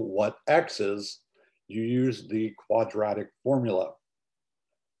know what x is, you use the quadratic formula.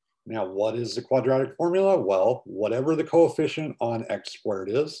 Now, what is the quadratic formula? Well, whatever the coefficient on x squared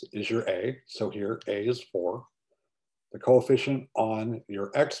is your a. So here, a is 4. The coefficient on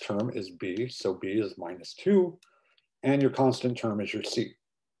your x term is b. So b is minus 2. And your constant term is your c.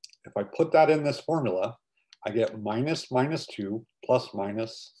 If I put that in this formula, I get minus 2 plus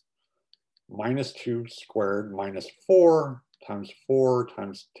minus 2 squared minus 4 times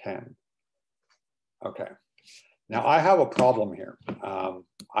 10. Okay. Now I have a problem here.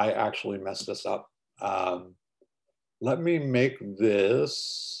 I actually messed this up. Let me make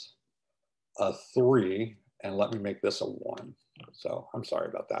this a 3 and let me make this a 1. So I'm sorry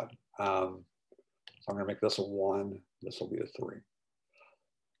about that. So I'm gonna make this a 1, this will be a 3.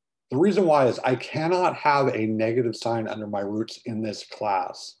 The reason why is I cannot have a negative sign under my roots in this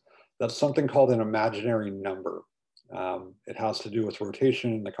class. That's something called an imaginary number. It has to do with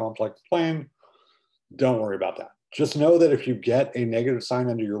rotation in the complex plane. Don't worry about that. Just know that if you get a negative sign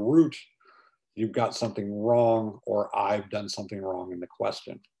under your root, you've got something wrong, or I've done something wrong in the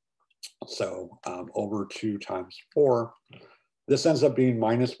question. So over 2 times 4, this ends up being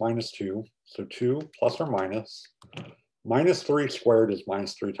minus 2. So 2 plus or minus. Minus 3 squared is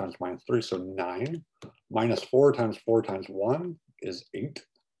minus 3 times minus 3, so 9. Minus 4 times 1 is 8,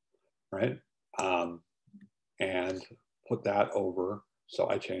 right? And put that over, so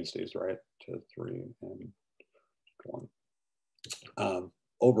I changed these, right, to 3 and 1,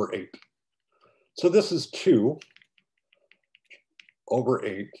 over 8. So this is 2 over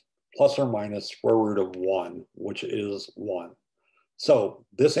 8 plus or minus square root of 1, which is 1. So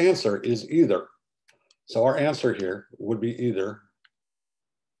this answer is either, so our answer here would be either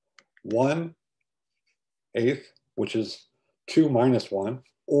 1/8, which is 2 minus 1,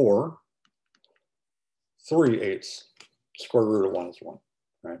 or 3/8. Square root of 1 is 1,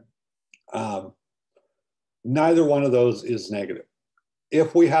 right? Neither one of those is negative.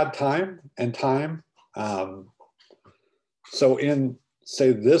 If we had time and time, so in,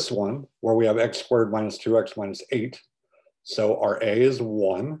 say, this one, where we have x squared minus 2x minus 8, so our a is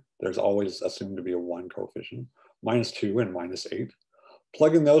 1. There's always assumed to be a 1 coefficient. Minus 2 and minus 8.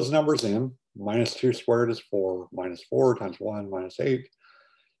 Plugging those numbers in, minus 2 squared is 4, minus 4 times 1 minus 8.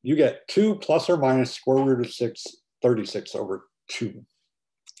 You get 2 plus or minus square root of 6, 36 over 2.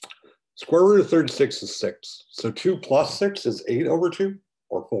 Square root of 36 is 6. So 2 plus 6 is 8 over 2,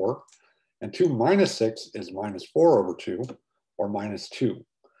 or 4. And 2 minus 6 is minus 4 over 2, or minus 2.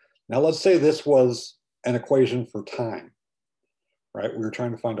 Now let's say this was an equation for time, right? We were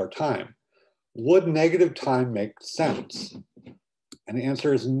trying to find our time. Would negative time make sense? And the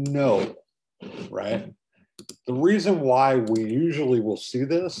answer is no, right? The reason why we usually will see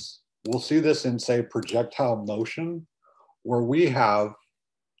this, we'll see this in, say, projectile motion, where we have,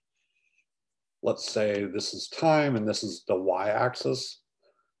 let's say this is time and this is the y-axis,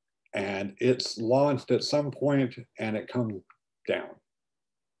 and it's launched at some point and it comes down.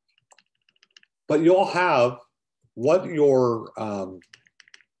 But you'll have what your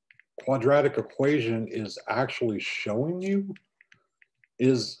quadratic equation is actually showing you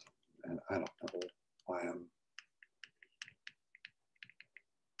is, and I don't know why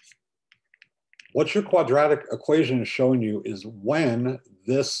what your quadratic equation is showing you is when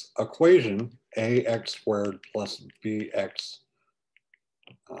this equation, ax squared plus bx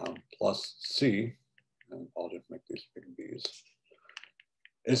plus c, and I'll just make these big B's,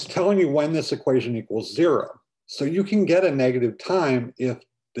 is telling you when this equation equals 0. So you can get a negative time if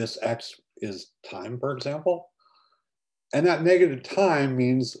this x is time, for example. And that negative time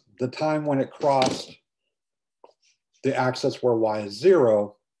means the time when it crossed the axis where y is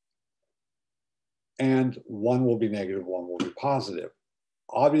 0, and 1 will be negative, 1 will be positive.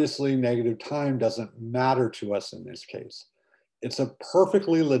 Obviously, negative time doesn't matter to us in this case. It's a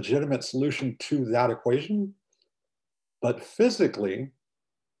perfectly legitimate solution to that equation, but physically,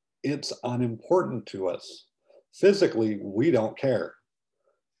 it's unimportant to us. Physically, we don't care.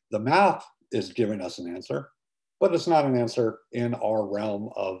 The math is giving us an answer, but it's not an answer in our realm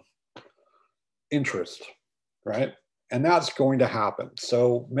of interest, right? And that's going to happen.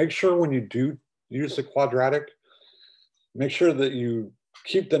 So make sure when you do use the quadratic, make sure that you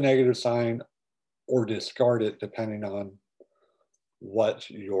keep the negative sign or discard it depending on what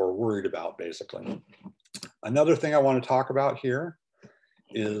you're worried about, basically. Another thing I want to talk about here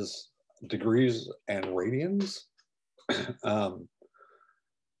is degrees and radians.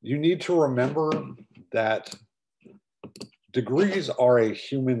 You need to remember that degrees are a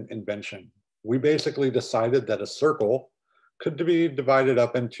human invention. We basically decided that a circle could be divided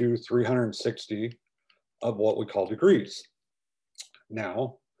up into 360 of what we call degrees.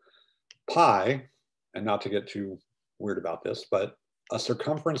 Now, pi, and not to get too weird about this, but a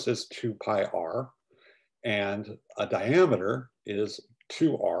circumference is 2 pi r, and a diameter is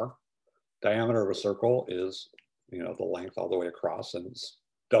 2r. Diameter of a circle is, the length all the way across, and it's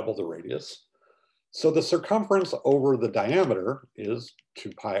double the radius. So the circumference over the diameter is 2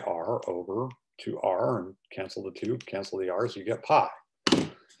 pi r over 2r, and cancel the 2, cancel the r's, you get pi.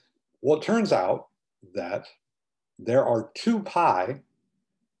 Well, it turns out that there are 2 pi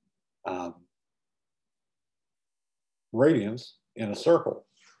radians in a circle,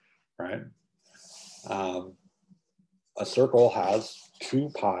 right? A circle has 2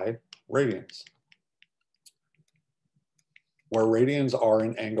 pi radians, where radians are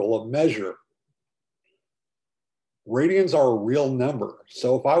an angle of measure. Radians are a real number.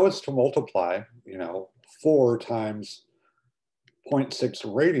 So if I was to multiply, 4 times 0.6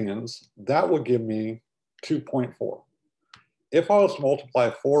 radians, that would give me 2.4. If I was to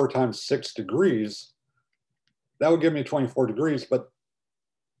multiply 4 times 6 degrees, that would give me 24 degrees, but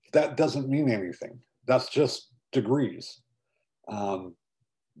that doesn't mean anything. That's just degrees.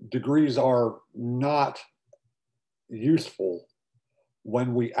 Degrees are not useful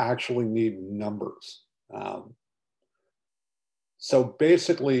when we actually need numbers. So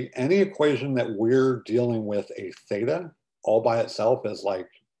basically, any equation that we're dealing with a theta all by itself as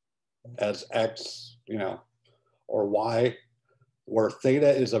x, or y, where theta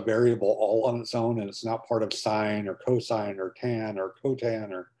is a variable all on its own and it's not part of sine or cosine or tan or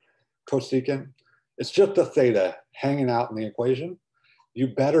cotan or cosecant. It's just a theta hanging out in the equation. You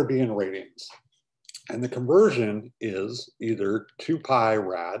better be in radians. And the conversion is either 2 pi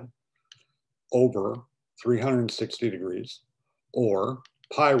rad over 360 degrees or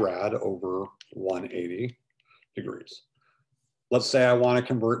pi rad over 180 degrees. Let's say I want to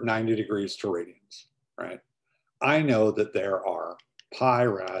convert 90 degrees to radians, right? I know that there are pi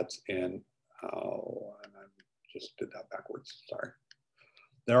rads in, and I just did that backwards, sorry.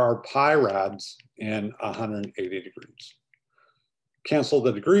 There are pi rads in 180 degrees. Cancel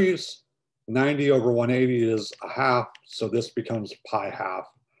the degrees, 90 over 180 is a half, so this becomes pi half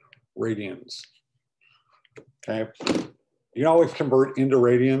radians, okay? You can always convert into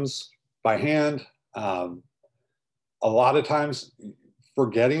radians by hand. A lot of times,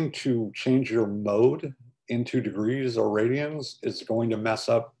 forgetting to change your mode into degrees or radians is going to mess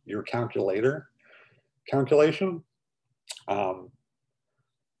up your calculator calculation.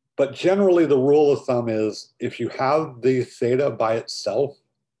 But generally, the rule of thumb is if you have the theta by itself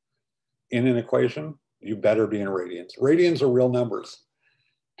in an equation, you better be in radians. Radians are real numbers.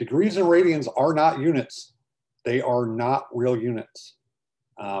 Degrees and radians are not units. They are not real units.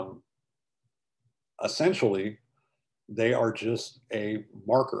 Essentially, they are just a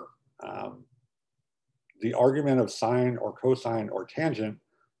marker. The argument of sine or cosine or tangent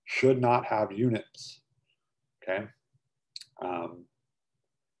should not have units, okay?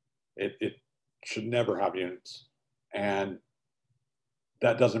 It should never have units. And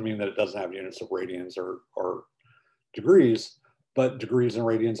that doesn't mean that it doesn't have units of radians or degrees, but degrees and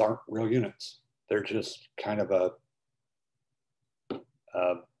radians aren't real units. They're just kind of a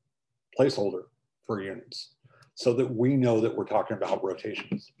placeholder for units so that we know that we're talking about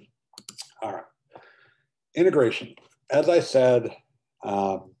rotations. All right, integration. As I said,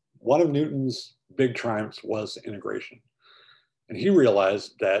 one of Newton's big triumphs was integration. And he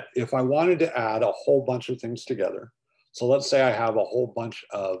realized that if I wanted to add a whole bunch of things together, so let's say I have a whole bunch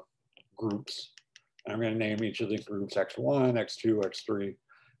of groups, and I'm going to name each of the groups X1, X2, X3,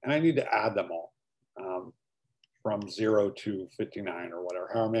 and I need to add them all from 0 to 59 or whatever,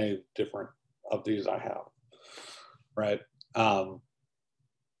 how many different of these I have, right?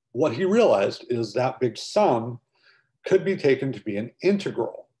 What he realized is that big sum could be taken to be an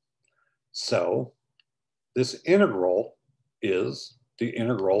integral. So this integral is the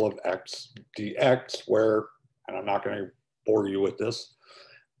integral of x dx, where, and I'm not going to bore you with this,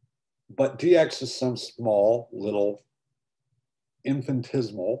 but dx is some small little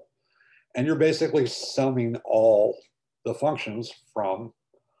infinitesimal, and you're basically summing all the functions from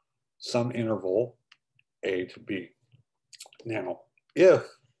some interval a to b. Now, if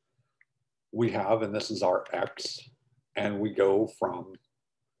we have, and this is our x, and we go from,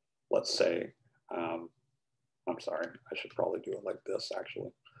 let's say, I'm sorry, I should probably do it like this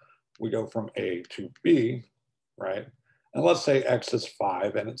actually. We go from A to B, right? And let's say x is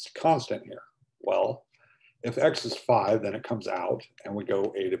 5 and it's constant here. Well, if x is 5, then it comes out and we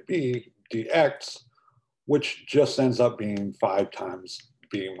go A to B dx, which just ends up being 5 times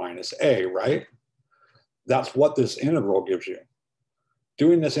b minus a, right? That's what this integral gives you.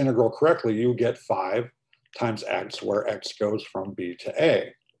 Doing this integral correctly, you get 5 times x, where x goes from b to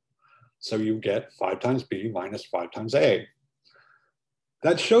a. So you get 5 times b minus 5 times a.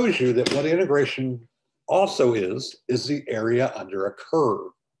 That shows you that what integration also is the area under a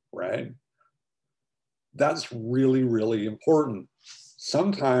curve, right? That's really, really important.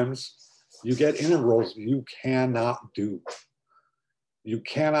 Sometimes you get integrals you cannot do. You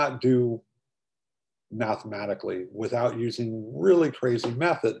cannot do mathematically without using really crazy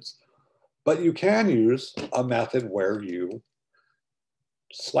methods, but you can use a method where you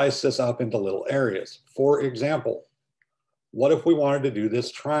slice this up into little areas. For example, what if we wanted to do this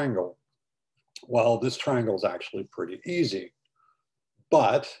triangle? Well, this triangle is actually pretty easy,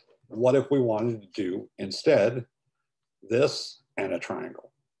 but what if we wanted to do instead this and a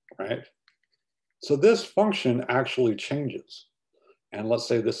triangle, right? So this function actually changes. And let's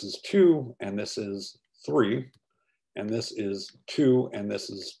say this is 2 and this is 3, and this is 2 and this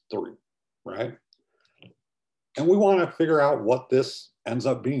is 3, right? And we want to figure out what this ends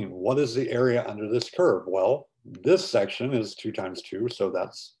up being. What is the area under this curve? Well, this section is 2 times 2, so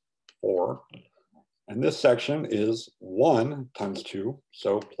that's 4. And this section is 1 times 2,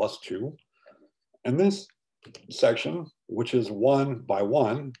 so plus 2. And this section, which is 1 by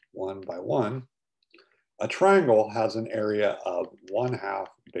 1, 1 by 1, a triangle has an area of 1/2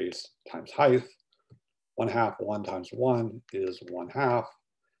 base times height. 1/2, 1 times 1 is 1/2.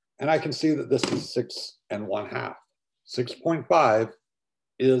 And I can see that this is 6 1/2. 6.5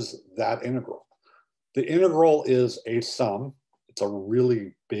 is that integral. The integral is a sum. It's a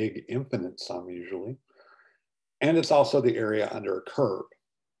really big infinite sum usually. And it's also the area under a curve.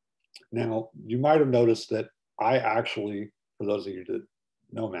 Now, you might have noticed that I actually, for those of you that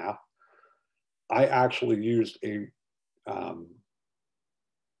know math, I actually used a, oh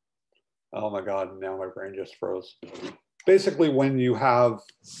my God, now my brain just froze. Basically, when you have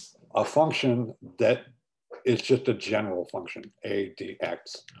a function that is just a general function, a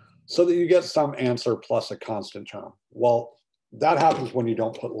dx, so that you get some answer plus a constant term. Well, that happens when you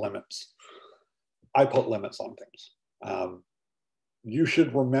don't put limits. I put limits on things. You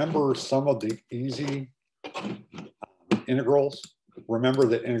should remember some of the easy integrals. Remember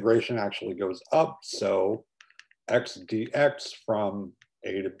that integration actually goes up. So x dx from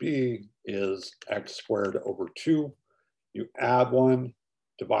a to b is x squared over 2. You add 1,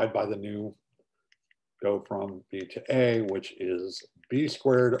 divide by the new, go from b to a, which is b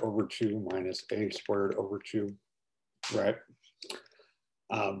squared over 2 minus a squared over 2, right?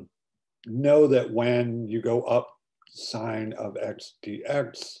 Know that when you go up sine of x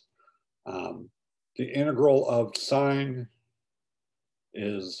dx, the integral of sine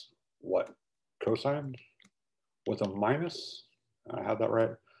is what? Cosine with a minus? I have that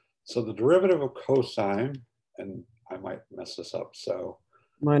right? So the derivative of cosine, and I might mess this up, so.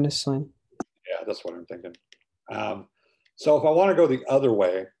 Minus sine. Yeah, that's what I'm thinking. So if I want to go the other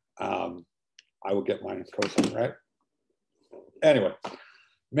way, I would get minus cosine, right? Anyway,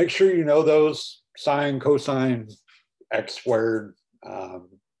 make sure you know those: sine, cosine, x squared,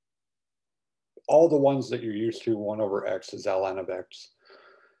 all the ones that you're used to. 1 over x is ln of x.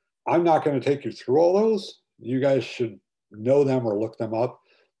 I'm not going to take you through all those. You guys should know them or look them up.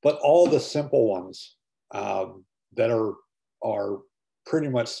 But all the simple ones that are pretty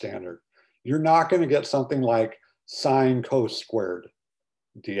much standard. You're not going to get something like sine cos squared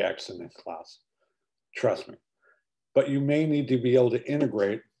dx in this class. Trust me. but you may need to be able to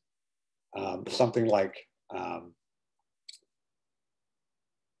integrate something like,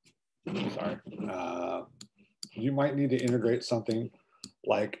 you might need to integrate something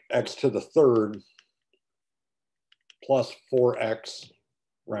like x to the third plus 4x,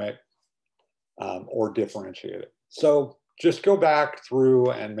 right? Or differentiate it. So just go back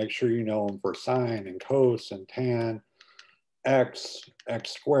through and make sure you know them for sine and cos and tan, x,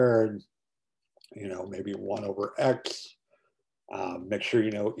 x squared, you know, maybe 1 over x. Make sure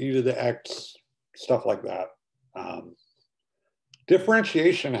you know e to the x, stuff like that.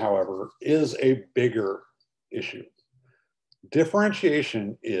 Differentiation, however, is a bigger issue.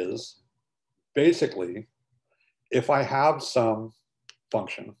 Differentiation is basically, if I have some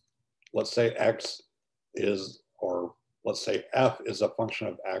function, let's say x is, or let's say f is a function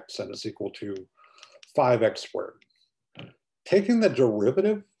of x and it's equal to 5x squared. Taking the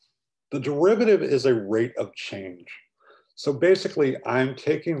derivative is a rate of change. So basically, I'm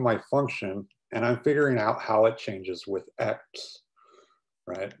taking my function and I'm figuring out how it changes with x,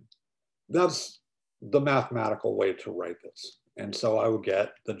 right? That's the mathematical way to write this. And so I would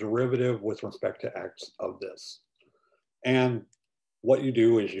get the derivative with respect to x of this. And what you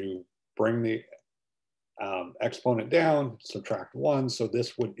do is you bring the exponent down, subtract 1. So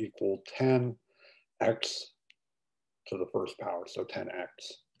this would equal 10x to the first power, so 10x,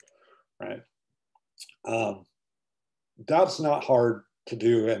 right? That's not hard to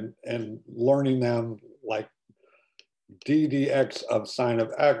do, and learning them, like d dx of sine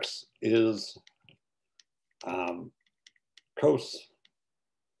of x is cos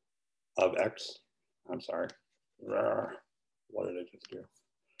of x. I'm sorry. What did I just do?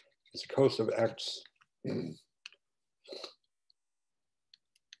 It's cos of x.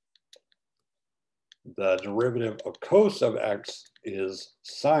 The derivative of cos of x is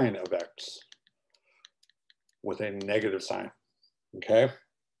sine of x with a negative sign, okay?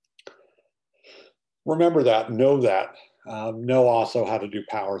 Remember that, know that. Know also how to do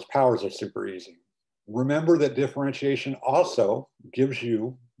powers. Powers are super easy. Remember that differentiation also gives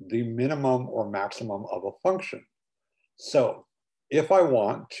you the minimum or maximum of a function. So if I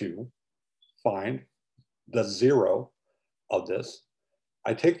want to find the zero of this,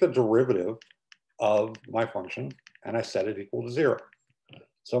 I take the derivative of my function and I set it equal to 0.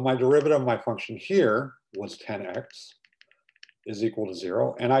 So my derivative of my function here was 10x is equal to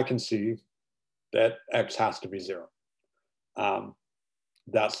 0, and I can see that x has to be 0.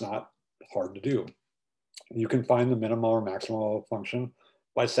 That's not hard to do. You can find the minimum or maximum of a function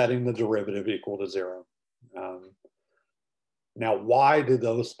by setting the derivative equal to 0. Now, why do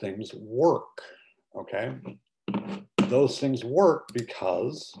those things work? Okay, those things work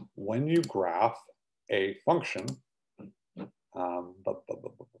because when you graph a function, sorry, I'm trying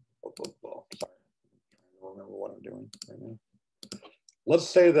to remember what I'm doing right now. Let's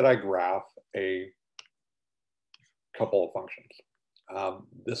say that I graph a couple of functions.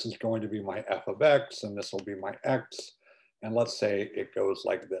 This is going to be my f of x, and this will be my x. And let's say it goes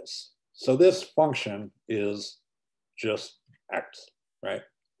like this. So this function is just x, right?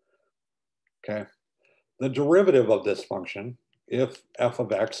 Okay. The derivative of this function, if f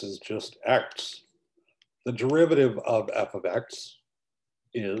of x is just x, the derivative of f of x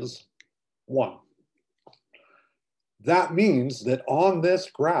is 1. That means that on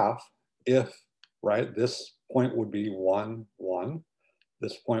this graph, if, right, this point would be 1, 1,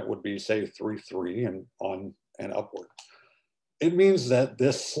 this point would be, say, 3, 3, and on and upward. It means that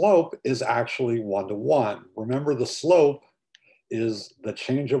this slope is actually 1 to 1. Remember, the slope is the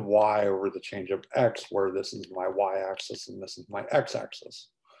change of y over the change of x, where this is my y-axis and this is my x-axis.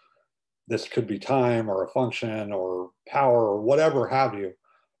 This could be time or a function or power or whatever have you,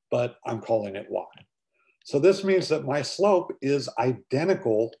 but I'm calling it y. So this means that my slope is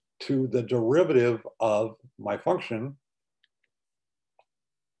identical to the derivative of my function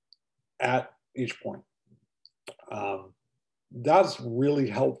at each point. That's really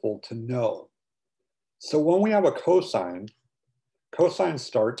helpful to know. So when we have a cosine, cosine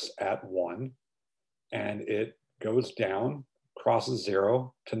starts at 1 and it goes down, crosses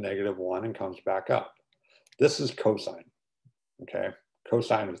 0 to -1 and comes back up. This is cosine, okay?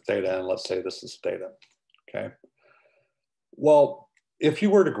 Cosine of theta, and let's say this is theta, okay? Well, if you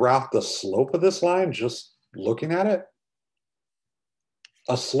were to graph the slope of this line, just looking at it,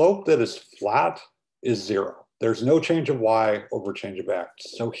 a slope that is flat is 0. There's no change of y over change of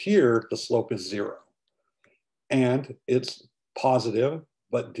x. So here, the slope is 0. And it's positive,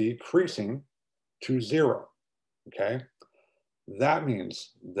 but decreasing to 0, okay? That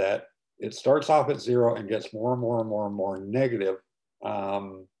means that it starts off at 0 and gets more and more and more and more negative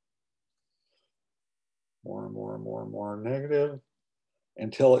more and more and more and more negative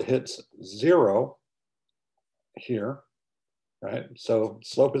until it hits 0 here, right? So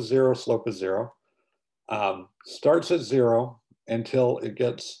slope is 0, slope is 0. Starts at 0 until it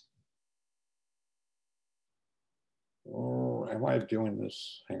gets, oh, am I doing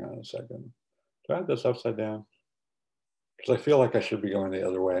this? Hang on a second. Do I have this upside down? Because I feel like I should be going the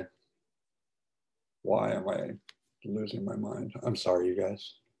other way. Why am I losing my mind? I'm sorry, you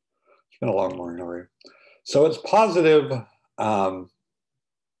guys. It's been a long morning already. So it's positive.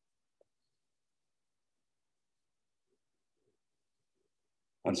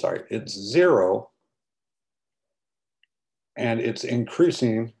 I'm sorry, it's 0 and it's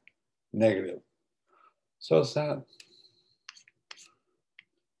increasing negative. So is that,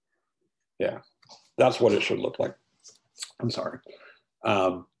 yeah, that's what it should look like. I'm sorry.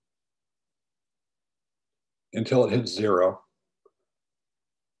 Until it hits 0.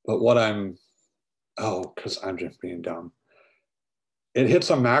 But what because I'm just being dumb. It hits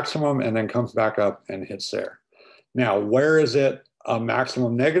a maximum and then comes back up and hits there. Now, where is it a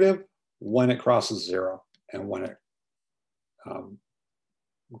maximum negative? When it crosses 0. And when it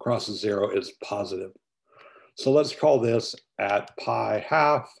crosses 0, it's positive. So let's call this at pi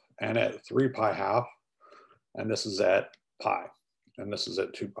half and at 3 pi half. And this is at pi. And this is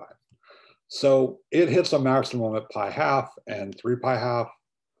at 2 pi. So it hits a maximum at pi half and 3 pi half.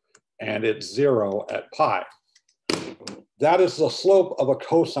 And it's 0 at pi. That is the slope of a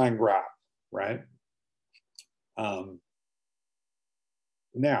cosine graph, right?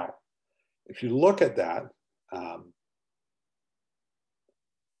 Now, if you look at that,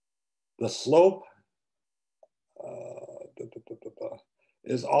 the slope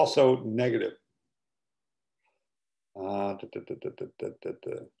is also negative.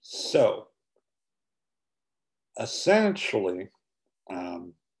 So, essentially,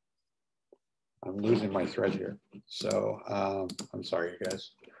 I'm losing my thread here. So I'm sorry, you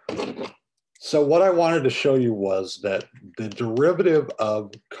guys. So what I wanted to show you was that the derivative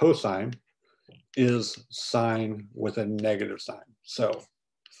of cosine is sine with a negative sign. So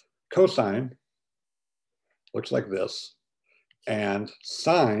cosine looks like this, and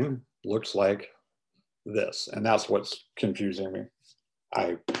sine looks like this. And that's what's confusing me.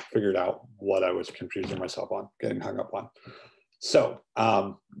 I figured out what I was confusing myself on, getting hung up on. So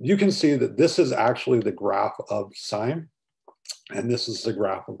you can see that this is actually the graph of sine, and this is the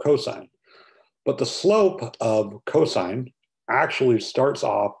graph of cosine. But the slope of cosine actually starts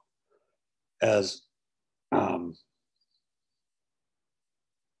off as,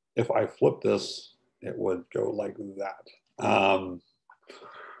 if I flip this, it would go like that.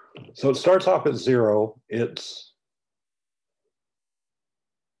 So it starts off at 0. It's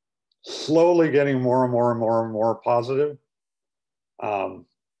slowly getting more and more and more and more positive.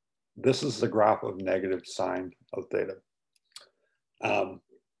 This is the graph of negative sine of theta. I'm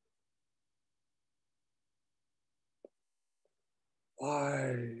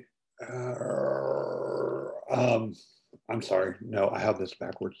sorry. No, I have this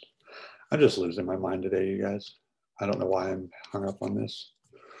backwards. I'm just losing my mind today, you guys. I don't know why I'm hung up on this.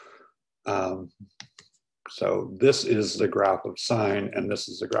 So this is the graph of sine, and this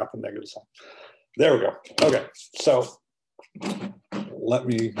is the graph of negative sine. There we go. Okay, so let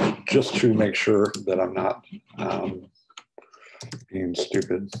me, just to make sure that I'm not being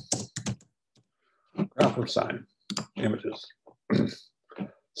stupid. Graph of sine, images.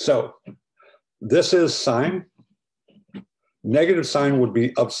 So this is sine. Negative sine would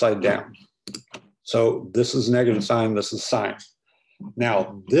be upside down. So this is negative sine, this is sine.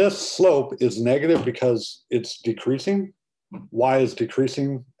 Now, this slope is negative because it's decreasing. Y is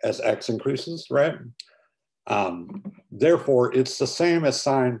decreasing as x increases, right? Therefore, it's the same as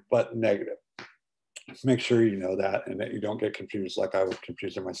sine, but negative. Make sure you know that and that you don't get confused like I was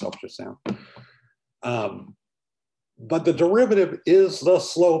confusing myself just now. But the derivative is the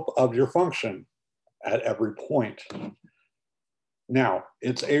slope of your function at every point. Now,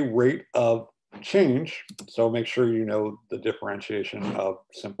 it's a rate of change, so make sure you know the differentiation of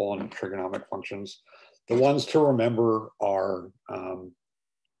simple and trigonomic functions. The ones to remember are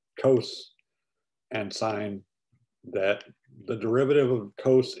cos and sine, that the derivative of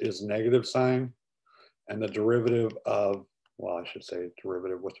cos is negative sine, and the derivative of, well, I should say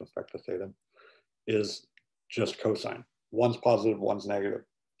derivative with respect to theta, is just cosine. One's positive, one's negative.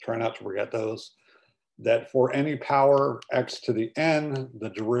 Try not to forget those. That for any power x to the n, the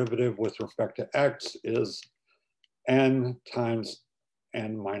derivative with respect to x is n times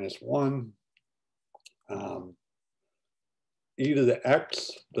n minus 1. E to the x,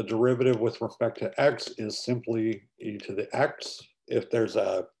 the derivative with respect to x is simply e to the x. If there's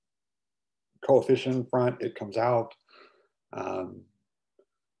a coefficient in front, it comes out.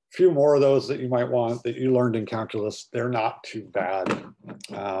 Few more of those that you might want that you learned in calculus. They're not too bad.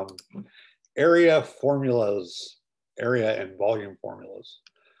 Area formulas, area and volume formulas.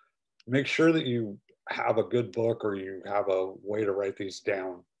 Make sure that you have a good book or you have a way to write these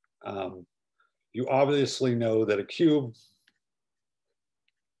down. You obviously know that a cube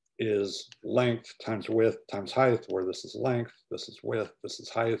is length times width times height, where this is length, this is width, this is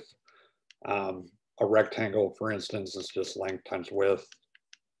height. A rectangle, for instance, is just length times width.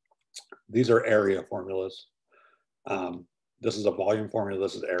 These are area formulas. This is a volume formula,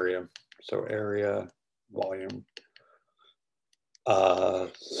 this is area. So area, volume.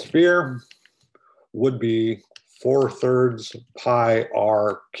 Sphere would be 4/3 pi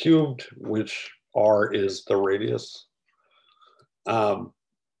r cubed, which r is the radius.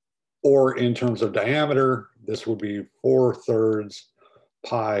 Or in terms of diameter, this would be 4/3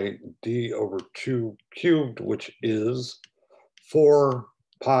 pi d over 2 cubed, which is 4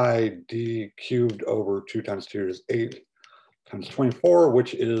 pi d cubed over 2 times 2 is 8 times 24,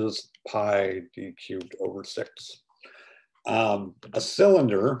 which is pi d cubed over 6. A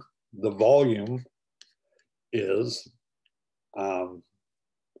cylinder, the volume is,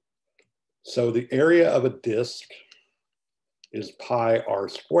 so the area of a disk is pi r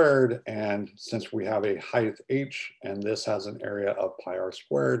squared, and since we have a height h and this has an area of pi r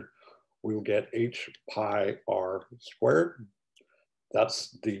squared, we will get h pi r squared.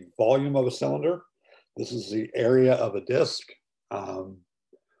 That's the volume of a cylinder. This is the area of a disk.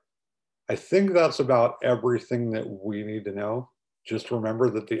 I think that's about everything that we need to know. Just remember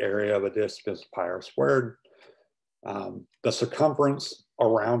that the area of a disk is pi r squared. The circumference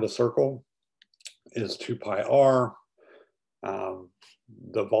around a circle is 2 pi r.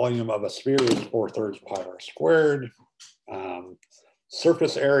 The volume of a sphere is 4/3 pi r squared.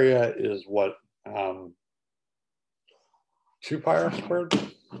 Surface area is what, 2 pi r squared?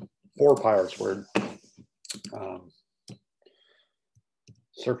 4 pi r squared.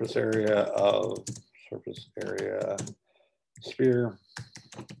 Surface area sphere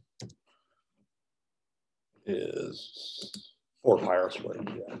is 4 pi r squared.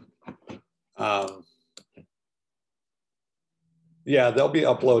 Yeah, they'll be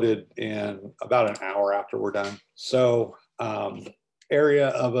uploaded in about an hour after we're done. So area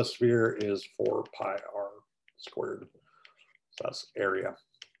of a sphere is 4 pi r squared. So that's area.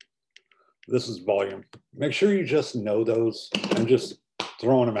 This is volume. Make sure you just know those. I'm just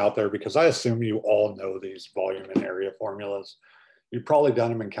throwing them out there because I assume you all know these volume and area formulas. You've probably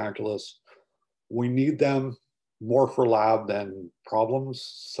done them in calculus. We need them more for lab than problems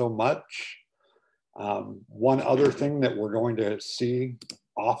so much. One other thing that we're going to see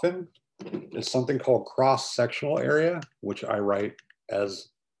often is something called cross-sectional area, which I write as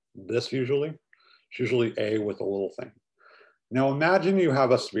this usually. It's usually A with a little thing. Now imagine you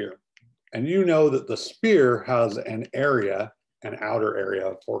have a sphere and you know that the sphere has an area, an outer area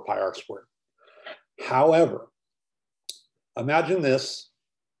of 4 pi r squared. However, imagine this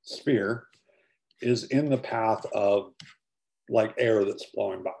sphere is in the path of like air that's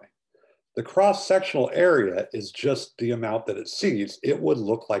flowing by. The cross-sectional area is just the amount that it sees. It would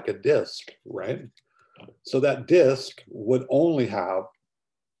look like a disk, right? So that disk would only have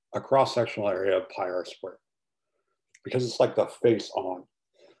a cross-sectional area of pi r squared because it's like the face on.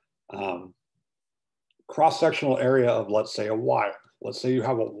 Cross-sectional area of, let's say, a wire. Let's say you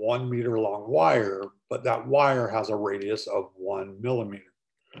have a 1 meter long wire, but that wire has a radius of 1 millimeter,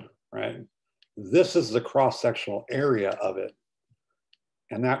 right? This is the cross-sectional area of it.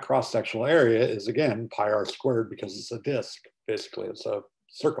 And that cross-sectional area is, again, pi r squared because it's a disk. Basically, it's a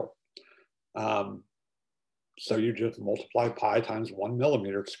circle. So you just multiply pi times 1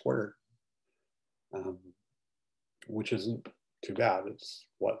 millimeter squared, which isn't too bad. It's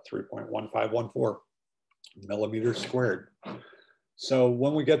what, 3.1514 millimeters squared. So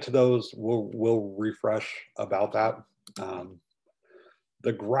when we get to those, we'll refresh about that.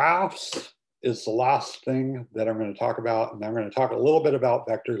 The graphs is the last thing that I'm going to talk about. And I'm going to talk a little bit about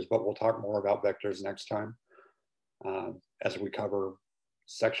vectors, but we'll talk more about vectors next time as we cover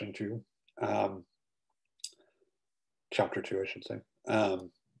section 2, chapter 2, I should say.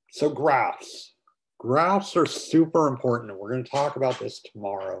 So graphs. Graphs are super important. And we're going to talk about this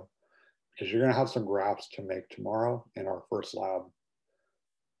tomorrow because you're going to have some graphs to make tomorrow in our first lab.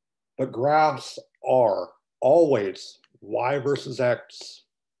 But graphs are always y versus x,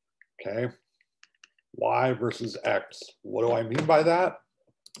 okay? Y versus x. What do I mean by that?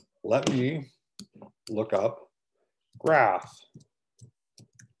 Let me look up graph.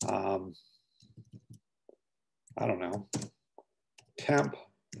 I don't know, temp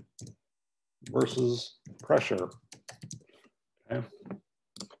versus pressure. Okay.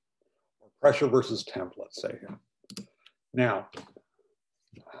 Pressure versus temp, let's say here. Now,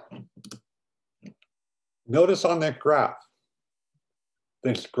 notice on that graph,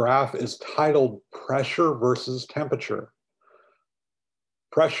 this graph is titled pressure versus temperature.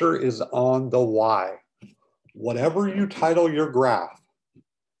 Pressure is on the Y. Whatever you title your graph,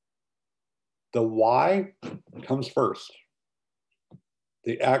 the Y comes first.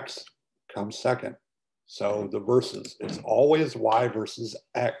 The X comes second. So the versus, it's always Y versus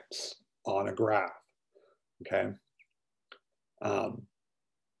X on a graph, okay?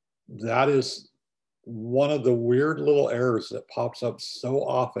 That is one of the weird little errors that pops up so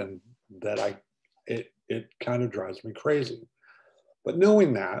often that it kind of drives me crazy. But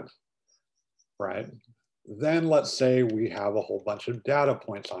knowing that, right, then let's say we have a whole bunch of data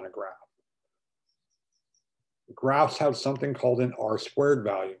points on a graph. Graphs have something called an R-squared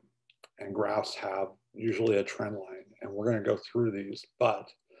value, and graphs have usually a trend line, and we're going to go through these, but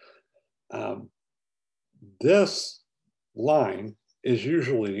this line is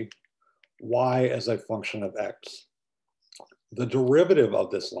usually Y as a function of X. The derivative of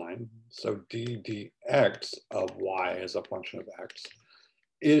this line, so d dx of Y as a function of X,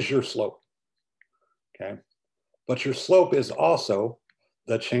 is your slope, okay? But your slope is also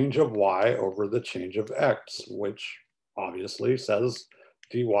the change of Y over the change of X, which obviously says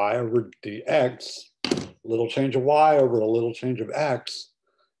dy over dx, little change of Y over the little change of X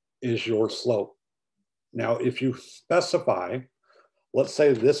is your slope. Now, if you specify, let's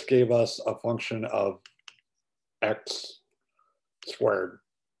say this gave us a function of X squared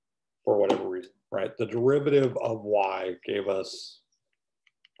for whatever reason, right? The derivative of Y gave us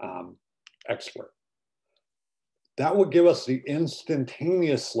X squared. That would give us the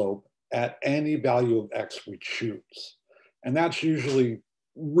instantaneous slope at any value of X we choose. And that's usually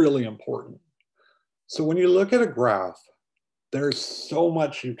really important. So when you look at a graph, there's so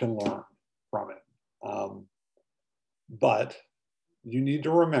much you can learn from it. But you need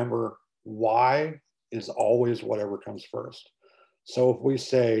to remember Y is always whatever comes first. So if we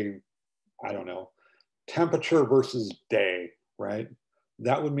say, I don't know, temperature versus day, right?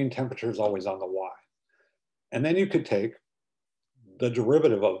 That would mean temperature is always on the Y. And then you could take the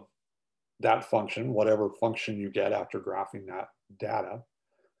derivative of that function, whatever function you get after graphing that data.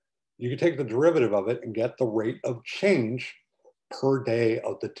 You could take the derivative of it and get the rate of change per day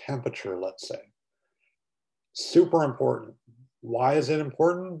of the temperature, let's say. Super important. Why is it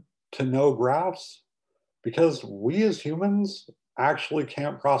important to know graphs? Because we as humans actually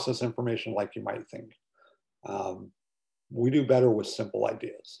can't process information like you might think. We do better with simple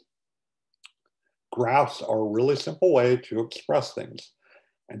ideas. Graphs are a really simple way to express things.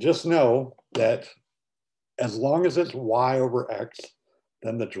 And just know that as long as it's Y over X,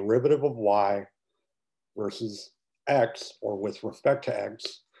 then the derivative of Y versus X, or with respect to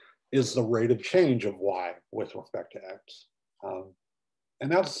X, is the rate of change of Y with respect to X.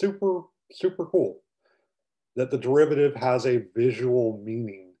 And that's super, super cool that the derivative has a visual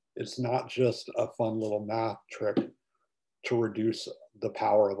meaning. It's not just a fun little math trick to reduce the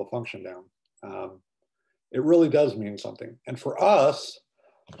power of a function down. It really does mean something. And for us,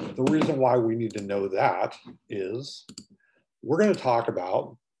 the reason why we need to know that is we're going to talk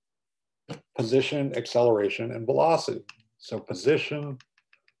about position, acceleration, and velocity. So position,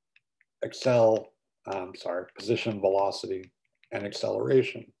 position, velocity, and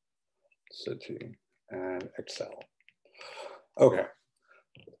acceleration. So T and accel. Okay.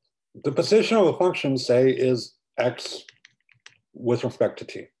 The position of a function, say, is X with respect to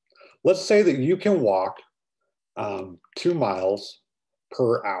T. Let's say that you can walk 2 miles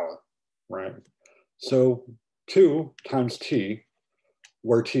per hour, right? So 2 times T,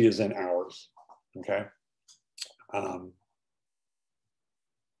 where T is in hours, okay?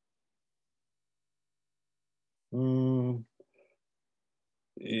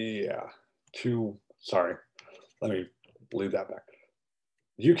 Yeah, let me leave that back.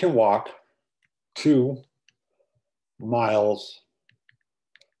 You can walk 2 miles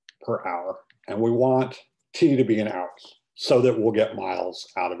per hour, and we want T to be in hours so that we'll get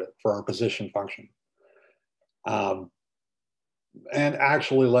miles out of it for our position function. And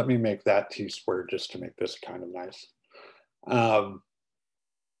actually, let me make that T squared just to make this kind of nice.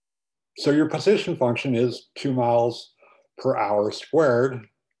 So your position function is 2 miles per hour squared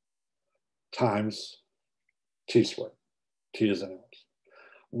times T squared. T is in hours.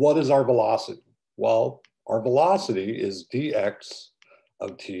 What is our velocity? Well, our velocity is dx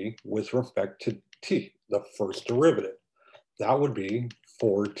of T with respect to T, the first derivative. That would be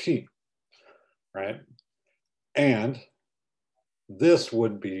 4T, right? And this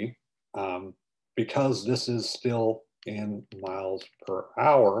would be because this is still in miles per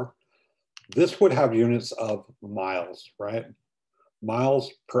hour, this would have units of miles, right?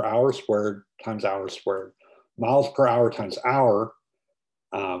 Miles per hour squared times hours squared. Miles per hour times hour,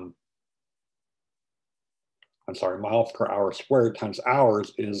 miles per hour squared times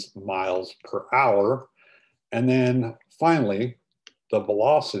hours is miles per hour. And then finally, the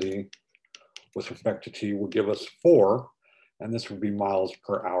velocity with respect to t would give us 4, and this would be miles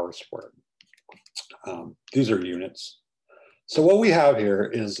per hour squared. These are units. So what we have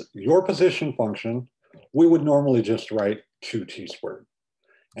here is your position function. We would normally just write 2t squared,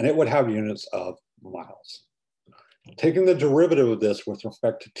 and it would have units of miles. Taking the derivative of this with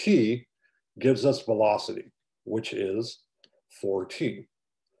respect to t gives us velocity, which is 4t,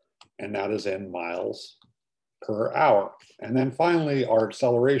 and that is in miles per hour. And then finally, our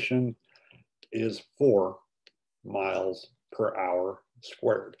acceleration is 4 miles per hour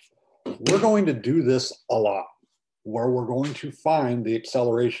squared. We're going to do this a lot, where we're going to find the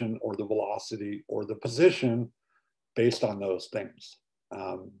acceleration or the velocity or the position based on those things.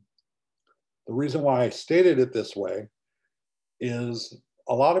 The reason why I stated it this way is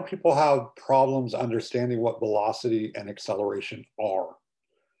a lot of people have problems understanding what velocity and acceleration are.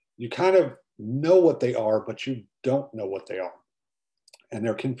 You kind of know what they are, but you don't know what they are, and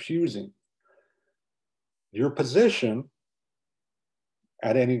they're confusing. Your position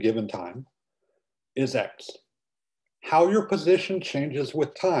at any given time is x. How your position changes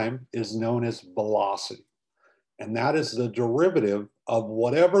with time is known as velocity, and that is the derivative of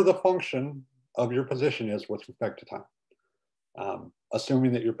whatever the function of your position is with respect to time,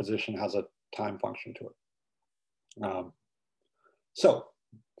 assuming that your position has a time function to it. So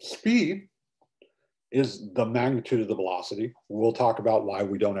speed is the magnitude of the velocity. We'll talk about why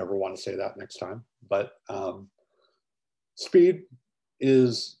we don't ever want to say that next time, but speed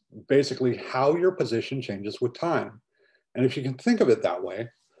is basically how your position changes with time. And if you can think of it that way,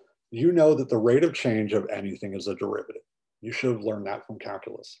 you know that the rate of change of anything is a derivative. You should have learned that from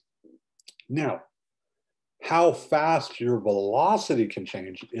calculus. Now, how fast your velocity can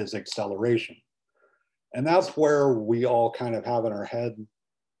change is acceleration. And that's where we all kind of have in our head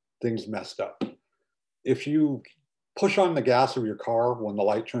things messed up. If you push on the gas of your car when the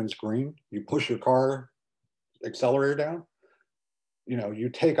light turns green, you push your car accelerator down, you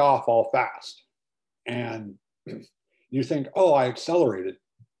take off all fast. And you think, oh, I accelerated.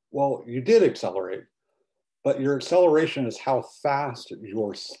 Well, you did accelerate, but your acceleration is how fast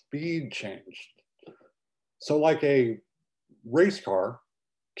your speed changed. So like a race car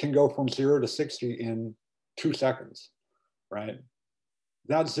can go from 0 to 60 in 2 seconds, right?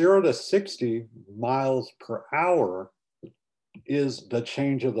 That 0 to 60 miles per hour is the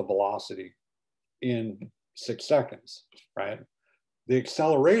change of the velocity in 6 seconds, right? The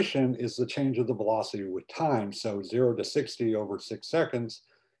acceleration is the change of the velocity with time. So 0 to 60 over 6 seconds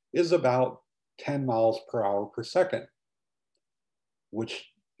is about 10 miles per hour per second,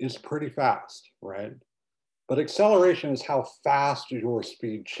 which is pretty fast, right? But acceleration is how fast your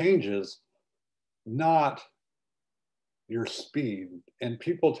speed changes, not your speed. And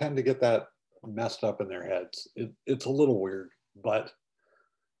people tend to get that messed up in their heads. It's a little weird, but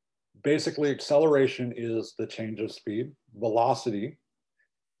basically acceleration is the change of speed. Velocity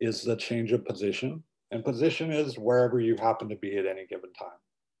is the change of position, and position is wherever you happen to be at any given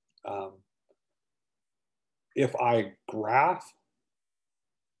time. If I graph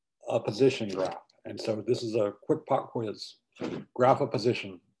a position graph, and so this is a quick pop quiz, graph a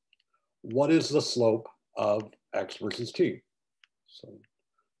position, what is the slope of x versus t? So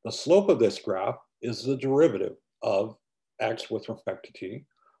the slope of this graph is the derivative of x with respect to t,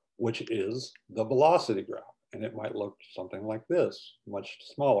 which is the velocity graph. And it might look something like this, much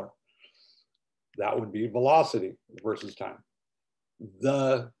smaller. That would be velocity versus time.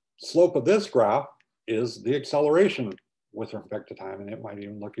 The slope of this graph is the acceleration with respect to time, and it might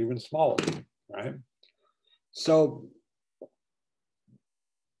even look even smaller, right? So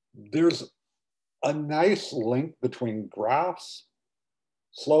there's a nice link between graphs,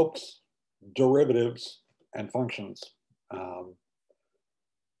 slopes, derivatives, and functions,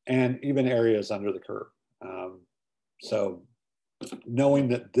 and even areas under the curve. So knowing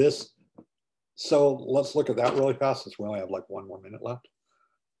that this, so let's look at that really fast since we only have like 1 more minute left.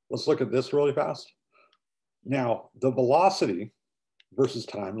 Let's look at this really fast. Now, the velocity versus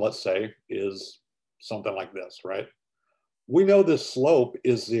time, let's say, is something like this, right? We know this slope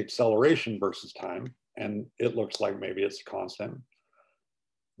is the acceleration versus time, and it looks like maybe it's constant.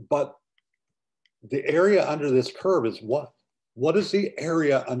 But the area under this curve is what? What is the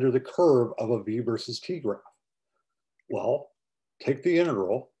area under the curve of a v versus t graph? Well, take the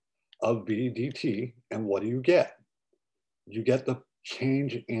integral of v dt. And what do you get? You get the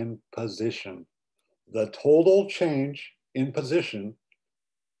change in position. The total change in position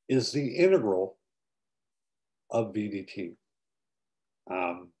is the integral of v dt.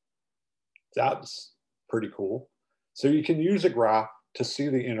 That's pretty cool. So you can use a graph to see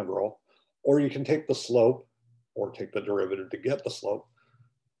the integral, or you can take the slope or take the derivative to get the slope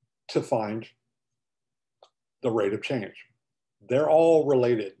to find the rate of change. They're all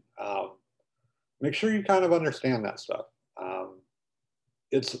related. Make sure you kind of understand that stuff.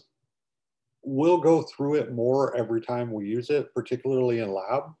 We'll go through it more every time we use it, particularly in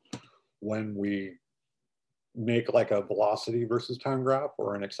lab, when we make like a velocity versus time graph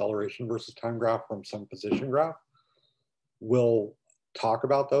or an acceleration versus time graph from some position graph. We'll talk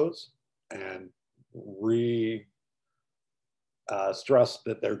about those and stress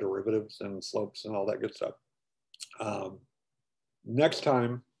that they're derivatives and slopes and all that good stuff. Next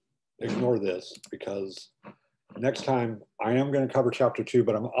time, ignore this, because next time I am going to cover chapter 2,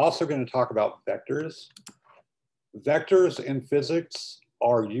 but I'm also going to talk about vectors. Vectors in physics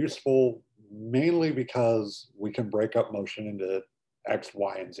are useful mainly because we can break up motion into X,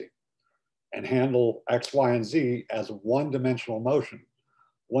 Y, and Z and handle X, Y, and Z as one-dimensional motion.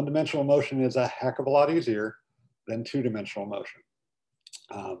 One-dimensional motion is a heck of a lot easier than two-dimensional motion.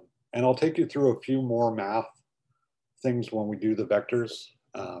 And I'll take you through a few more math things when we do the vectors,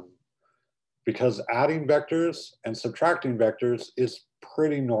 because adding vectors and subtracting vectors is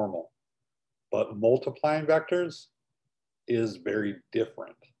pretty normal, but multiplying vectors is very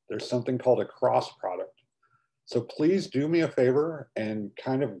different. There's something called a cross product. So please do me a favor and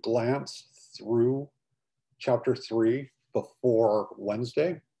kind of glance through chapter 3 before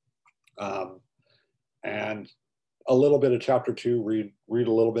Wednesday, and a little bit of chapter 2, read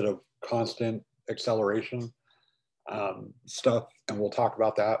a little bit of constant acceleration stuff, and we'll talk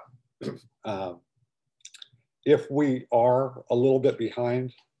about that. If we are a little bit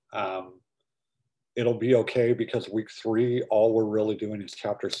behind, it'll be okay, because week 3, all we're really doing is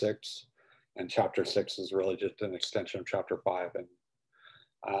chapter 6, and chapter 6 is really just an extension of chapter 5. And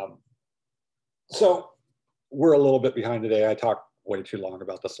so we're a little bit behind today. I talked way too long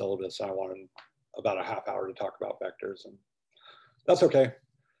about the syllabus. I wanted about a half hour to talk about vectors, and that's okay.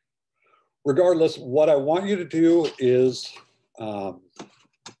 Regardless, what I want you to do is,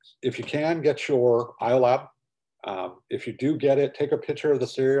 if you can, get your IOLAB. If you do get it, take a picture of the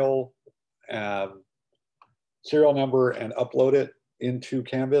serial number and upload it into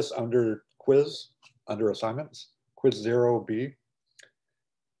Canvas under quiz, under assignments, quiz 0B.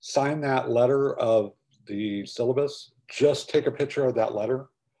 Sign that letter of the syllabus. Just take a picture of that letter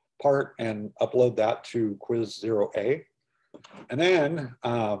part and upload that to quiz 0A. And then,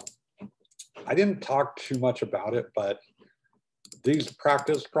 I didn't talk too much about it, but these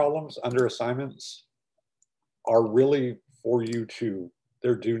practice problems under assignments are really for you to,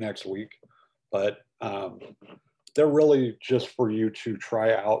 they're due next week, but they're really just for you to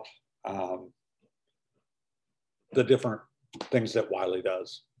try out the different things that Wiley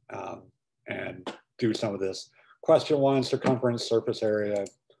does, and do some of this. Question 1, circumference, surface area,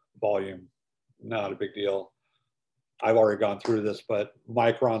 volume, not a big deal. I've already gone through this, but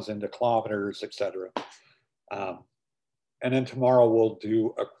microns into kilometers, etc. And then tomorrow we'll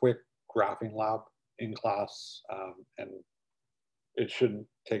do a quick graphing lab in class, and it shouldn't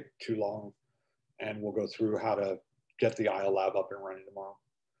take too long. And we'll go through how to get the IOLAB up and running tomorrow.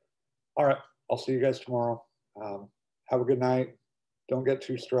 All right, I'll see you guys tomorrow. Have a good night. Don't get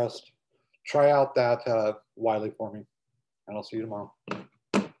too stressed. Try out that Wiley for me, and I'll see you tomorrow.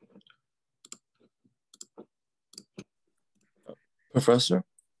 Professor?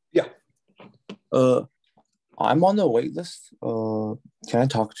 Yeah. I'm on the wait list. Can I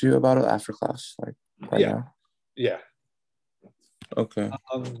talk to you about it after class? Like right now? Yeah. Okay.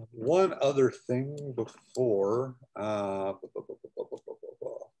 One other thing before, oh,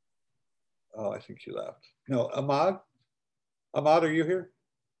 I think she left. No, Ahmad? Ahmad, are you here?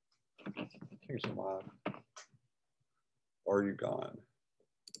 I think it's Ahmad. Or are you gone?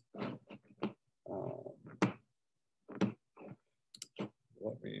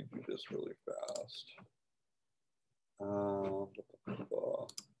 Let me do this really fast.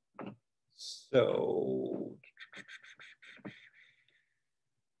 So,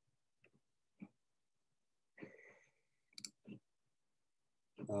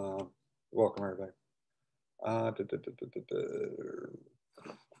 welcome everybody.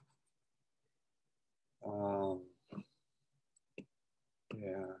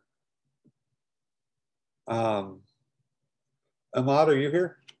 Yeah. Ahmad, are you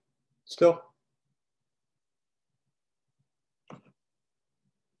here still?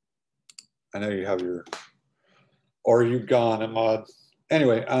 I know you have your, or you've gone, Ahmad.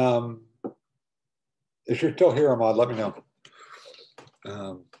 Anyway, if you're still here, Ahmad, let me know.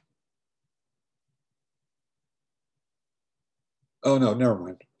 Oh no, never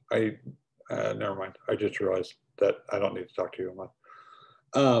mind. Never mind. I just realized that I don't need to talk to you, Ahmad.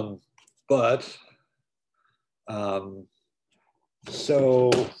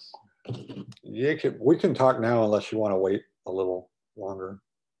 So we can talk now unless you want to wait a little longer.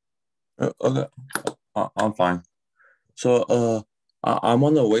 Okay, I'm fine. So I'm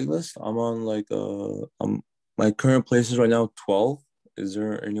on the wait list. I'm on like my current place is right now 12. Is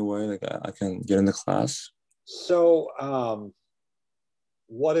there any way like I can get in the class? So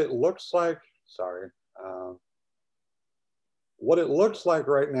what it looks like, what it looks like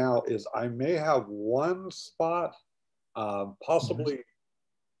right now is I may have one spot, possibly.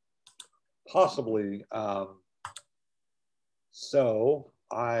 So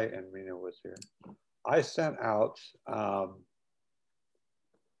and Mina was here. I sent out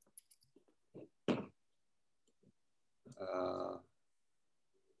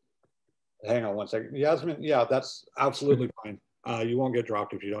hang on one second. Yasmin, yeah, that's absolutely fine. You won't get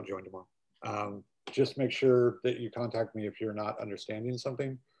dropped if you don't join tomorrow. Just make sure that you contact me if you're not understanding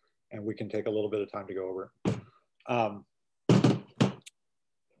something, and we can take a little bit of time to go over it.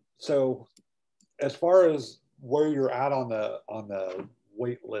 So as far as where you're at on the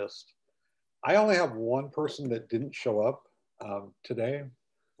wait list, I only have one person that didn't show up today.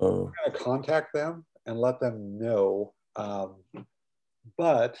 Oh. I'm going to contact them and let them know.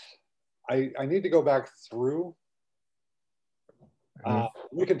 But I need to go back through.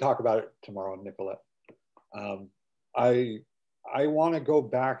 We can talk about it tomorrow, Nicolette. I want to go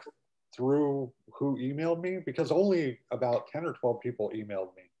back through who emailed me because only about 10 or 12 people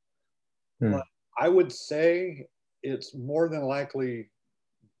emailed me. But I would say it's more than likely,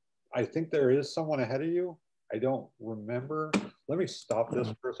 I think there is someone ahead of you. I don't remember. Let me stop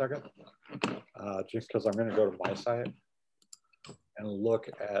this for a second, just because I'm going to go to my site and look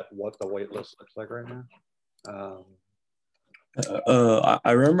at what the wait list looks like right now.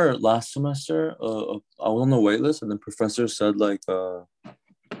 I remember last semester, I was on the wait list, and the professor said like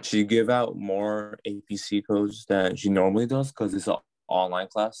she gave out more APC codes than she normally does because it's an online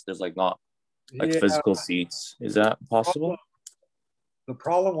class. There's like not like physical seats. Is that possible? The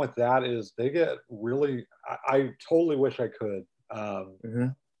problem with that is they get really, I totally wish I could.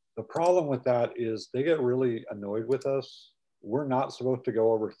 The problem with that is they get really annoyed with us. We're not supposed to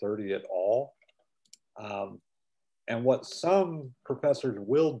go over 30 at all. And what some professors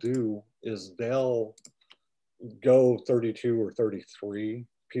will do is they'll go 32 or 33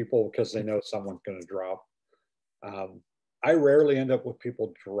 people because they know someone's going to drop. I rarely end up with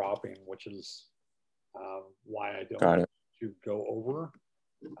people dropping, which is why I don't want to go over.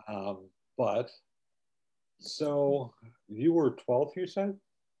 But so you were 12th, you said?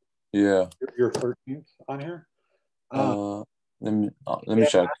 Yeah. You're 13th on here? Let me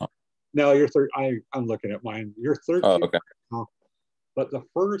check. No, you're I'm looking at mine. You're 13th. Oh, okay. But the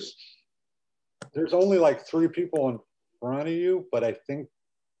first, there's only like 3 people in front of you, but I think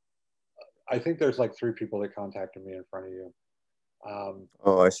there's like 3 people that contacted me in front of you.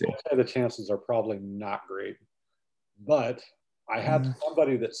 I see. The chances are probably not great. But I had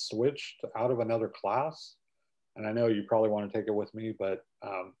somebody that switched out of another class, and I know you probably want to take it with me, but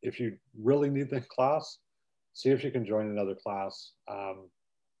if you really need the class, see if you can join another class.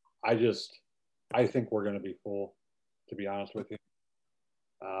 I think we're going to be full, to be honest with you.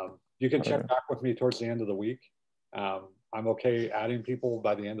 You can check back with me towards the end of the week. I'm okay adding people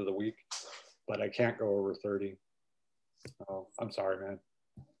by the end of the week, but I can't go over 30. Oh, I'm sorry, man.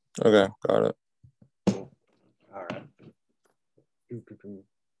 Okay, got it. Cool. All right.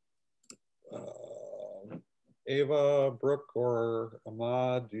 Ava, Brooke, or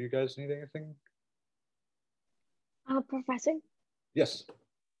Ahmad, do you guys need anything? Professor? Yes.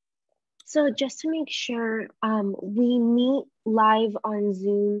 So just to make sure, we meet live on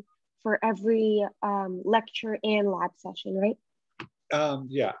Zoom for every lecture and lab session, right?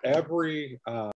 Yeah, every